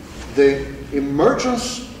 The emergence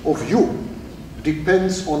of you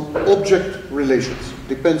depends on object relations,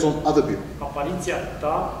 depends on other people. Apariția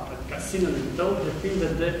ta, adică sinele tău, depinde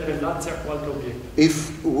de relația cu alte obiecte. If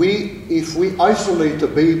we isolate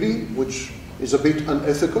a baby, which is a bit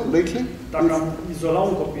unethical lately, Dacă am izola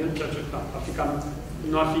un copil, ceea ce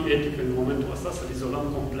nu ar fi etic în momentul ăsta, să-l izolăm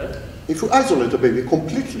complet, if we isolate a baby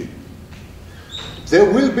completely, there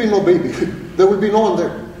will be no baby. There will be no one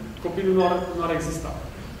there. copilul nu ar exista.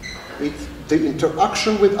 The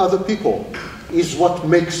interaction with other people is what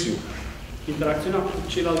makes you. Interacțiunea cu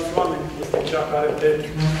ceilalți oameni este cea care te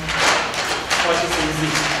face să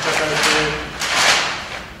existi, cea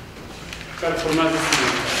care formează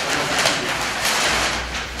sinele.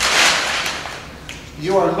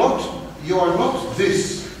 You are not this.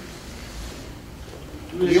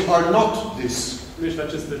 You are not this. Nu ești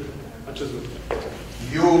acest lucru.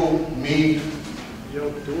 You, me, Eu,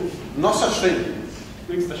 tu, no such thing.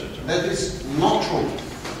 nu există așa ceva. That is not true.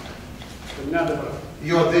 Este neadevărat.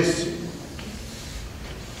 You are this.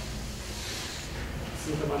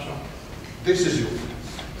 Suntem așa. This is you.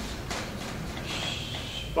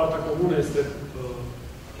 Și partea comună este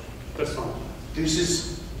persoana. This is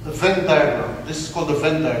the Venn diagram. This is called the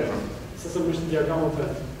Venn diagram. Să se numește diagramul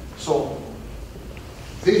Venn. So,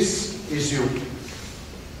 this is you.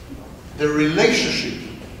 The relationship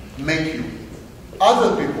make you. Other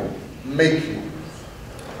people make you.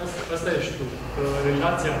 Asta ești tu.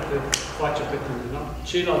 Relația te face pe tine, da?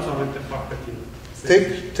 Ceilalți oameni te fac pe tine.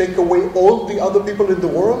 Take away all the other people in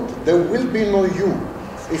the world, there will be no you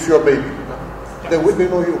if you're a baby. There will be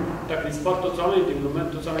no you. Dacă dispar toți oamenii din lume,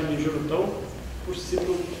 toți oamenii din jurul tău, pur și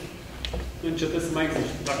simplu încetezi să mai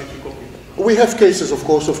existi, dacă ești copil. We have cases, of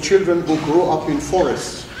course, of children who grew up in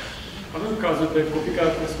forests. Avem cazuri de copii care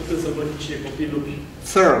au crescut în sălbăticie, copii lupi.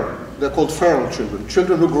 Feral, they're called feral children.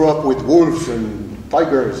 Children who grew up with wolves and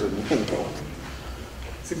tigers and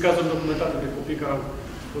Sunt cazuri documentate de copii care au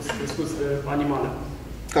fost crescuți de animale.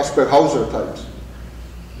 Kasper Hauser types.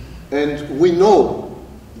 And we know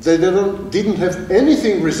they didn't have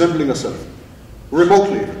anything resembling a self,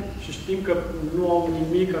 remotely. Și știm că nu au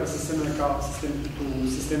nimic care să semene ca un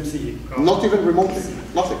sistem psihic. Not even remotely,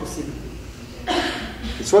 nothing.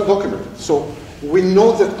 It's well documented. So we know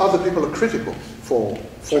that other people are critical for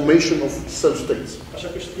formation of self-states. Așa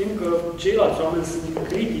că știm că ceilalți oameni sunt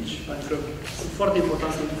critici, adică sunt foarte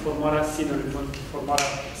importanți pentru formarea sinelui, pentru formarea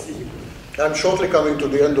psihicului. I'm shortly coming to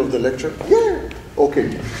the end of the lecture. Yeah. Okay.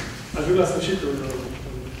 Ajung la sfârșitul.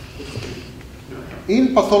 In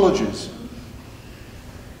pathologies,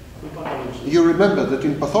 you remember that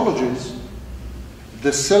in pathologies,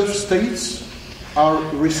 the self-states are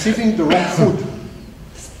receiving the wrong food.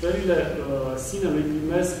 Stările sinelui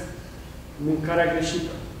primesc mâncarea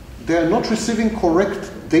greșită. They are not receiving correct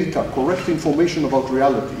data, correct information about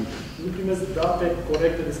reality. Nu primesc date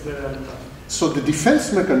corecte despre realitate. So the defense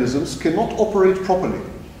mechanisms cannot operate properly,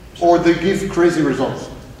 or they give crazy results.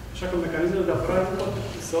 Așa că mecanismele de apărare nu pot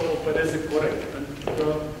să opereze corect, pentru că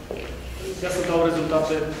putea să dau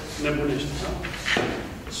rezultate nebunești.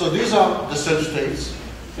 So these are the self-states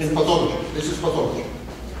in pathology. This is pathology.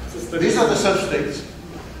 These are the self-states.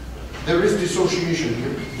 There is dissociation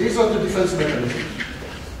here. These are the defense mechanisms.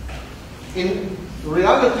 In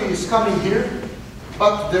reality is coming here,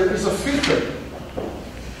 but there is a filter.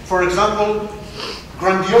 For example,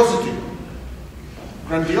 grandiosity.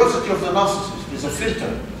 Grandiosity of the narcissist is a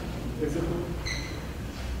filter.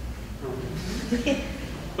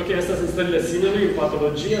 Ok, astea sunt stările sinelui în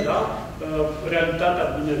patologie, da? Realitatea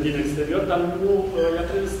vine din exterior, dar nu, ea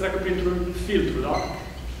trebuie să treacă printr-un filtru, da?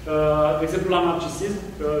 De exemplu, la narcisism,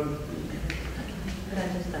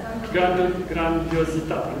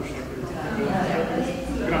 grandiozitate, nu știu dacă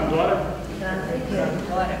grandoare?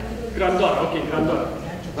 Grandoare, ok, grandoare.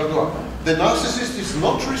 The narcissist is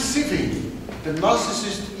not receiving. The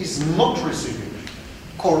narcissist is not receiving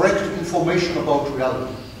correct information about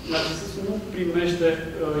reality. Narcisistul nu primește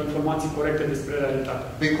informații corecte despre realitate.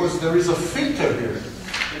 Because there is a filter here.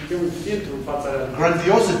 E un filtru în fața realității.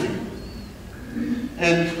 Grandiosity.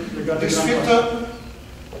 And this filter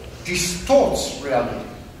distorts reality,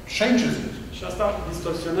 changes it. Și asta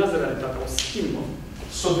distorsionează realitatea, o schimbă.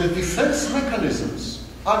 So the defense mechanisms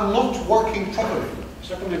are not working properly.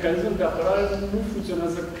 Așa că mecanismul de apărare nu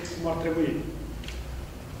funcționează cum ar trebui.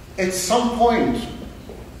 At some point,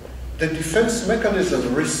 the defense mechanism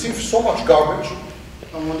receives so much garbage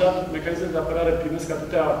La un moment dat, mecanismele de apărare primesc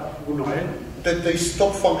atâtea gunoaie that they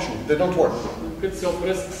stop functioning. They don't work. încât se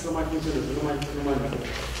opresc să mai funcționeze, nu mai merg.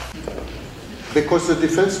 Because the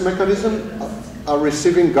defense mechanism are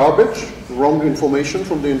receiving garbage, wrong information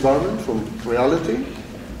from the environment, from reality.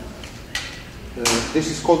 This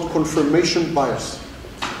is called confirmation bias.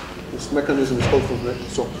 This mechanism is called confirmation.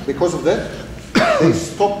 So, because of that, they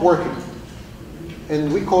stop working. And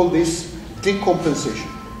we call this decompensation.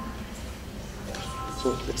 So,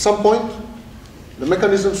 at some point, the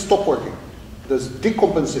mechanisms stop working. There's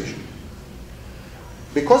decompensation.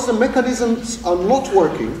 Because the mechanisms are not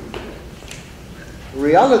working,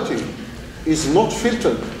 reality is not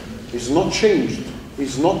filtered, is not changed,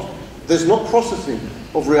 there's no processing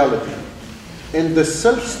of reality. And the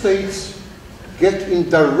self-states get in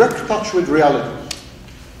direct touch with reality.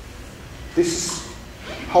 This is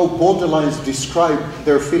how borderlines describe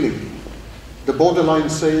their feeling. The borderline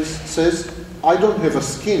says, I don't have a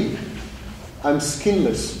skin, I'm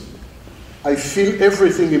skinless. I feel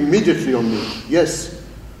everything immediately on me. Yes,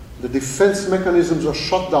 the defense mechanisms are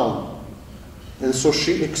shut down. And so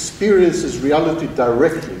she experiences reality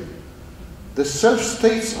directly. The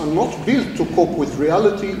self-states are not built to cope with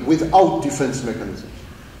reality without defense mechanisms.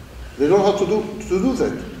 They don't know how to do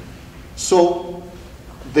that. So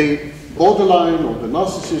the borderline or the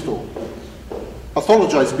narcissist or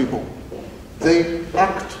pathologized people, they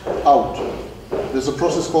act out. There's a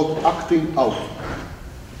process called acting out.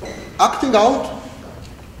 Acting out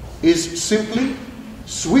is simply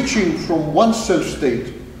switching from one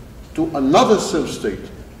self-state to another self-state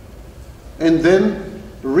and then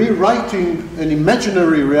rewriting an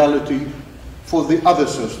imaginary reality for the other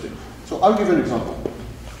self-state. So I'll give an example.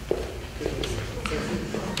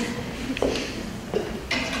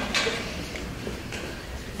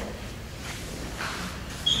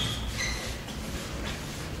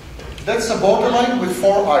 That's a borderline with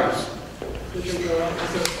 4 eyes. Deci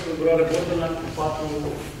această tulburare borderline cu 4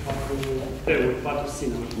 teuri, 4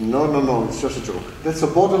 sinuri. No, it's just a joke. That's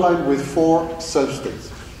a borderline with 4 self-states.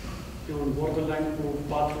 E un borderline cu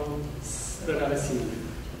 4 stări ale sinului.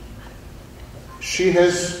 She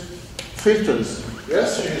has filters. Yes,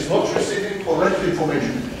 she is not receiving correct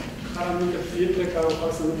information. Care anumite filtre care o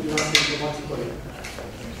fac să nu primească informații corecte.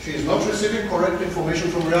 She is not receiving correct information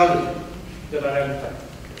from reality. De la realitate.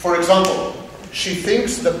 For example, she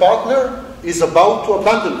thinks the partner is about to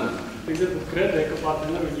abandon her. De exemplu, crede că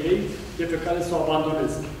partenerul ei e pe cale să o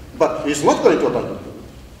abandoneze. But he's not going to abandon her.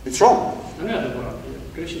 It's wrong. Nu e adevărat, e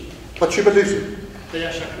greșit. But she believes it. Dar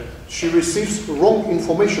ea așa crede. She receives wrong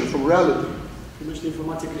information from reality. Primește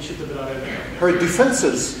informații greșite de la realitate. Her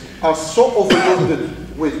defenses are so overloaded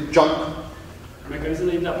with junk.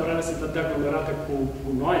 Mecanismele de apărare sunt atât de aglomerate cu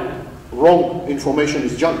gunoaie. Wrong information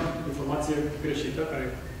is junk. Informație greșită care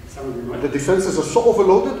înseamnă gunoaie. The defenses are so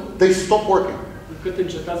overloaded, they stop working. Încât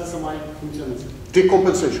încetează să mai funcționeze.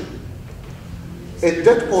 Decompensation. At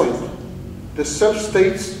that point, the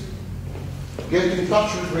self-states get in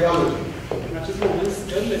touch with reality. În acest moment,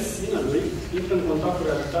 stările sinelui intră în contact cu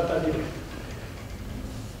realitatea directă.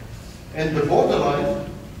 And the borderline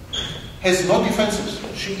has no defenses.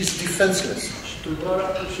 She is defenseless.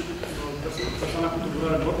 Și persoana cu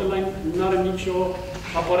tulburare borderline nu are nicio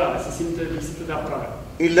apărare, se simte lipsită de apărare.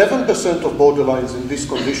 11% of borderlines in this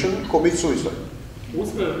condition commit suicide.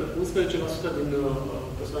 11% din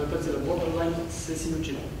personalitățile borderline se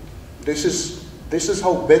sinucid. This is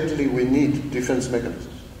how badly we need defense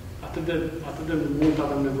mechanisms. Atât de mult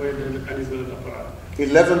avem nevoie de mecanismele de apărare.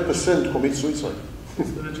 11% commit suicide. 11%.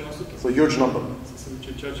 It's a huge number. Se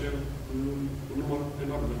sinucid, ceea ce e un număr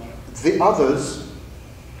enorm de mare.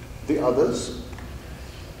 The others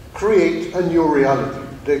create a new reality.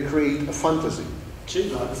 They create a fantasy.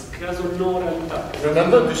 Ceilalți creează o nouă realitate.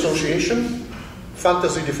 Remember dissociation?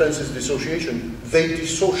 Fantasy defense is dissociation. They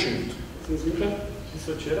dissociate. Țineți minte?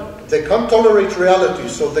 Disocierea? They can't tolerate reality,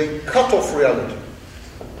 so they cut off reality.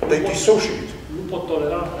 They dissociate. Nu pot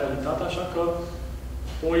tolera realitatea, așa că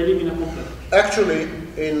o elimină complet. Actually,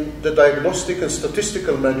 in the diagnostic and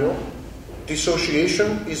statistical manual, dissociation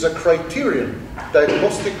is a criterion,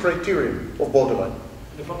 diagnostic criterion of borderline.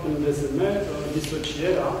 De fapt, în DSM,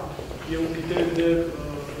 disocierea e un criteriu de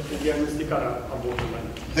diagnosticare a borderline.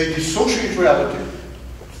 They dissociate reality.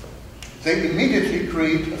 They immediately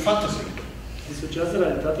create a fantasy. Disociază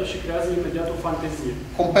realitatea și creează imediat o fantezie.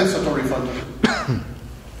 Compensatory fantasy.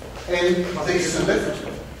 And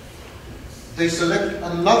they select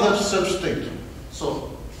another self-state. So,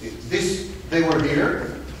 they were here,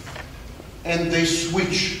 and they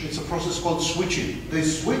switch. It's a process called switching. They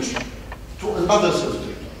switch to another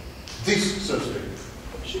self-state. This self-state.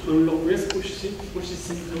 Și înlocuiesc pur și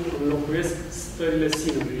simplu, înlocuiesc stările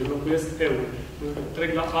sinului, înlocuiesc eu-ul,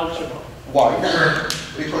 trec la altceva. Why?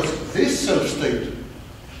 Because this self-state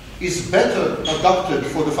is better adapted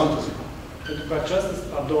for the fantasy. Pentru că această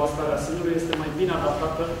a doua stare a sinului este mai bine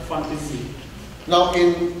adaptată fanteziei. Now, in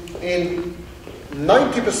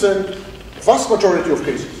 90%, vast majority of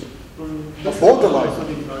cases,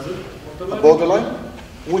 a borderline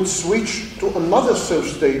would switch to another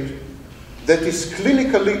self-state that is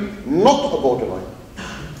clinically not a borderline,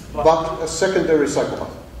 but a secondary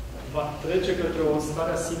psychopath. Va trece către o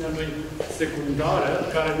stare a sinelui secundară,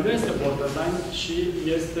 care nu este borderline, și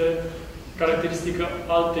este caracteristică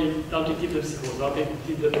altui tip de psihoză, altui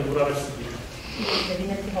tip de tulburare psihică.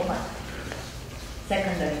 Devine psihopat.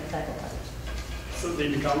 Secondary psychopath. So they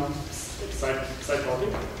become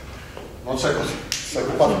psychotic? Not psychotic.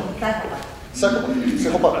 Psychopath.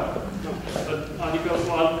 Psychopath. Adică un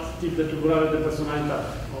alt tip de tulburare de personalitate,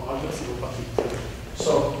 o altă psihopatie.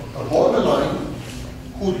 So, a borderline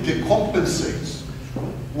who decompensates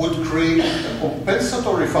would create a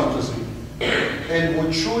compensatory fantasy and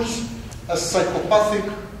would choose a psychopathic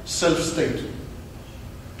self-state.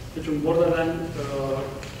 Deci un borderline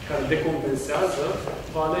care decompensează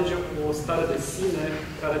va alege o stare de sine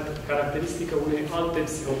caracteristică unei alte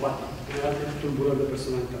psihopatii, unei alte tulburări de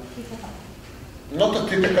personalitate. Not a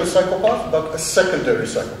typical psychopath, but a secondary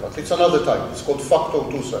psychopath. It's another type. It's called factor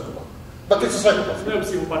 2 psychopath. But it's a psychopath. Nu e o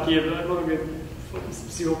psihopatie,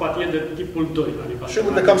 psihopatie de tipul 2. Adică she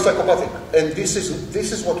will become psychopathic. And this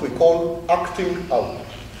is what we call acting out.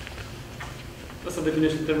 Asta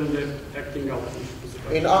definește termenul de acting out.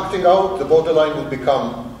 In acting out, the borderline will become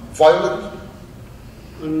violent,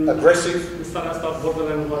 aggressive, în starea asta,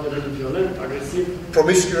 borderline va deveni violent, agresiv,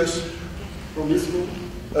 promiscuous, promiscu,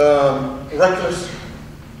 reckless,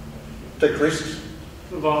 take risks,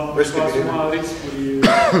 va asuma riscuri,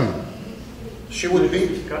 she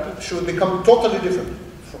would become totally different.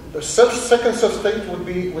 The second self-state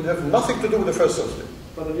would have nothing to do with the first self-state.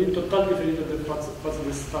 Va deveni total diferită de față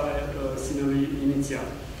de starea sinelui inițial.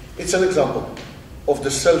 It's an example of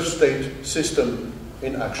the self-state system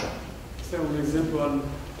in action. Este un exemplu al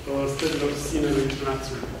stărilor sinelui în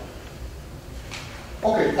acțiune.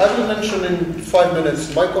 Okay, I will mention in 5 minutes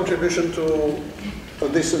my contribution to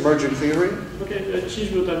this emerging theory. Ok,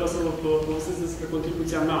 5 minute vreau să vă povestesc despre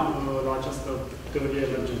contribuția mea la această teorie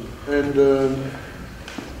emergentă. And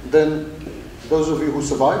then, those of you who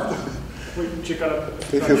survived,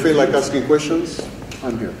 if you feel like asking questions,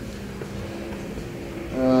 I'm here.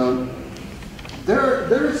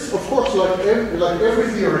 There is, of course, like every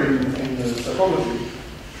theory in psychology,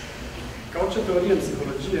 ca orice teorie în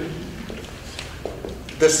psihologie,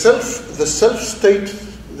 the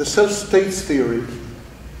self-states theory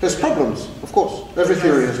has problems, of course. Every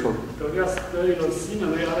theory has problems. Teoria stărilor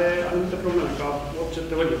sinelui are anumite probleme, ca orice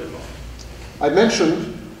teorie de fapt. I mentioned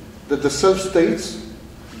that the self-states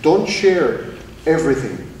don't share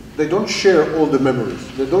everything. They don't share all the memories.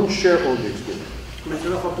 They don't share all the experience.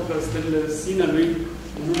 Menționa faptul că stările sinelui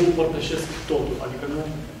nu împărtășesc totul, adică nu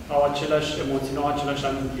au aceleași emoții, nu au aceleași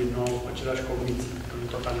amintiri, nu au aceleași cogniții în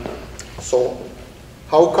totalitate. So,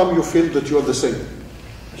 how come you feel that you are the same?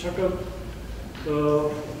 Așa că,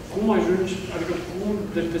 cum ajungi, adică cum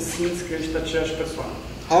te simți că ești aceeași persoană?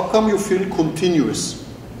 How come you feel continuous?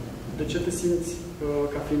 De ce te simți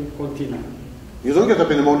ca fiind continuu? You don't get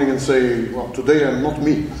up in the morning and say, well, today I'm not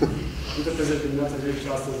me. Nu te trezești dimineața și zici,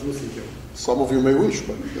 astăzi nu sunt eu. Some of you may wish,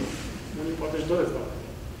 but unii poate își doresc, dar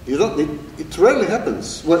you don't. It rarely happens.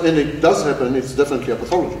 Well, and it does happen. It's definitely a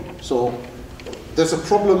pathology. So there's a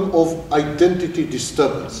problem of identity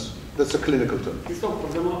disturbance. That's a clinical term. Este o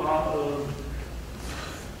problemă a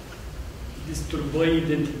disturbării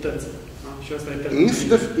identității. Și asta e termenul.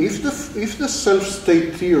 If the self-state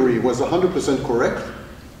theory was 100% correct,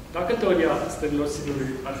 dacă teoria stărilor sinelui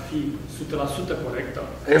ar fi 100% corectă,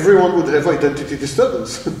 everyone would have identity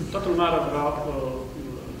disturbance. Toată lumea ar avea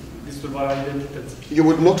disturbarea identității. You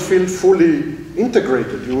would not feel fully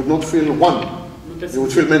integrated. You would not feel one. You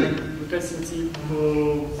would feel many. Nu te simți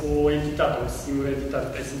o entitate, o singură entitate.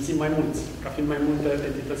 Te simți mai mulți, ca fiind mai multe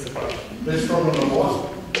entități separate. That's problem number one.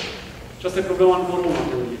 Și asta e problema numărul 1 a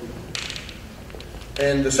teoriei.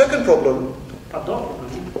 And the second problem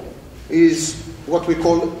is what we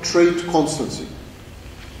call trait constancy.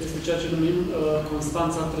 Este ceea ce numim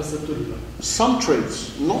constanța trăsăturilor. Some traits,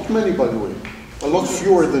 not many by the way, a lot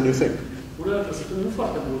fewer than you think. Unele trăsături nu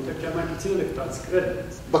foarte multe, chiar mai puține decât ați crede.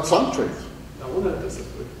 But some traits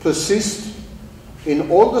persist in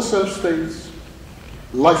all the self-states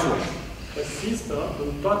lifelong. Persistă în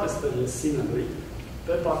toate stările sinelui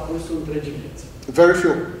pe parcursul întregii vieți. Very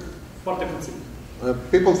few. Foarte puțin.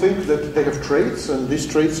 People think that they have traits and these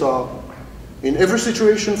traits are in every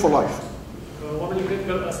situation for life. Oamenii cred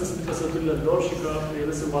că astea sunt trăsăturile lor și că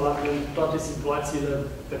ele sunt valabile în toate situațiile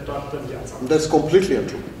pe toată viața. That's completely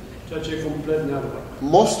untrue. Ceea ce e complet neadevărat.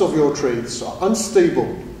 Most of your traits are unstable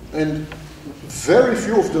and very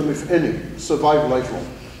few of them, if any, survive lifelong.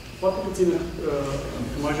 Foarte puține,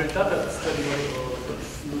 majoritatea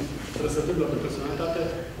trăsăturilor de personalitate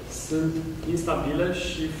sunt instabile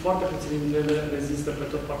și foarte puține dintre ele rezistă pe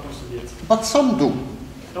tot parcursul vieții. But some do.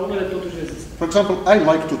 Dar unele totuși rezistă. For example, I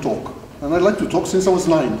like to talk. And I like to talk since I was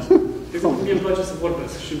 9. De exemplu, mie îmi place să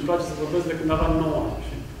vorbesc și îmi place să vorbesc de când aveam 9 ani.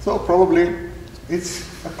 So probably it's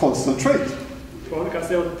a constant trait. Probabil că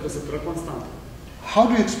asta e o trăsătură constantă. How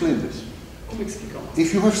do you explain this? Cum explicăm asta? If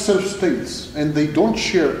you have self-states and they don't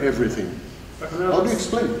share everything, how do you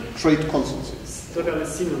explain trait constancy? Stările ale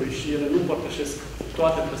sinelui și ele nu împărtășesc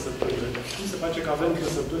toate trăsăturile. Cum se face că avem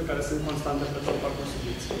trăsături care sunt constante pe tot parcursul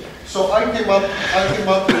vieții? So I came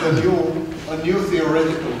up with a new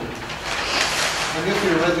theoretical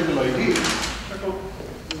idea.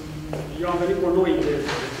 Eu am venit cu o nouă idee.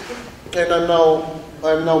 And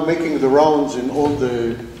I'm now making the rounds in all the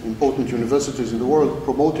important universities in the world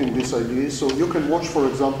promoting this idea. So you can watch, for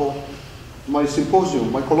example, my symposium,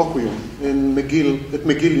 my colloquium at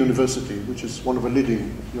McGill University, which is one of the leading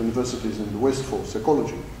universities in the West for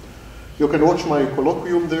psychology. You can watch my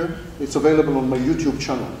colloquium there. It's available on my YouTube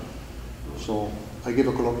channel. So I give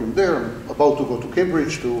a colloquium there. I'm about to go to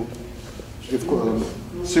Cambridge to give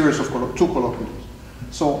a series of two colloquiums.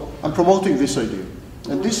 So I'm promoting this idea.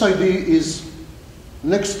 And this idea is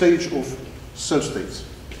next stage of self-states.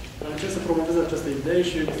 Încerc să promovez această idee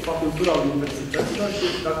și fac un tur al universităților și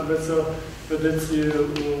dacă vreți să vedeți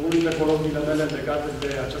unele colocviile mele legate de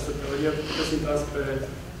această teorie, puteți intrați pe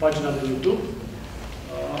pagina de YouTube.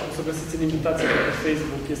 O să să o găsiți în invitație de pe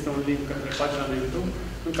Facebook, este un link către pagina de YouTube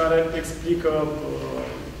în care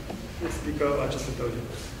explică aceste teorii.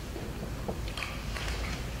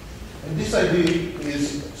 And this idea is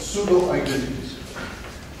pseudo-identities.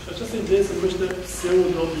 Și această idee se numește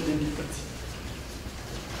pseudo-identități.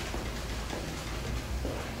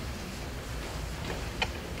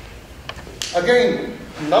 Again,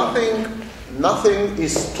 nothing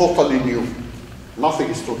is totally new. Nothing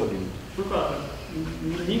is totally new.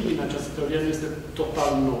 Nimic din această teorie nu este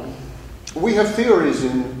total nou. We have theories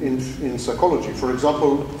in psychology. For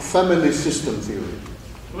example, family system theory.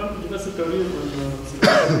 Avem diverse teorii în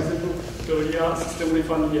psihologie, de exemplu, teoria sistemului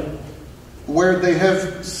familiar. Where they have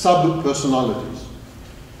sub-personalities,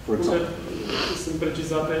 for example. Sunt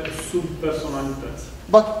precizate subpersonalități.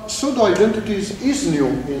 But pseudo-identities is a new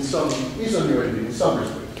idea in some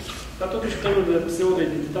respects. Dar totuși termenul de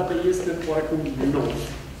pseudo-identitate este oarecum nou.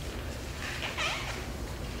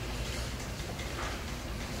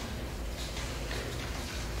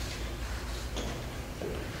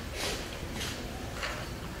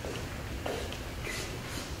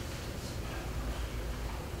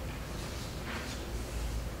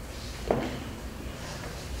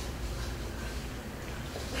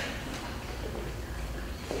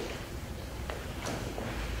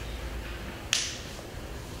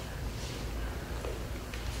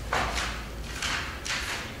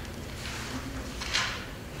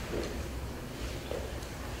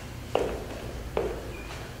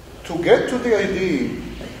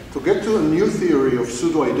 To get to a new theory of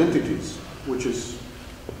pseudo-identities, which is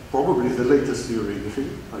probably the latest theory,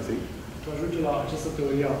 I think. Tu ajungi la această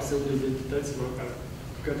teorie a pseudo-identităților, care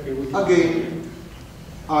cred că e ultima. Again,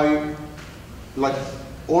 like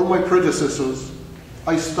all my predecessors,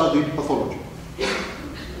 I studied pathology.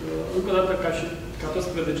 Încă o dată, ca toți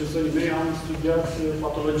predecesorii mei, am studiat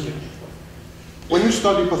patologie. When you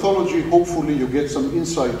study pathology, hopefully you get some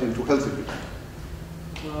insight into healthy people.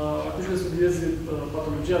 Atunci când studiezi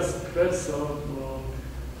patologia, sper să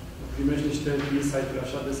primești niște insight-uri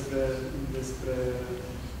așa despre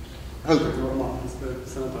normal, despre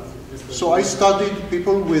sănătate. So I studied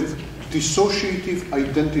people with dissociative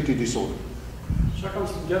identity disorder. Așa că am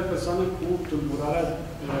studiat persoane cu tulburarea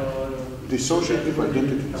dissociative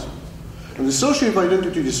identity disorder. And dissociative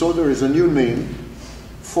identity disorder is a new name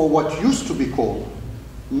for what used to be called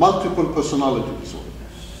multiple personality disorder.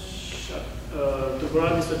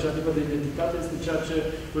 Tulburarea disociativă de identitate este ceea ce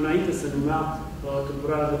înainte se numea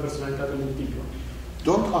tulburarea de personalitate multiplă.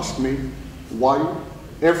 Don't ask me why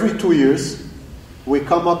every 2 years we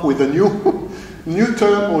come up with a new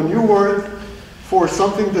term or new word for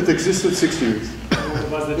something that existed 60 years.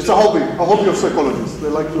 It's a hobby of psychologists.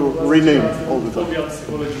 They like to rename all the time. Hobby of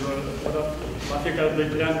psihologilor. La fiecare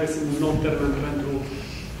 2-3 ani găsim un nou termen pentru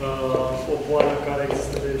o boală care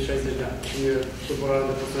există de 60 de ani. E tulburarea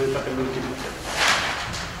de personalitate multiplă.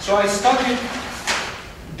 So I studied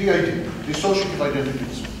DID, dissociative identity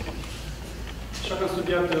disorder. Așa că am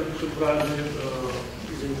studiat tulburarea de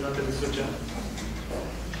identitate disociată.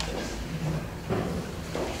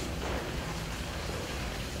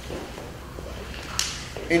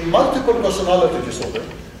 In multiple personality disorder,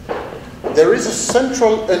 there is a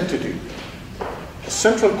central entity, a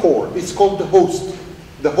central core. It's called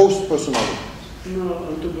the host personality.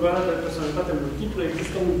 În tulburarea de personalitate multiplă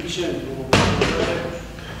există un centru, o personalitate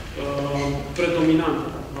predominantă,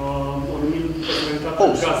 o numim personalitatea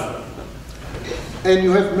gazdă. And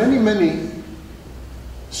you have many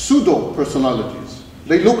pseudo-personalities.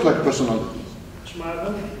 They look like personalities. Și mai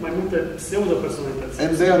avem mai multe pseudo-personalități.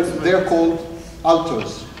 And they are called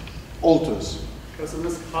alters. Care se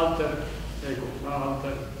numesc alter ego.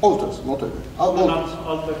 Alters, not ego.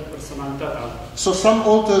 Alter personalitate. So some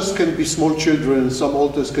alters can be small children, some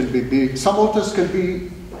alters can be big, some alters can be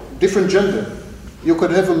different gender. You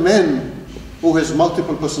could have a man who has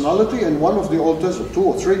multiple personality and one of the alters, or 2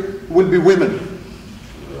 or 3, will be women.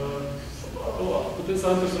 Putem să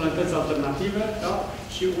avem personalități alternative, da?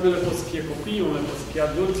 Și unele pot să fie copii, unele pot să fie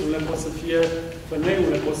adulți, unele pot să fie femei,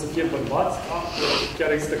 unele pot să fie bărbați. Da? Chiar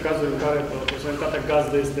există cazuri în care personalitatea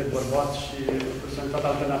gazdă este bărbat și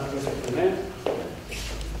personalitatea alternativă este femeie.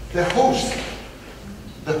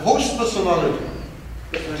 The host personality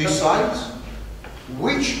decides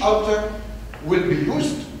which alter will be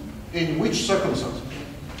used in which circumstances.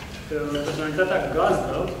 Personalitatea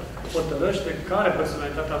gazdă hotărăște care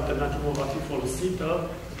personalitate alternativă va fi folosită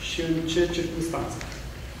și în ce circunstanțe.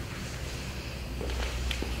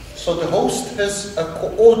 So the host has a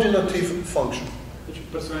coordinative function. Deci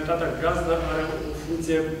personalitatea gazdă are o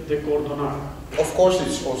funcție de coordonare. Of course,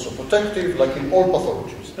 it's also protective, like in all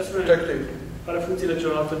pathologies. Protective. Are funcțiile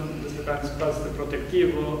celelalte despre care discutați, este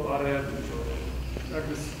protectivă, are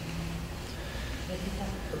agresiv.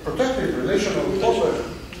 Protective, relational,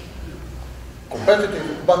 competitive,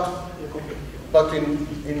 but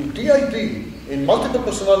in DID, in multiple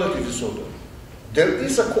personality disorder, there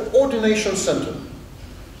is a coordination center.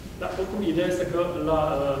 Dar oricum, ideea este că la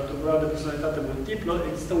tulburarea de personalitate multiplă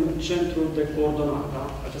există un centru de coordonare, da?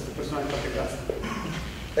 Această personalitate gazdă.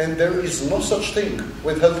 And there is no such thing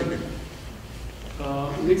with healthy people.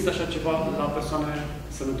 Nu există așa ceva la persoane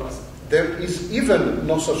sănătoase. There is even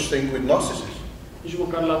no such thing with narcissists. Nici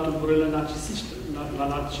măcar la tulburările la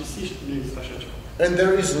narcisiști nu există așa ceva. And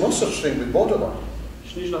there is no such thing with borderline.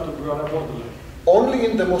 Și nici la tulburarea borderline. Only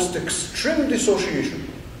in the most extreme dissociation,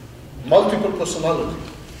 multiple personality,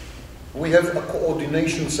 we have a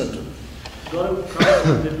coordination center. Doar în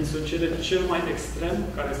cazul de disociere cel mai extrem,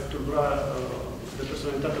 care este tulburarea de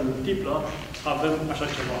personalitate multiplă, avem așa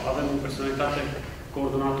ceva, avem o personalitate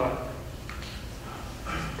coordonatoare.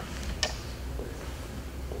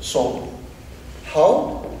 So, how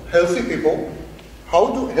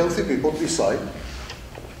do healthy people decide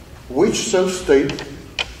which self-state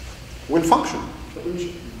will function? Atunci,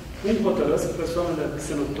 cum hotărăsc persoanele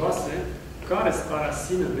sănătoase care starea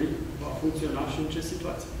sinelui va funcționa și în ce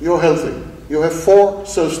situație? You're healthy. You have 4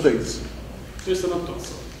 self-states. Tu ești sănătos.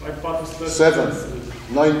 Ai 4 stări. 7,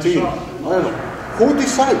 19. I don't know. Who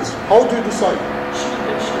decides? How do you decide? Cine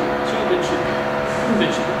decide? Cum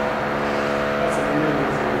decide?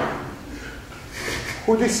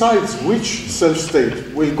 Who decides which self-state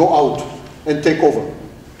will go out and take over?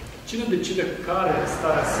 Cine decide care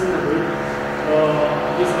starea sinelui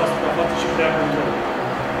este la suprafață și preia controlul?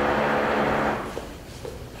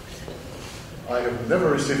 I have never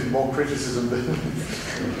received more criticism than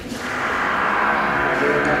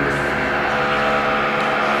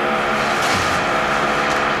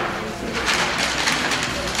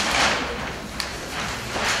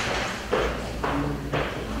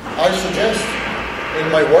I suggest in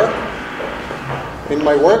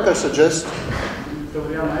my work I suggest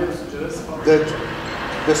that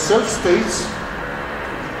the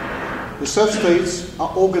self-states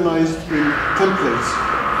are organized in templates.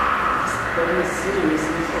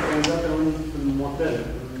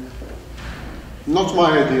 Not my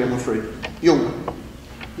idea, I'm afraid. Jung.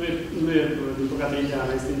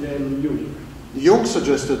 Jung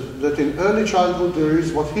suggested that in early childhood there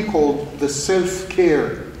is what he called the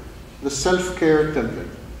self-care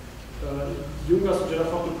template. Jung a sugerat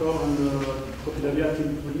faptul că în copilăria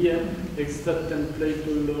timpurie există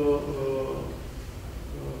template-ul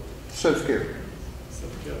self-care.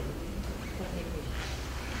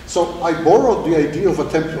 So I borrowed the idea of a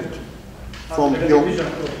template from Jung.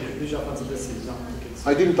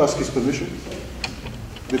 I didn't ask his permission.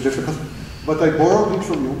 A bit difficult. But I borrowed it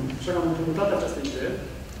from Jung.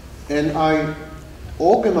 And I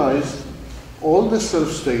organized all the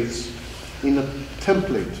self-states in a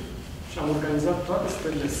template.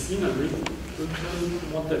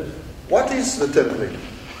 What is the template?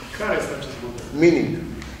 Meaning,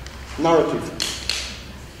 narrative.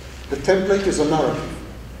 The template is a narrative.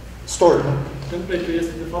 Story.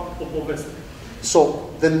 So,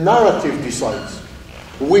 the narrative decides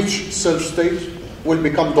which self-state will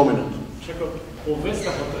become dominant.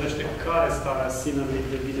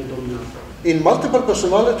 In multiple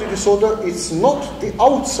personality disorder, it's not the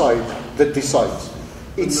outside that decides.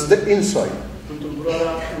 It's the inside. În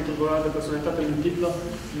tulburarea de personalitate multiplă,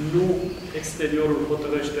 nu exteriorul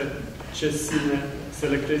hotărăște ce sine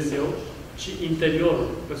selectez eu, ci interiorul,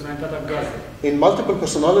 personalitatea gazdă. In multiple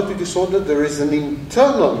personality disorder, there is an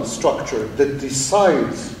internal structure that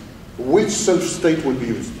decides which self-state will be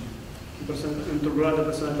used. În tulburarea de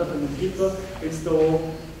personalitate multiplă, există o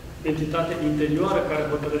entitate interioară care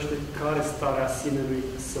hotărăște care starea sinelui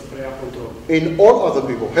să preia controlul. In all other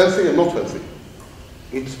people, healthy and not healthy,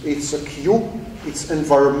 it's a cue, it's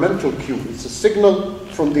environmental cue, it's a signal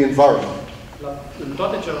from the environment. În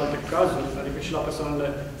toate celelalte cazuri, adică și la persoanele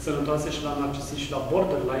sănătoase și la narcisiști și la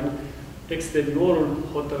borderline, exteriorul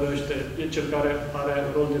hotărăște, e cel care are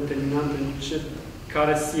rol determinant în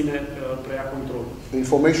care sine preia controlul.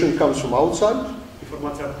 Information comes from outside.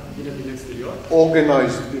 Informația vine din exterior.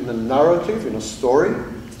 Organized in a narrative, in a story.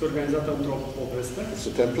 Este organizată într-o poveste. It's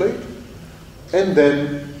a template. And then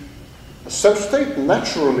a self-state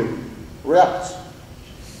naturally reacts.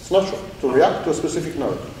 It's natural to react to a specific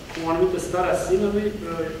narrative. O anumită stare a sinelui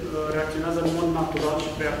reacționează în mod natural și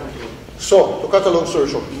preia controlul. So, to cut a long story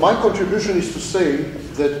short, my contribution is to say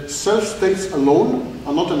that self-states alone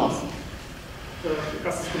are not enough.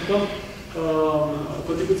 Ca să scurtăm,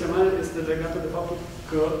 contribuția mea este legată de faptul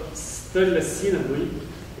că stările sinelui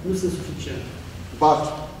nu sunt suficiente. But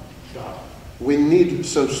Da. we need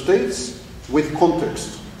self-states with context.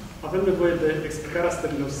 Avem nevoie de explicarea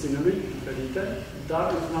stărilor sinelui diferite, dar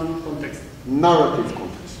într-un anumit context. Narrative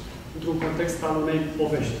context. Într-un context al unei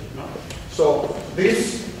povești. Da? So this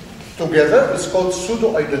together is called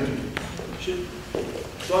pseudo-identity. Și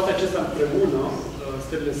toate acestea împreună,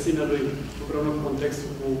 stările sinelui, împreună cu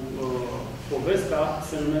contextul cu povestea,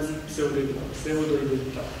 se numesc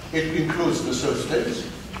pseudo-identitate. It includes the self-states,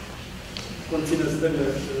 Conține stările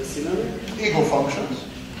sinelui, ego functions,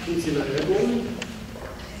 funcțiile ego-ului,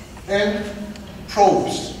 and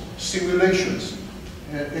probes, simulations,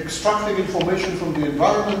 extracting information from the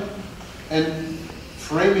environment and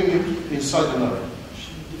framing it inside the narrative. și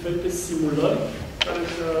diferite simulări, care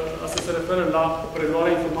asta se referă la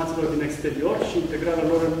preluarea informațiilor din exterior și integrarea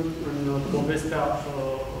lor în povestea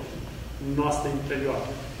noastră interioară.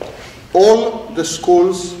 All the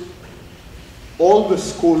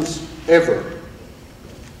schools ever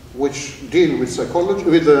which deal with psychology,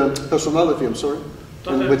 with the personality,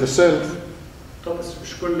 and with the self, Toate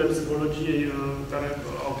școlile psihologiei care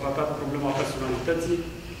au tratat problema personalității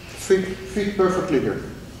fit perfectly here.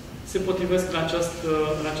 se potrivesc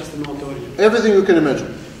în această nouă teorie. Everything you can imagine.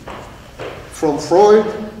 From Freud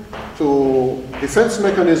to defense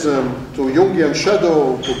mechanism, to Jungian shadow,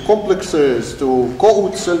 to complexes, to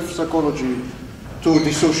cohort self-psychology, to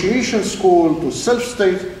dissociation school, to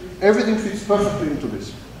self-state, everything fits perfectly into this.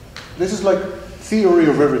 This is like theory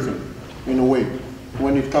of everything, in a way,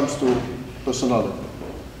 when it comes to personality.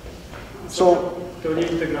 So, teoria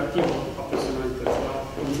integrativă a personalității,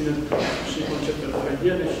 conține și conceptele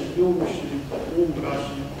freudiene, și Jung, și umbra,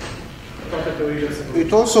 și toate teoriile psihologice.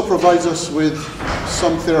 it also provides us with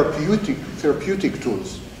some therapeutic tools.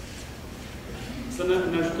 Să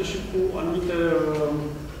ne ajute și cu anumite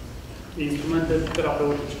instrumente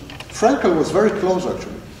terapeutice. Frankl was very close,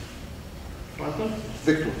 actually. Frankl?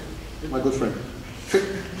 Victor, my good friend.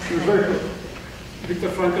 He was very close. Victor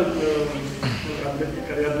Frankl,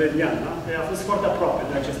 care e adlerian, da? A fost foarte aproape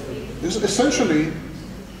de aceste lucruri. Essentially,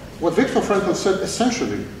 what Viktor Frankl said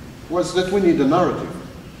essentially was that we need a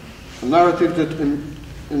narrative that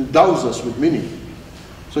endows us with meaning.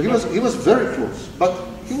 So he was very close, but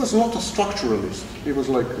he was not a structuralist. He was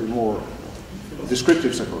like a more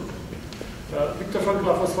descriptive psychologist. Victor Frankl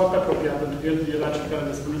a fost foarte apropiat, pentru că el era cel care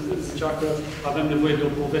ne zicea că avem nevoie de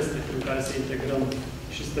o poveste prin care să integrăm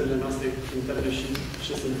și stările noastre interne și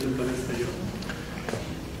ce se întâmplă în exterior.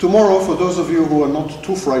 Tomorrow, for those of you who are not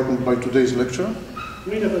too frightened by today's lecture,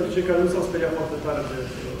 Mâine, pentru cei care nu s-au speriat foarte tare de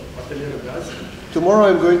atelierul de azi, tomorrow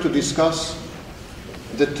I'm going to discuss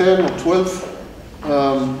the 10 or 12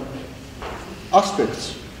 aspects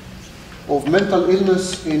of mental illness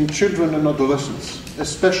in children and adolescents,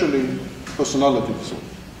 especially personality disorder.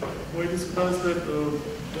 voi discuta despre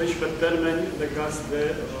 12 termeni legați de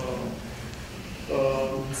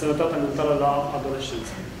sănătatea mentală la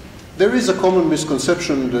adolescență. There is a common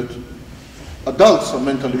misconception that adults are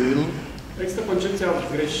mentally ill, Există concepția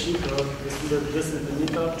greșită, destul de des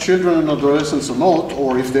întâlnită, children and adolescents are not,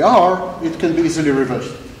 or if they are, it can be easily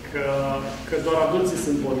reversed. că doar adulții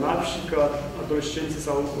sunt bolnavi și că adolescenții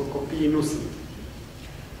sau copiii nu sunt.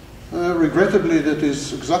 Regrettably, that is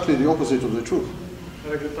exactly the opposite of the truth.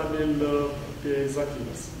 Regretabil, e exact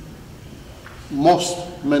invers. Most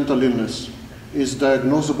mental illness is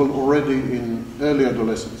diagnosable already in early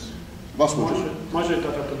adolescence. Vast majority.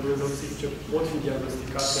 Majoritatea tulburărilor psihice pot fi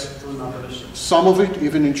diagnosticate în adolescență. Some of it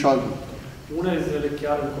even in childhood. Unele dintre ele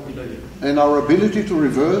chiar în copilărie. And our ability to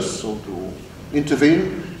reverse or to intervene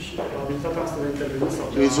Și abilitatea noastră de a interveni sau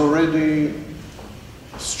de is already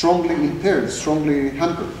strongly impaired, strongly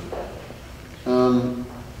hampered.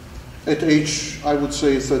 At age, I would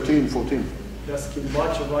say 13, 14. de a schimba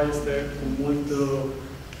ceva este cu mult,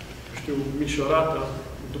 micșorată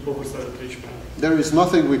după vârsta de 13 ani. There is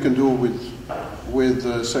nothing we can do with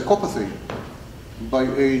psychopathy by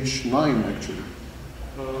age 9, actually.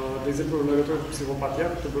 De exemplu, în legătură cu psihopatia,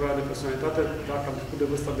 cu tulburarea de personalitate, dacă am trecut de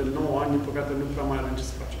vârsta de 9 ani, din păcate nu prea mai avem ce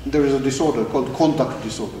să facem. There is a disorder called contact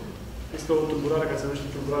disorder. Este o tulburare care se numește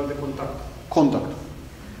tulburare de contact. Contact,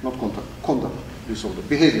 not contact. Conduct disorder,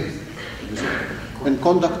 behavior disorder. And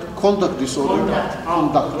conduct disorder.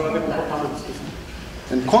 Tulburare de comportament, scuze.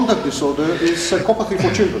 And conduct disorder is psychopathy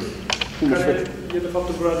for children. Care e de fapt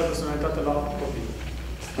tulburarea de personalitate la copii.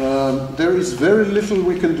 There is very little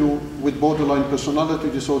we can do with borderline personality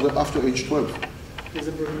disorder after age 12. De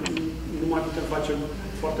exemplu, nu mai putem face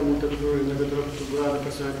foarte multe lucruri în legătură cu tulburarea de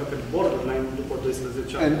personalitate borderline după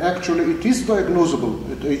 12 ani. And actually it is diagnosable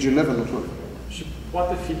at age 11 or 12. Și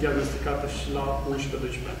poate fi diagnosticată și la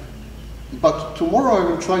 11-12 ani. But tomorrow I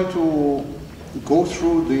will try to go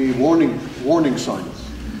through the warning signs,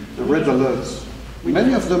 the red alerts.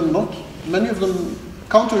 Many of them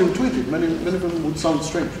counterintuitive. Many of them would sound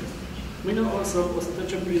strange. Mâine o să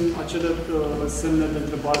trecem prin acele semne de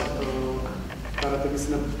întrebare care trebuie să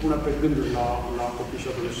ne pună pe gânduri la copii și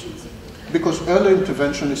adolescenți. Because early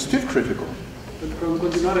intervention is still critical. Pentru că în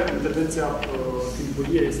continuare intervenția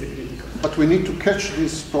timpurie este critică. But we need to catch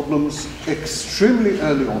these problems extremely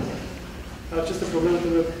early on. Aceste probleme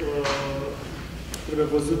trebuie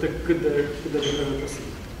văzute cât de devreme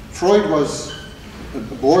posibil. Freud was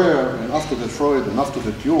Boyer, and after that Freud, and after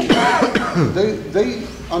that Jung, they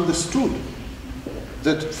understood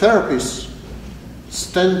that therapists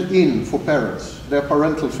stand in for parents. They are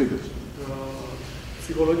parental figures.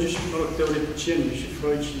 Psihologii și teoreticienii și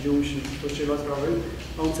Freud și Jung și toți ceilalți care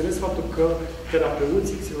au înțeles faptul că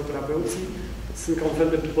terapeuții, psihoterapeuții sunt ca un fel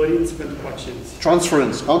de părinți pentru pacienți.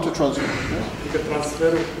 Transference, counter-transference. Adică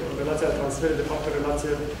relația de transfer, de fapt, o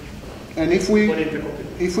relație and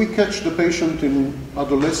if we catch the patient in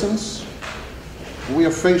adolescence, we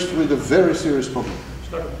are faced with a very serious problem. Și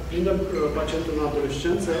dacă prindem pacientul în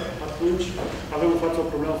adolescență, atunci avem în față o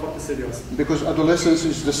problemă foarte serioasă. Because adolescence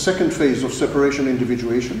is the second phase of separation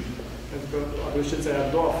individuation. Pentru că adolescența e a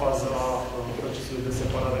doua fază a procesului de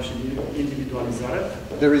separare și individualizare.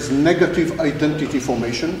 There is negative identity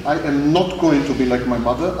formation. I am not going to be like my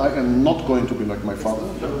mother. I am not going to be like my father.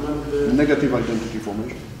 Negative identity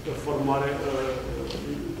formation. Formare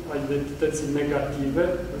a identității negative,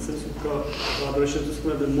 în sensul că adolescentul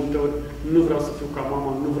spune de multe ori nu vreau să fiu ca mama,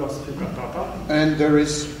 nu vreau să fiu ca tata. And there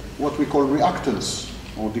is what we call reactance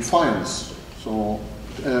or defiance, so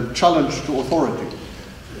challenge to authority.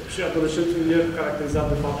 Și adolescentul e caracterizat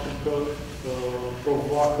de faptul că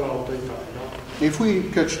provoacă autoritatea. Da? If we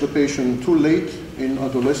catch the patient too late in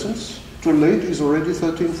adolescence, too late is already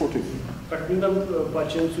 13-14. Dacă prindem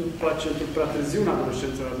pacientul prea târziu în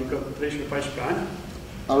adolescență, adică 13-14 ani,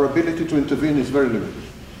 our ability to intervene is very limited.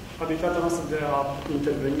 abilitatea noastră de a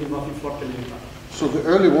interveni va fi foarte limitată. So the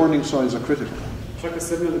early warning signs are critical. Așa că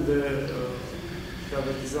semnele de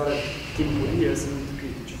avertizare timpurie sunt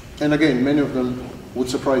critice. And again, many of them would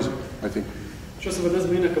surprise you, I think. Și o să vedeți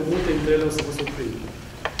mâine că multe dintre ele o să vă surprindă.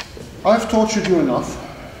 I've tortured you enough.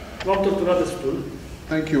 V-am torturat destul.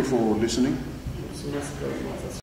 Thank you for listening. Mulțumesc că m-ați